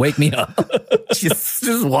 Just wake me up.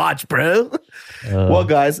 just watch, bro. Well,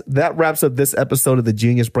 guys, that wraps up this episode of the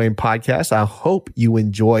Genius Brain Podcast. I hope you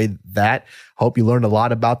enjoyed that. Hope you learned a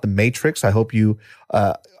lot about the Matrix. I hope you,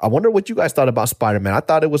 I wonder what you guys thought about Spider-Man. I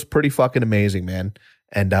thought it was pretty fucking amazing, man.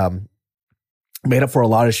 And made up for a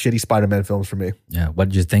lot of shitty Spider-Man films for me. Yeah. What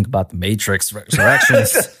did you think about the Matrix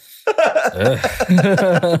Resurrections?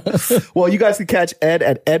 Well, you guys can catch Ed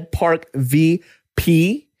at Ed Park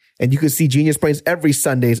VP, and you can see Genius Brains every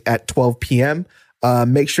Sundays at 12 p.m.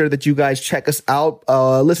 Make sure that you guys check us out.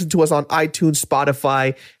 Listen to us on iTunes,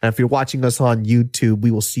 Spotify, and if you're watching us on YouTube, we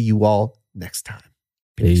will see you all next time.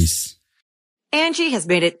 Peace. Angie has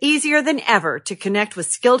made it easier than ever to connect with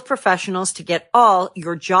skilled professionals to get all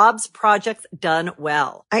your jobs projects done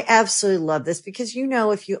well. I absolutely love this because, you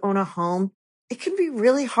know, if you own a home, it can be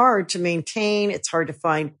really hard to maintain. It's hard to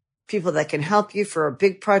find people that can help you for a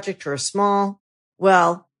big project or a small.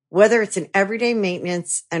 Well, whether it's in everyday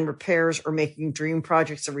maintenance and repairs or making dream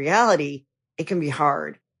projects a reality, it can be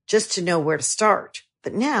hard just to know where to start.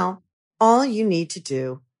 But now all you need to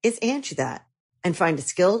do is Angie that and find a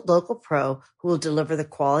skilled local pro who will deliver the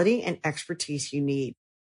quality and expertise you need.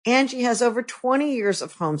 Angie has over 20 years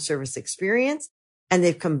of home service experience, and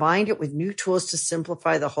they've combined it with new tools to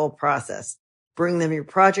simplify the whole process. Bring them your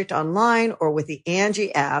project online or with the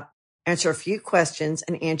Angie app, answer a few questions,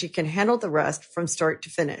 and Angie can handle the rest from start to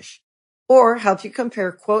finish. Or help you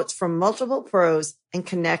compare quotes from multiple pros and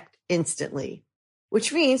connect instantly.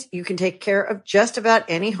 Which means you can take care of just about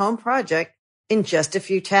any home project in just a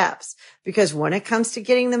few taps. Because when it comes to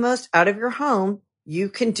getting the most out of your home, you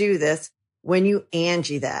can do this when you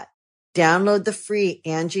Angie that. Download the free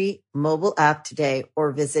Angie mobile app today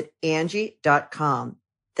or visit Angie.com.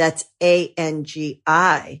 That's ANGI.com.